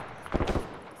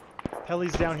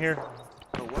 Heli's down here.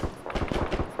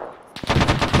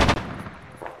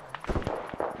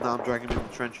 Nah, I'm dragging him in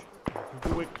the trench.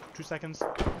 Wait, 2 seconds.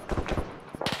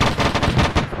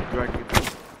 Dragging him.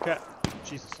 Okay,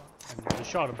 Jesus. And they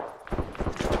shot him.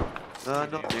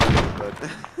 Not really, but...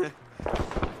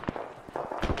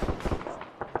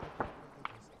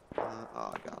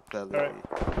 oh, God, belly. Alright.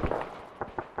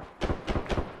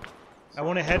 I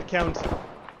want a head count.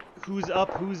 Who's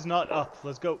up, who's not up.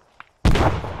 Let's go.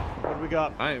 What do we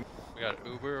got? We got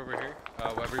Uber over here.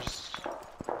 Weber's.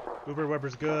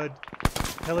 Weber's good.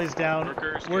 Heli's down.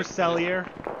 Workers Where's good. Salier?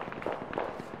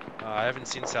 I haven't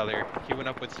seen Salier. He went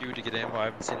up with you to get ammo. I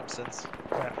haven't seen him since.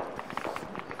 Yeah.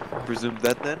 Presume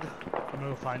that then? I'm gonna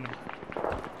go find him.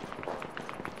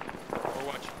 We're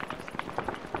watching.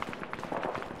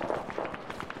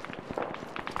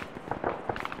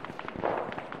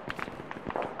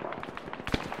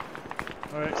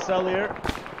 Alright, Salier.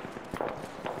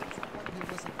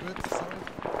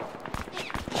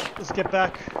 Let's get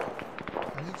back.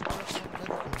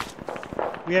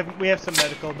 We have some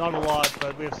medical, not a lot,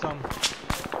 but we have some.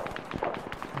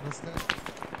 Understand?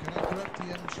 Can I grab the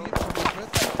MG from the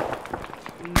grid?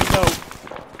 No.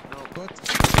 No. Good.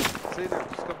 Stay there,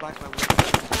 just come back my way.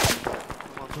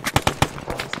 Come on.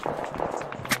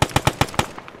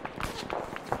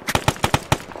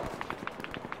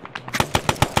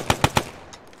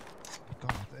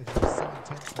 God, it was so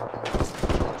intense right now. I was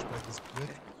touched by this grid.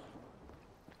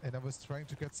 And I was trying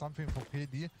to get something for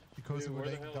PD because we were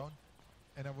laying down.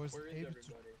 And I was able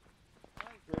to...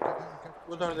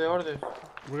 What are the orders?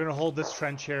 We're gonna hold this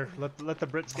trench here. Let the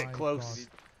Brits get close.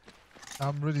 God.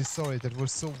 I'm really sorry, that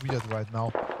was so weird right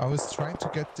now. I was trying to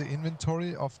get the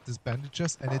inventory of these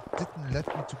bandages and it didn't let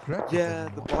me to grab it Yeah,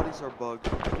 anymore. the bodies are bugged.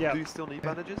 Yeah. Do you still need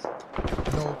bandages?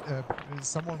 No,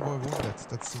 someone were wounded.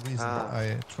 That's the reason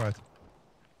I tried.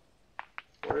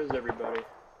 Where is everybody?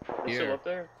 They still up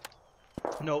there?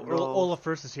 No, Olaf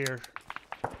first is here.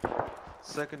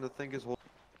 Second, I think is...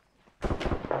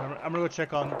 I'm gonna go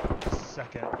check on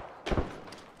second.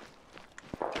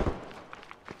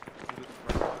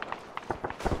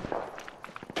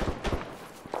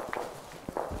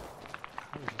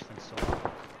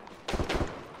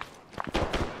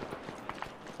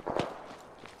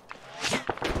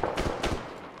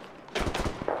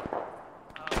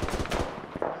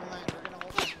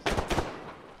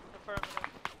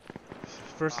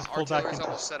 First is pulled back Artillery's into...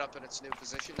 almost set up in its new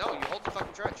position. No, you hold the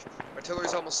fucking trench.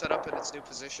 Artillery's almost set up in its new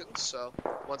position, so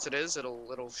once it is, it'll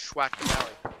schwack the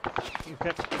valley. Okay,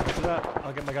 after that,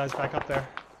 I'll get my guys back up there.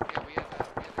 Yeah, we had a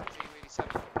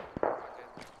Ju-87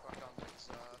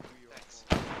 thanks.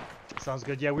 Sounds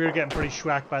good. Yeah, we were getting pretty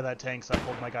schwacked by that tank, so I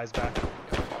pulled my guys back.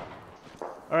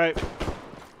 Alright.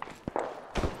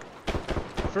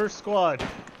 First squad.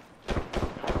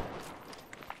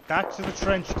 Back to the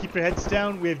trench. Keep your heads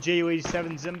down. We have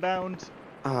Ju-87s inbound.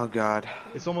 Oh God.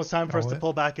 It's almost time for us to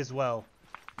pull back as well.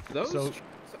 Those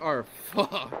are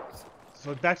fucked.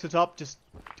 So back to the top. Just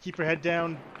keep your head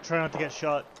down. Try not to get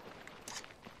shot.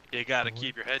 You gotta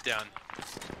keep your head down.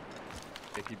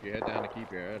 Yeah, keep your head down and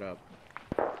keep your head up.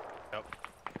 Yep.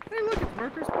 Hey, look, it's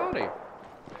Merker's body.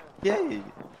 Yay.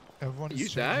 Everyone You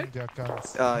is changing died? their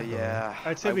guns. Yeah.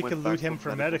 I'd say we went could back loot him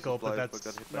for for medical, but that's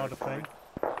got hit by not a fire. thing.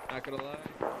 Not gonna lie.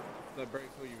 That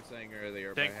breaks what you were saying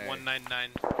earlier. Tank but hey.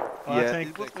 199. Oh, Yeah, tank.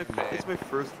 it was it's my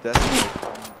first death.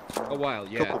 A while,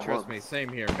 yeah, Couple trust me. months. Same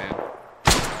here, man.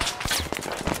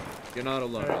 You're not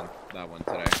alone on that one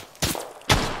today.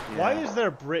 Why is there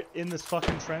a Brit in this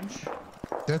fucking trench?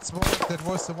 That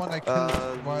was the one I killed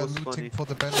while was looting funny. for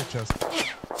the bandages.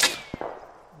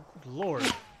 Lord.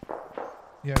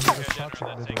 Yeah, he was charging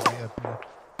literally at me.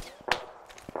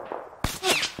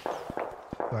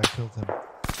 So I killed him.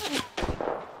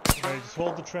 Alright, just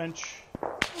hold the trench.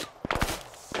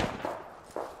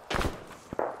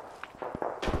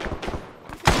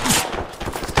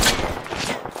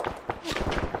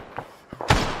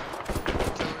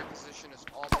 Artillery position is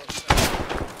almost set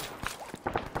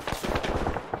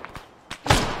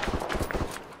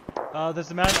up.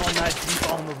 There's a man on that jeep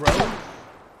on the road.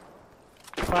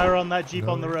 Fire on that jeep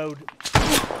on the road.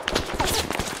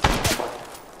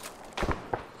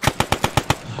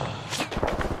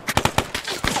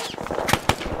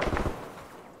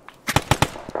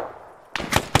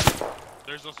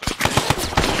 There's also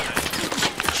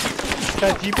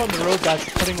That jeep on the road that's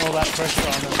putting all that pressure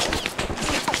on us.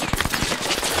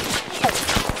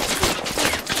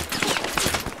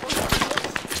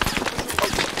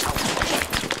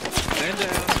 Stand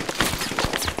down.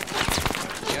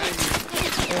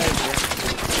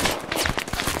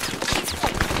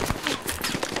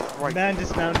 Man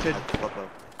dismounted.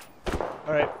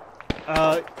 Alright.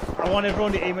 I want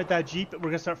everyone to aim at that jeep. We're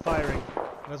gonna start firing.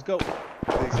 Let's go.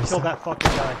 Let's kill that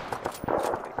fucking guy.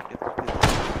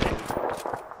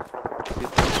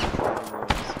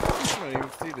 I don't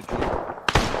even see the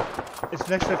jeep. It's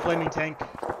next to the flaming tank.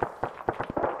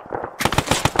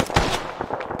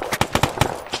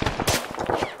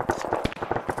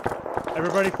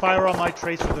 Everybody fire on my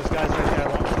tracer. Those guys right there.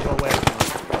 I want them to go away.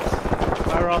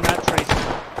 Fire on that tracer.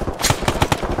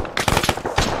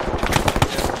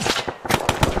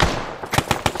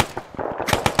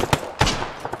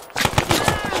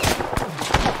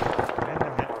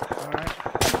 Random hit. Alright.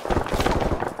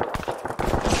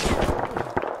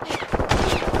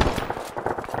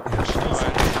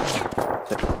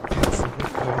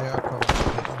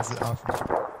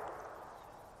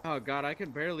 Oh god, I can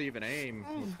barely even aim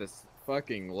with this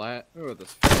fucking with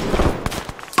this.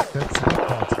 That's the good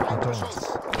part. I don't.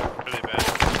 Really bad.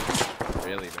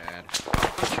 Really bad.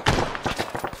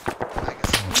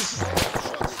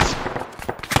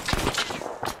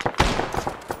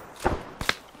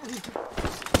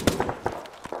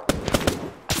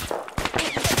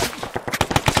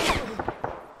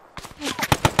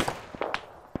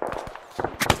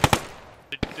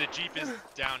 The Jeep is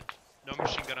down. No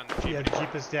machine gun on the Jeep. Yeah, the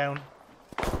Jeep is down.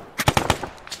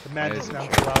 The man That is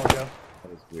dismounted a while ago.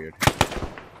 That was weird.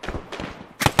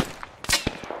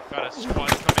 Got a squad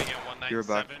coming at 197, You're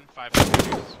back.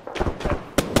 500.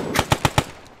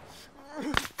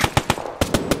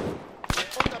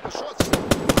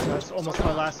 That's almost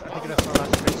my last. I think that's my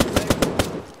last tracer.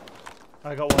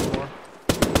 I got one more.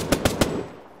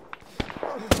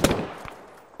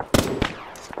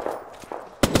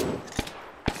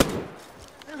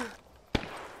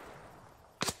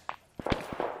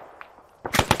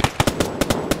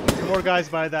 More guys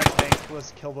by that tank.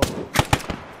 Let's kill them.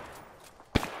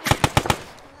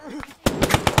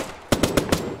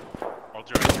 I'll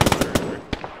drive your fire.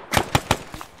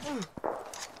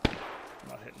 I'm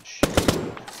not hitting shit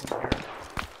from here.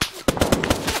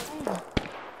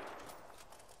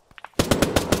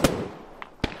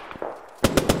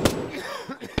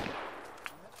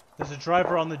 There's a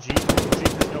driver on the Jeep. The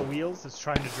Jeep has no wheels. It's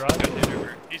trying to drive.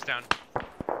 He's down.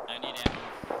 I need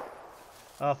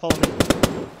ammo. Follow me.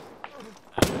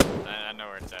 I know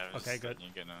where it's at. Okay, good.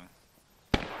 You can,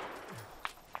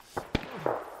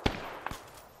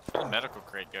 where'd the medical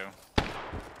crate go?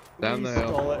 Down the We hill.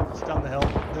 stole it. It's down the hill.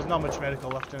 There's not much medical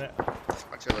left in it.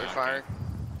 Artillery fire.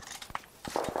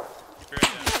 Keep your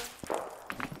head down.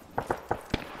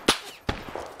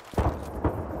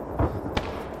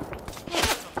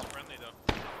 Sounds friendly though.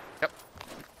 Yep.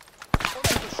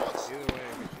 Either way,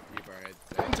 we should keep our heads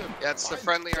down. Yeah, it's the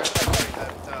friendly artillery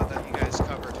that you guys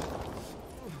covered.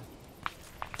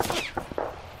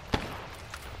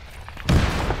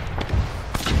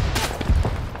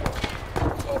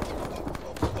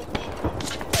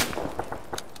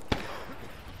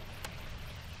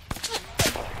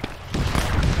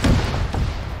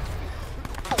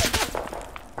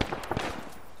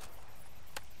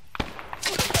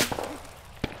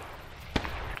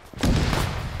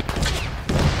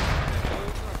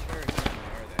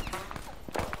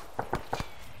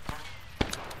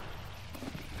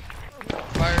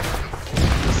 Fired at the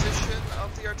old position of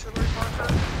the artillery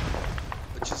marker,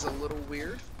 which is a little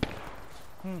weird.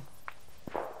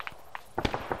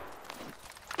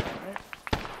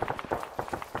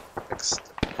 Next.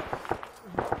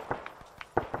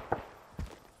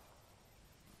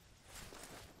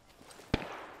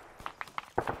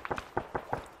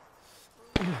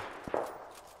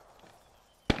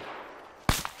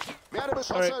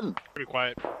 Alright. Pretty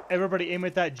quiet. Everybody aim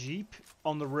at that Jeep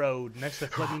on the road next to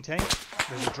the flipping tank.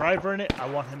 There's a driver in it. I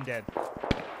want him dead.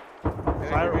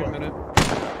 Fire give me a away. minute.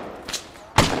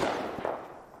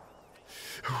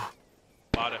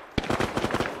 Lotta.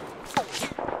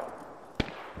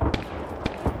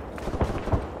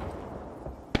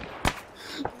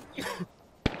 He's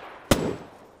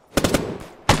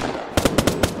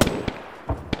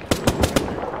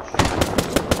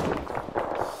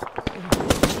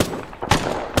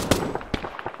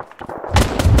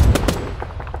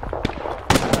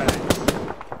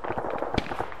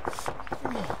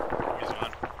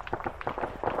on.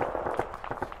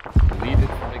 Deleted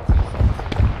from existence.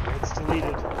 It's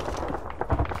deleted.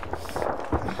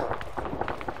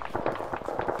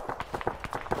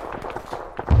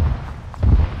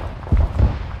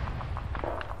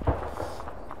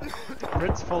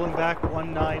 Brits falling back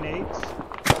 198.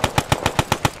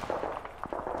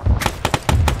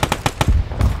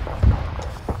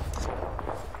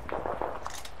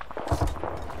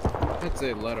 I'd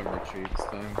say let him retreat this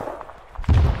time.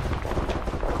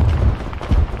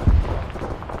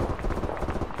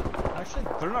 Actually,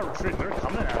 they're not retreating. They're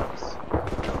coming at us.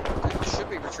 They should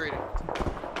be retreating.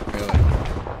 Really?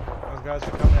 Those guys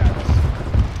are coming at us.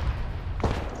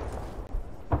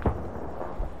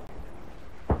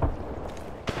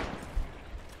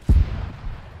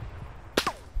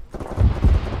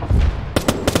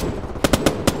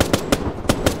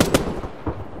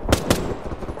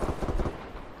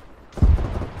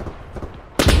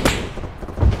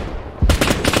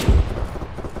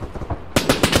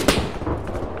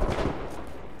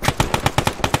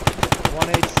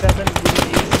 7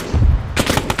 moving east.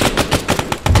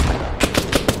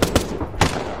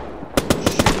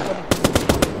 Shoot them.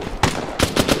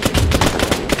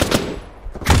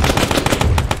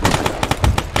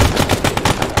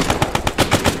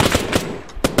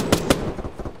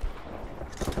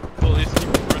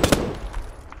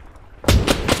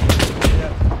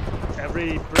 Yeah.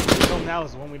 Every British we kill now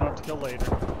is the one we don't have to kill later.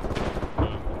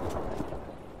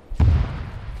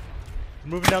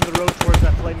 Moving down the road towards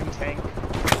that flaming tank.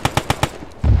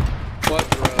 What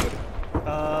road?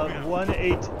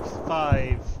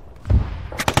 185.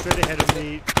 Straight ahead of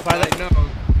me. By I know.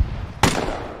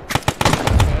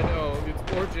 I know. It's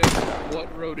more just what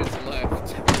road is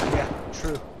left. Yeah,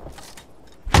 true.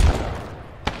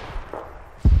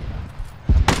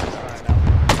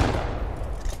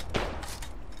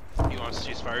 You want us to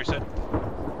cease fire, you said?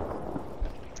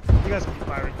 You guys keep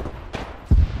firing.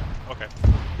 Okay.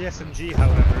 The SMG,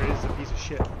 however, is a piece of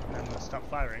shit. And I'm gonna stop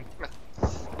firing.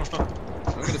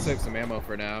 I'm gonna save some ammo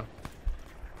for now.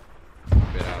 A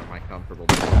bit out of my comfortable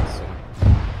business, so.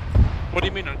 What do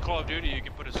you mean on Call of Duty you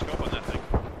can put a scope on that thing?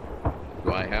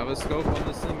 Do I have a scope on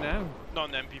this thing now? No,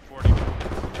 on the MP40.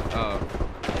 Oh.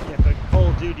 Yeah, but Call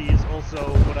of Duty is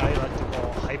also what I like to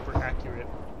call hyper accurate.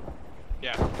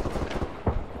 Yeah.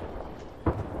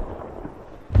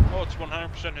 Oh, it's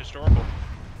 100% historical.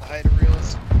 Hide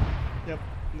realism. Yep,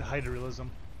 the hyper realism.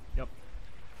 Yep.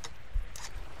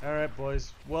 Alright,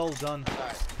 boys. Well done.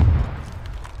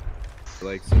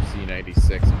 Like some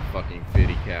C96 and fucking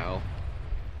 50 cal.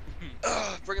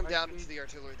 Bring him down into the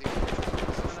artillery.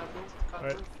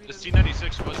 Alright. The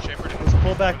C96 was chambered in. Let's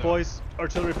pull back, boys.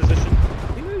 Artillery position.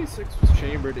 C96 was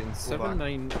chambered in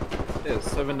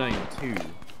 792.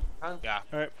 Yeah.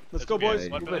 Alright, let's go, boys.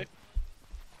 What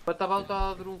about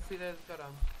the room file,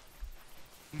 caramba?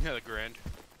 Yeah, the grand.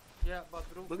 Yeah, but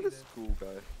room Look at this cool guy.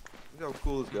 Look how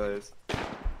cool this guy is. This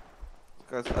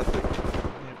guy's epic.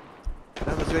 Yeah.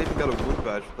 Damn, has he even got a wood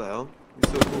badge? What the hell? He's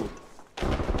so cool.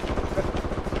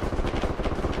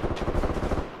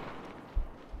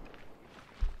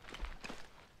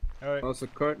 Alright. Also,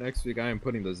 Kurt, next week I am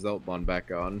putting the Zeltbahn back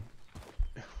on.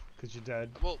 Because you died.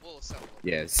 We'll assemble.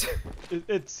 Yes.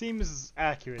 It seems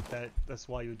accurate that that's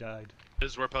why you died.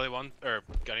 Is Warpelli one or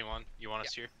Gunny one? You want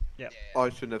us here? Yeah. I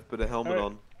shouldn't have put a helmet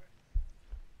on.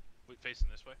 We facing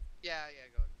this way. Yeah,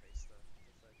 go and face the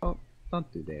thing. Oh,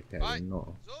 don't do that, Perry.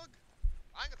 No.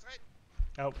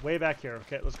 Oh, way back here.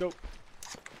 Okay, let's go.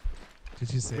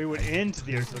 Did you say? We went into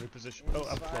the artillery position. Oh,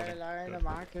 I'm floating.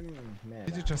 Good.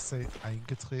 Did you just say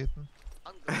eingetreten?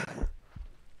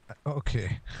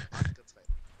 Okay.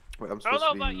 Wait, I'm I don't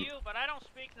know about you, but I don't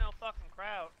speak no fucking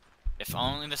crowd. If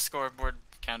only the scoreboard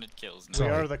counted kills. We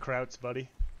are the Krauts, buddy.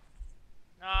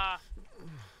 Nah.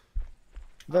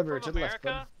 Weber, I'm to from the left,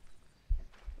 bud.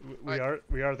 America.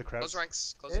 We are the Krauts. Close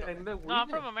ranks. Close it up. No, I'm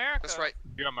from America. That's right.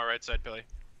 You're on my right side, Billy.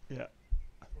 Yeah.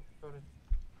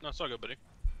 No, it's all good, buddy.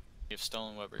 You've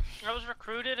stolen Weber. I was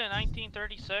recruited in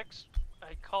 1936.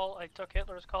 I took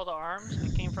Hitler's call to arms. I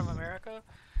came from America.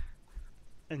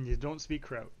 And you don't speak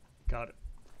Kraut. Got it.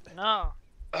 No.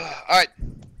 Alright.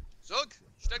 Zug,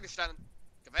 steg gestanden.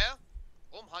 Gewehr,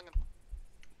 rumhangen.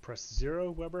 Press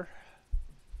 0, Weber.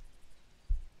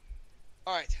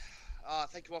 Alright.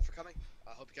 Thank you all for coming.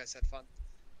 I hope you guys had fun.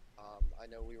 I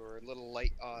know we were a little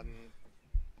light on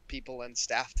people and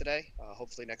staff today.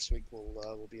 Hopefully next week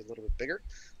we'll be a little bit bigger.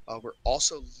 We're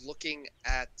also looking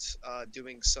at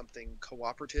doing something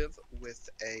cooperative with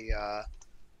I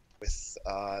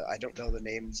don't know the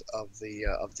names of the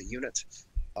unit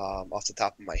off the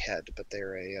top of my head, but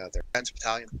they're a Panzer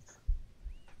battalion.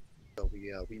 So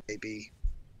we may be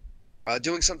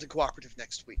doing something cooperative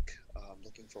next week.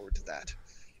 Looking forward to that.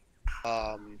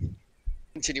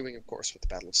 Continuing, of course, with the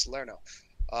Battle of Salerno.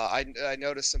 I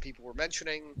noticed some people were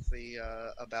mentioning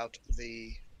about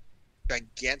the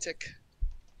gigantic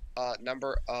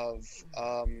number of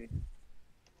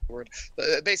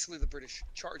basically the British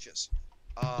charges,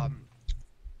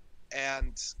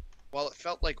 and while it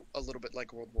felt like a little bit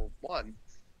like World War One,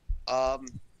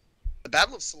 the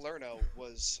Battle of Salerno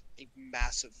was a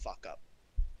massive fuck up,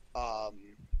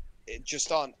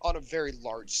 just on a very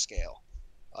large scale,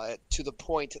 to the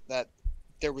point that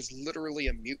there was literally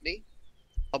a mutiny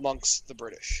amongst the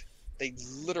British. They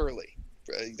literally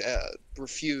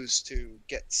refused to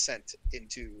get sent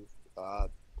into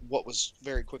what was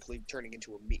very quickly turning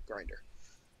into a meat grinder.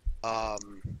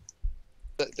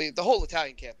 The whole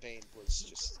Italian campaign was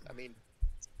just, I mean,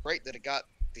 great that it got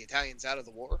the Italians out of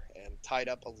the war and tied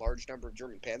up a large number of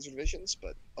German panzer divisions,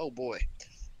 but oh boy,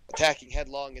 attacking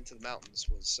headlong into the mountains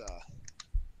was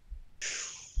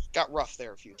got rough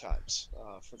there a few times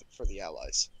for the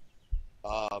Allies.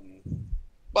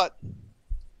 But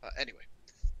anyway,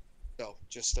 so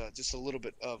just a little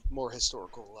bit of more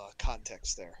historical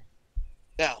context there.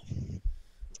 Now,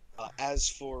 as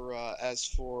for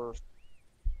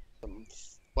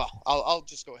well, I'll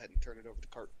just go ahead and turn it over to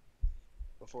Cart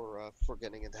before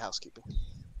getting into housekeeping.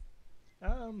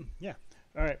 Yeah.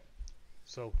 All right.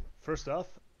 So first off,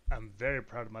 I'm very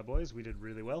proud of my boys. We did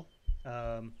really well.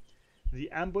 The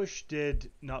ambush did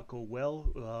not go well.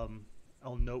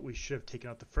 I'll note we should have taken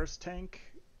out the first tank,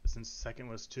 since the second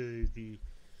was to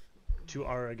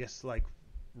our, I guess, like,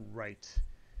 right.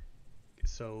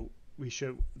 So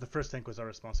the first tank was our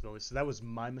responsibility. So that was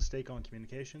my mistake on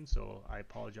communication, so I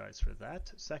apologize for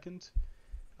that. Second,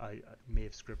 I may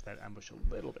have scripted that ambush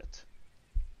a little bit.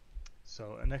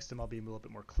 So next time I'll be a little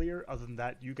bit more clear. Other than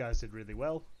that, you guys did really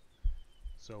well.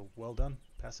 So well done.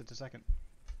 Pass it to second.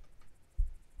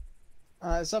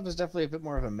 This up was definitely a bit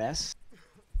more of a mess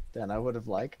than I would have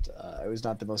liked. I was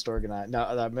not the most organized. No,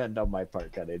 I meant on my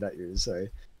part, Cuddy, not yours. Sorry.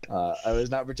 I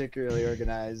was not particularly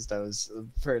organized. I was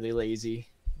fairly lazy,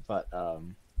 but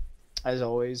as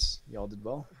always, y'all did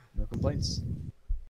well. No complaints.